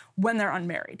non-parents when they're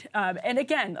unmarried. And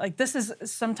again, this is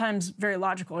sometimes very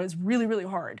logical. It's really, really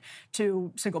hard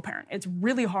to single parent. It's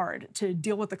really hard to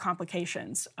deal with the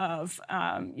complications of,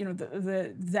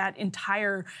 that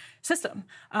entire system,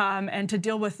 and to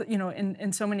deal with,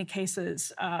 in so many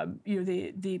cases,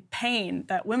 the pain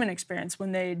that women experience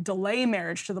when they delay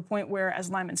marriage to the point where, as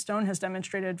Lyman Stone has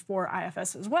demonstrated for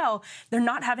IFS as well, they're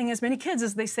not having as many kids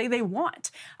as they say they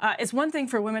want. It's one thing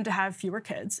for for women to have fewer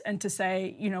kids and to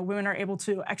say, women are able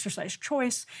to exercise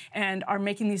choice and are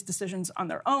making these decisions on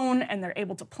their own, and they're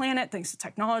able to plan it thanks to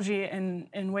technology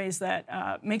in ways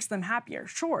that makes them happier,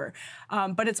 sure.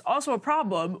 But it's also a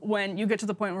problem when you get to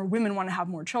the point where women want to have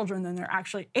more children than they're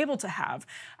actually able to have.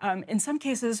 In some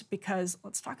cases, because,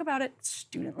 let's talk about it,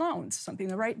 student loans, something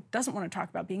the right doesn't want to talk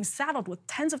about, being saddled with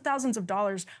tens of thousands of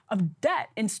dollars of debt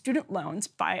in student loans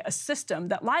by a system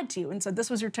that lied to you and said this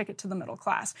was your ticket to the middle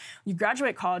class. You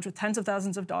graduate college with tens of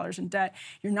thousands of dollars in debt,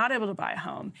 you're not able to buy a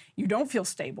home, you don't feel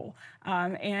stable,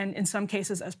 and in some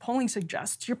cases, as polling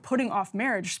suggests, you're putting off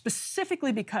marriage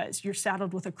specifically because you're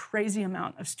saddled with a crazy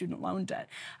amount of student loan debt.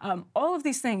 All of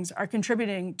these things are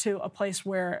contributing to a place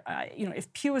where,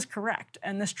 if Pew is correct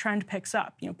and this trend picks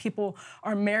up, people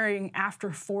are marrying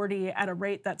after 40 at a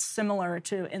rate that's similar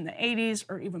to in the 80s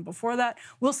or even before that.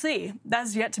 We'll see.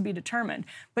 That's yet to be determined.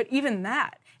 But even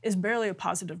that is barely a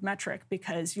positive metric,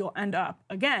 because you'll end up,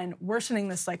 again, worsening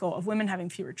this cycle of women having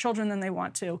fewer children than they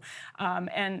want to,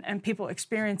 and people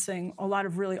experiencing a lot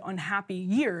of really unhappy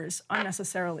years,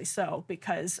 unnecessarily so,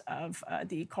 because of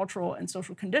the cultural and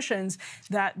social conditions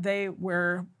that they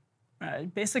were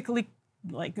basically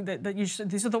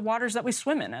these are the waters that we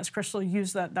swim in, as Crystal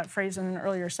used that phrase in an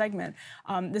earlier segment.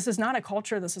 This is not a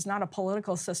culture, this is not a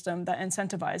political system that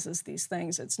incentivizes these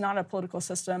things. It's not a political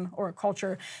system or a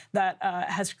culture that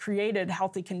has created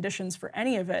healthy conditions for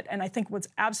any of it. And I think what's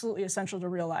absolutely essential to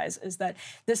realize is that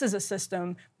this is a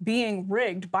system being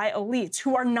rigged by elites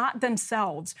who are not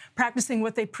themselves practicing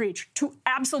what they preach to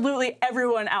absolutely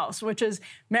everyone else, which is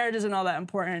marriage isn't all that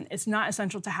important. It's not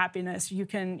essential to happiness. You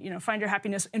can, find your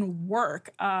happiness in work.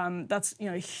 That's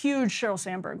a huge Sheryl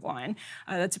Sandberg line.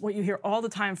 That's what you hear all the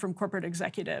time from corporate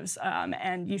executives.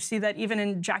 And you see that even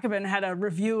in Jacobin had a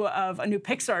review of a new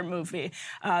Pixar movie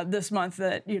this month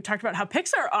that talked about how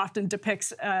Pixar often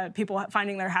depicts people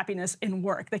finding their happiness in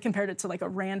work. They compared it to like a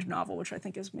Rand novel, which I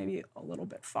think is maybe a little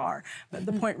bit far. But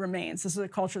the point remains, this is a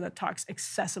culture that talks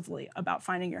excessively about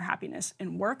finding your happiness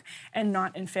in work and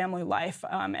not in family life.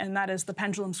 And that is the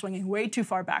pendulum swinging way too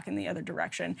far back in the other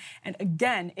direction. And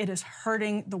again, it is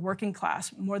hurting the working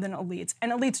class more than elites.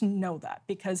 And elites know that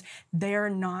because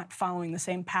they're not following the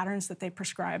same patterns that they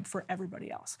prescribe for everybody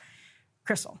else.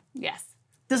 Crystal. Yes.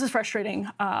 This is frustrating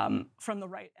from the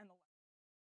right and the left.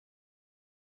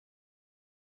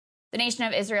 The nation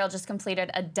of Israel just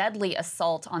completed a deadly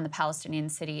assault on the Palestinian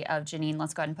city of Jenin.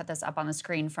 Let's go ahead and put this up on the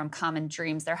screen from Common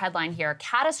Dreams. Their headline here,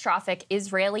 catastrophic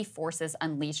Israeli forces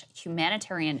unleash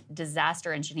humanitarian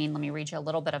disaster in Jenin. Let me read you a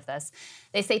little bit of this.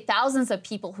 They say thousands of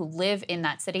people who live in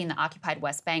that city in the occupied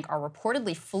West Bank are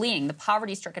reportedly fleeing the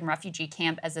poverty-stricken refugee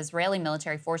camp as Israeli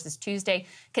military forces Tuesday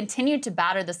continued to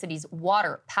batter the city's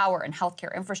water, power, and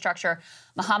healthcare infrastructure.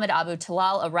 Mohammed Abu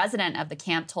Talal, a resident of the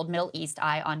camp, told Middle East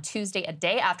Eye on Tuesday, a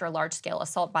day after a large-scale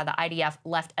assault by the IDF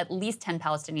left at least 10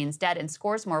 Palestinians dead and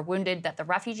scores more wounded, that the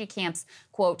refugee camp's,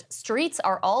 quote, streets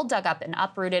are all dug up and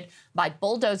uprooted by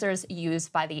bulldozers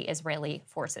used by the Israeli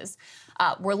forces.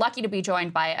 We're lucky to be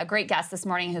joined by a great guest this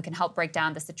morning who can help break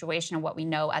down the situation and what we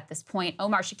know at this point.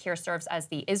 Omar Shakir serves as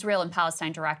the Israel and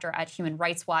Palestine director at Human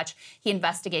Rights Watch. He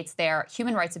investigates their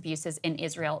human rights abuses in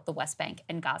Israel, the West Bank,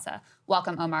 and Gaza.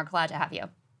 Welcome, Omar. Glad to have you.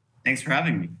 Thanks for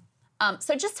having me.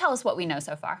 So just tell us what we know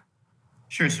so far.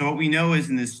 Sure. So what we know is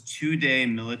in this two-day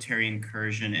military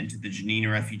incursion into the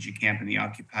Jenin refugee camp in the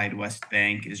occupied West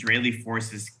Bank, Israeli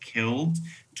forces killed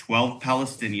 12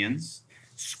 Palestinians.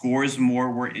 Scores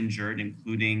more were injured,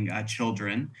 including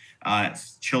children.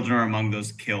 Children are among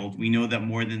those killed. We know that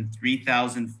more than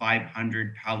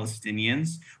 3,500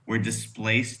 Palestinians were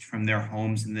displaced from their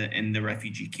homes in the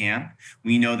refugee camp.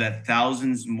 We know that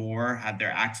thousands more had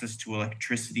their access to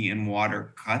electricity and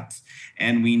water cut.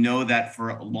 And we know that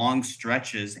for long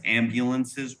stretches,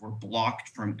 ambulances were blocked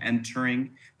from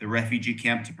entering the refugee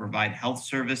camp to provide health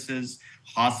services.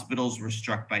 Hospitals were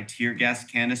struck by tear gas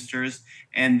canisters.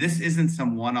 And this isn't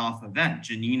some one-off event.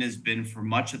 Jenin has been, for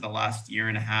much of the last year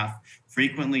and a half,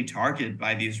 frequently targeted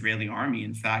by the Israeli army.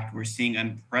 In fact, we're seeing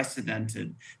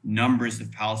unprecedented numbers of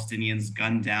Palestinians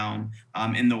gunned down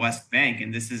in the West Bank.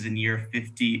 And this is in year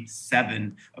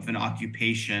 57 of an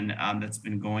occupation that's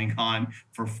been going on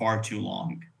for far too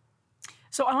long.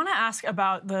 So I want to ask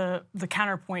about the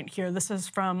counterpoint here. This is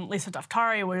from Lisa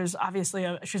Daftari, which is obviously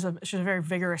she's a very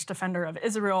vigorous defender of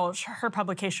Israel. Her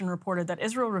publication reported that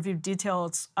Israel revealed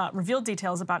details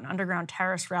about an underground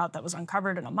terrorist route that was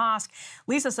uncovered in a mosque.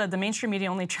 Lisa said the mainstream media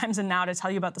only chimes in now to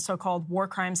tell you about the so-called war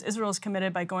crimes Israel has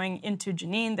committed by going into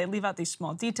Jenin. They leave out these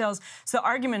small details. So the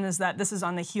argument is that this is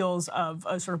on the heels of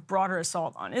a sort of broader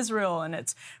assault on Israel and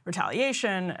its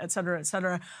retaliation, et cetera, et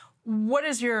cetera. What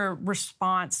is your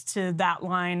response to that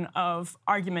line of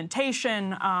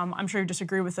argumentation? I'm sure you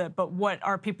disagree with it, but what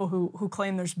are people who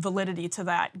claim there's validity to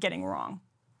that getting wrong?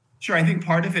 Sure. I think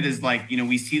part of it is like,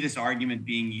 we see this argument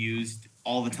being used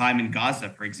all the time in Gaza,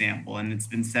 for example, and it's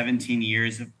been 17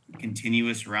 years of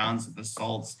continuous rounds of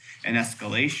assaults and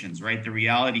escalations, right? The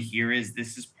reality here is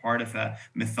this is part of a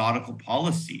methodical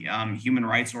policy. Human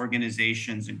rights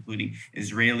organizations, including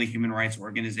Israeli human rights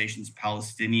organizations,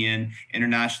 Palestinian,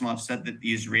 international, have said that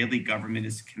the Israeli government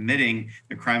is committing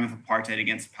the crime of apartheid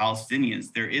against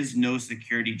Palestinians. There is no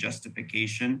security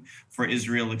justification for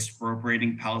Israel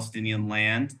expropriating Palestinian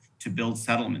land to build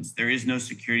settlements. There is no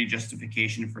security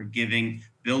justification for giving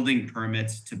building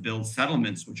permits to build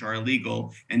settlements, which are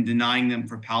illegal, and denying them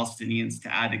for Palestinians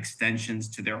to add extensions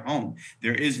to their home.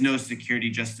 There is no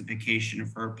security justification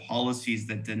for policies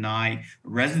that deny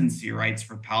residency rights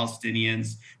for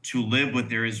Palestinians to live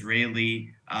with their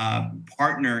Israeli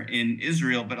partner in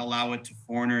Israel, but allow it to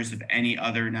foreigners of any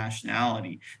other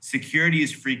nationality. Security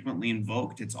is frequently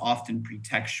invoked. It's often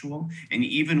pretextual. And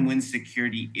even when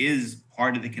security is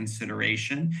part of the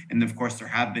consideration, and of course there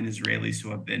have been Israelis who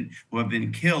have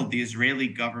been killed, the Israeli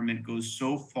government goes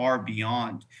so far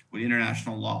beyond what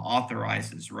international law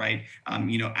authorizes, right?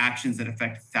 Actions that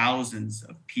affect thousands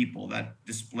of people, that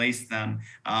displace them,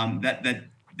 that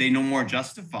they no more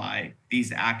justify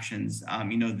these actions,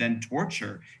 than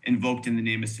torture invoked in the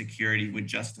name of security would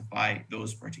justify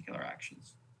those particular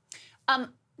actions.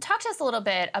 Talk to us a little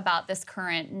bit about this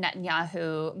current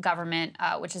Netanyahu government,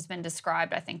 which has been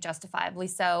described, I think justifiably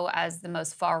so, as the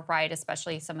most far-right,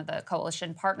 especially some of the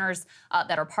coalition partners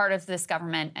that are part of this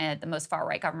government, the most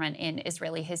far-right government in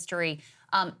Israeli history.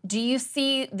 Do you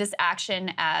see this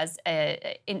action as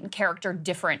in character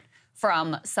different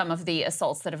from some of the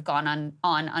assaults that have gone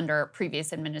on under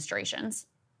previous administrations?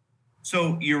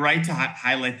 So you're right to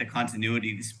highlight the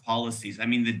continuity of these policies. I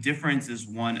mean, the difference is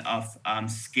one of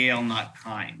scale, not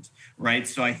kind, right?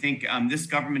 So I think this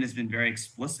government has been very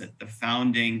explicit. The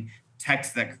founding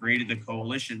text that created the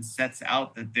coalition sets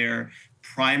out that their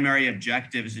primary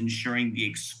objective is ensuring the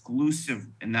exclusive,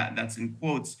 and that's in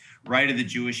quotes, right of the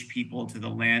Jewish people to the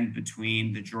land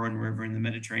between the Jordan River and the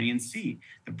Mediterranean Sea.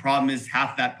 The problem is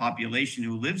half that population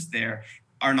who lives there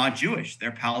are not Jewish,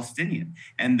 they're Palestinian.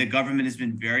 And the government has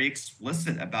been very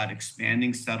explicit about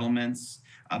expanding settlements,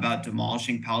 about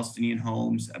demolishing Palestinian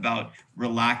homes, about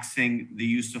relaxing the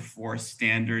use of force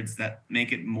standards that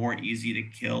make it more easy to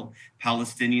kill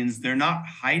Palestinians. They're not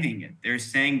hiding it. They're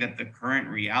saying that the current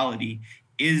reality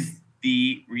is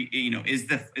the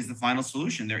final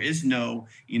solution. There is no,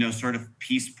 sort of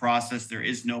peace process. There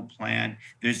is no plan.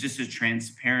 There's just a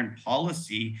transparent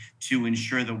policy to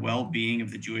ensure the well-being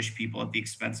of the Jewish people at the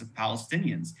expense of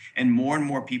Palestinians. And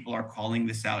more people are calling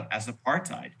this out as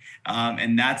apartheid.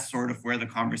 And that's sort of where the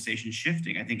conversation is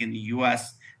shifting. I think in the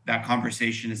U.S., that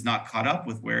conversation is not caught up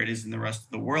with where it is in the rest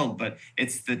of the world, but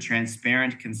it's the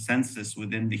transparent consensus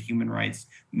within the human rights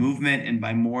movement and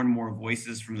by more and more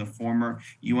voices from the former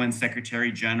UN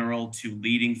Secretary General to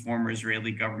leading former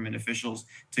Israeli government officials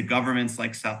to governments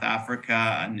like South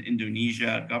Africa and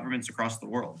Indonesia, governments across the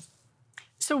world.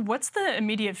 So what's the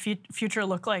immediate future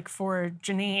look like for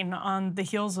Jeanine on the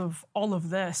heels of all of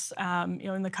this?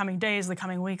 In the coming days, the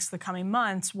coming weeks, the coming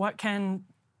months, what can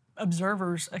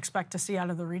observers expect to see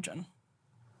out of the region?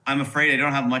 I'm afraid I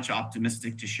don't have much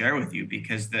optimistic to share with you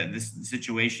because this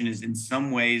situation is in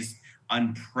some ways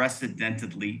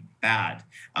unprecedentedly bad.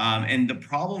 And the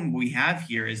problem we have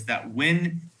here is that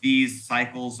when these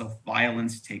cycles of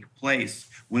violence take place,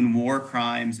 when war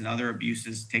crimes and other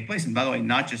abuses take place, and by the way,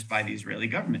 not just by the Israeli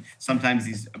government, sometimes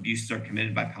these abuses are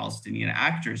committed by Palestinian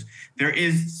actors, there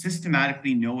is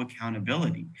systematically no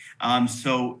accountability.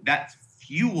 So that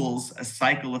fuels a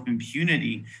cycle of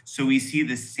impunity. So we see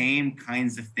the same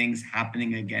kinds of things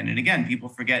happening again and again. People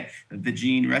forget that the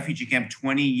Jenin refugee camp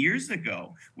 20 years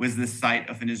ago was the site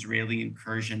of an Israeli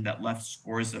incursion that left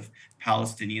scores of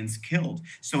Palestinians killed.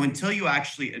 So until you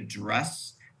actually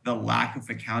address the lack of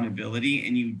accountability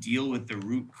and you deal with the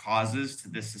root causes to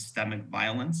this systemic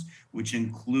violence, which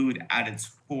include at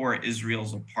its core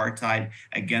Israel's apartheid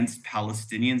against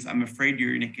Palestinians, I'm afraid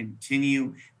you're going to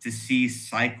continue to see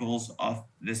cycles of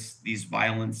these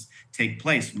violence take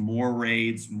place. More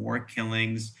raids, more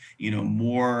killings,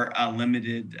 more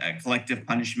limited collective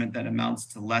punishment that amounts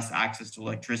to less access to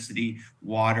electricity,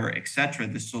 water, etc.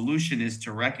 The solution is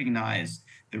to recognize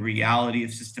the reality of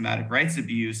systematic rights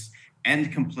abuse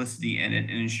and complicity in it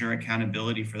and ensure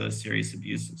accountability for those serious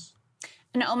abuses.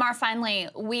 And Omar, finally,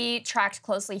 we tracked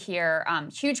closely here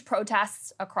huge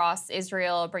protests across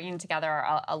Israel, bringing together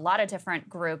a lot of different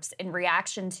groups in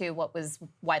reaction to what was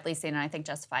widely seen, and I think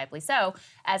justifiably so,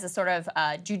 as a sort of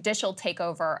judicial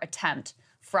takeover attempt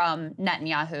from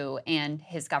Netanyahu and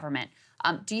his government.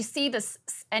 Do you see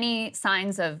any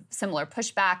signs of similar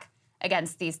pushback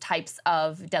against these types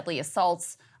of deadly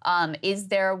assaults? Is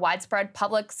there widespread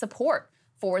public support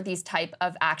for these type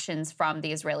of actions from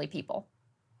the Israeli people?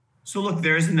 So look,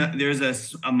 there's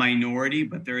a minority,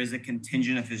 but there is a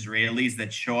contingent of Israelis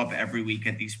that show up every week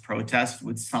at these protests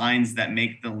with signs that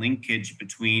make the linkage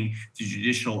between the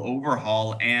judicial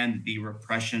overhaul and the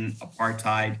repression,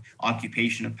 apartheid,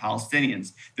 occupation of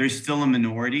Palestinians. There's still a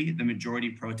minority. The majority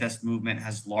protest movement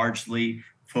has largely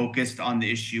focused on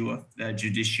the issue of the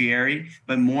judiciary,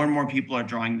 but more and more people are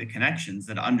drawing the connections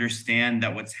that understand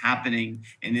that what's happening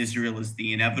in Israel is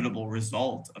the inevitable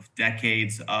result of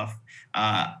decades of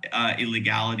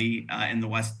illegality in the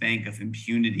West Bank, of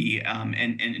impunity,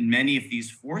 and many of these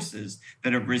forces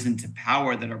that have risen to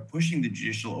power that are pushing the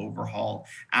judicial overhaul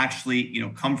actually,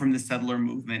 come from the settler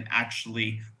movement,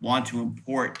 actually want to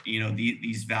import,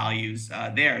 these values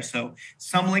there. So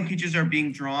some linkages are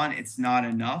being drawn. It's not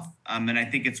enough. And I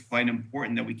think it's quite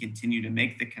important that we continue to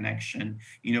make the connection,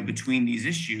 between these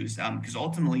issues, because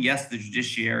ultimately, yes, the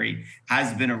judiciary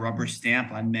has been a rubber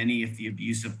stamp on many of the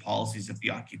abusive policies of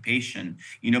the occupation,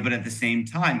 but at the same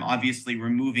time, obviously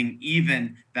removing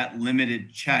even that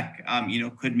limited check,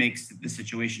 could make the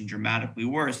situation dramatically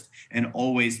worse. And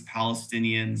always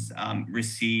Palestinians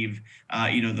receive,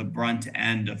 the brunt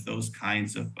end of those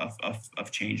kinds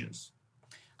of changes.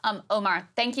 Omar,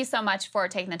 thank you so much for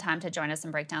taking the time to join us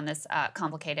and break down this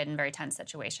complicated and very tense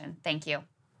situation. Thank you.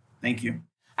 Thank you.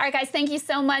 All right, guys, thank you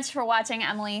so much for watching.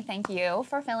 Emily, thank you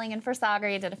for filling in for Sagar.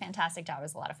 You did a fantastic job. It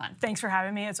was a lot of fun. Thanks for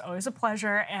having me. It's always a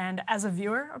pleasure. And as a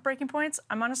viewer of Breaking Points,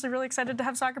 I'm honestly really excited to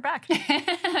have Sagar back.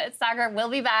 Sagar will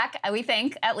be back, we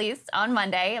think, at least on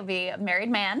Monday. He'll be a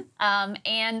married man.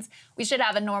 And we should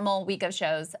have a normal week of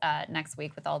shows next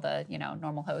week with all the,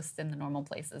 normal hosts in the normal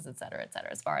places, et cetera,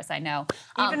 as far as I know.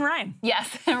 Even Ryan.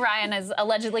 Yes, Ryan is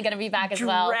allegedly going to be back as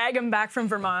well. Drag him back from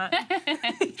Vermont.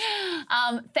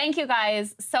 Thank you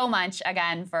guys so much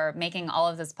again for making all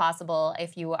of this possible.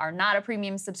 If you are not a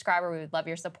premium subscriber, we would love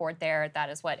your support there. That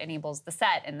is what enables the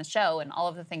set and the show and all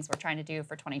of the things we're trying to do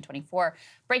for 2024.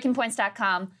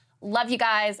 BreakingPoints.com. Love you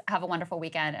guys. Have a wonderful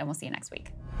weekend, and we'll see you next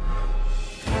week.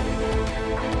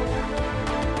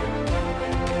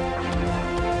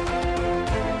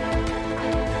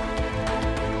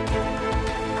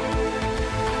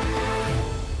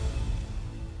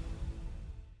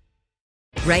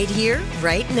 Right here,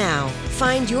 right now.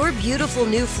 Find your beautiful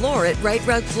new floor at Right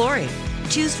Rug Flooring.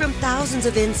 Choose from thousands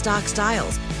of in-stock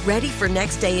styles, ready for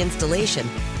next day installation,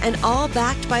 and all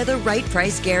backed by the right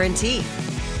price guarantee.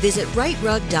 Visit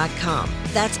rightrug.com.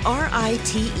 That's RITERUG.com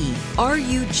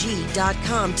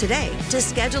today to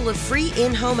schedule a free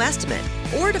in-home estimate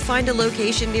or to find a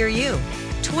location near you.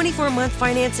 24-month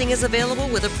financing is available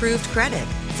with approved credit.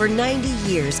 For 90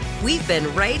 years, we've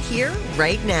been right here,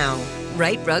 right now.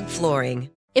 Right Rug Flooring.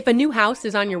 If a new house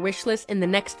is on your wish list in the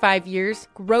next 5 years,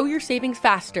 grow your savings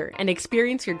faster and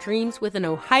experience your dreams with an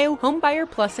Ohio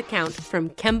Homebuyer Plus account from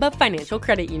Kemba Financial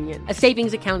Credit Union. A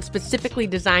savings account specifically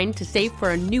designed to save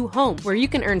for a new home where you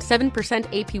can earn 7%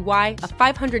 APY,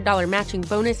 a $500 matching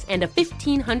bonus, and a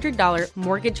 $1,500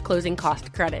 mortgage closing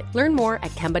cost credit. Learn more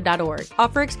at Kemba.org.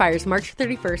 Offer expires March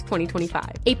 31st, 2025.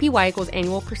 APY equals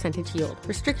annual percentage yield.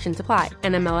 Restrictions apply.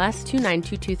 NMLS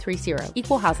 292230.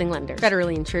 Equal housing lender.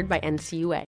 Federally insured by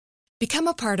NCUA. Become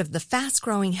a part of the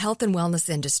fast-growing health and wellness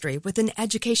industry with an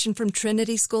education from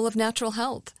Trinity School of Natural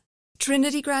Health.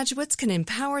 Trinity graduates can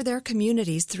empower their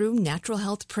communities through natural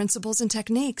health principles and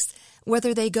techniques,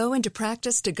 whether they go into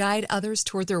practice to guide others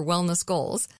toward their wellness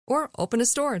goals or open a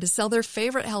store to sell their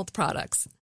favorite health products.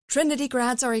 Trinity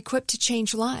grads are equipped to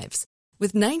change lives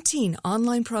with 19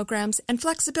 online programs and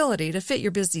flexibility to fit your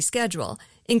busy schedule,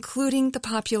 including the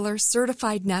popular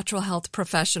Certified Natural Health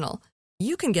Professional.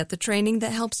 You can get the training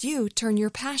that helps you turn your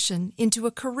passion into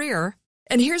a career.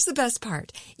 And here's the best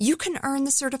part. You can earn the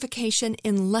certification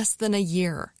in less than a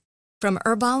year. From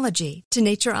herbology to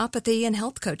naturopathy and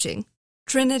health coaching,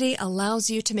 Trinity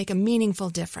allows you to make a meaningful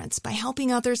difference by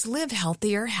helping others live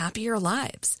healthier, happier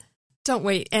lives. Don't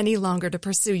wait any longer to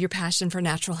pursue your passion for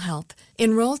natural health.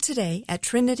 Enroll today at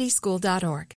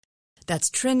trinityschool.org. That's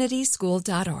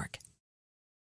trinityschool.org.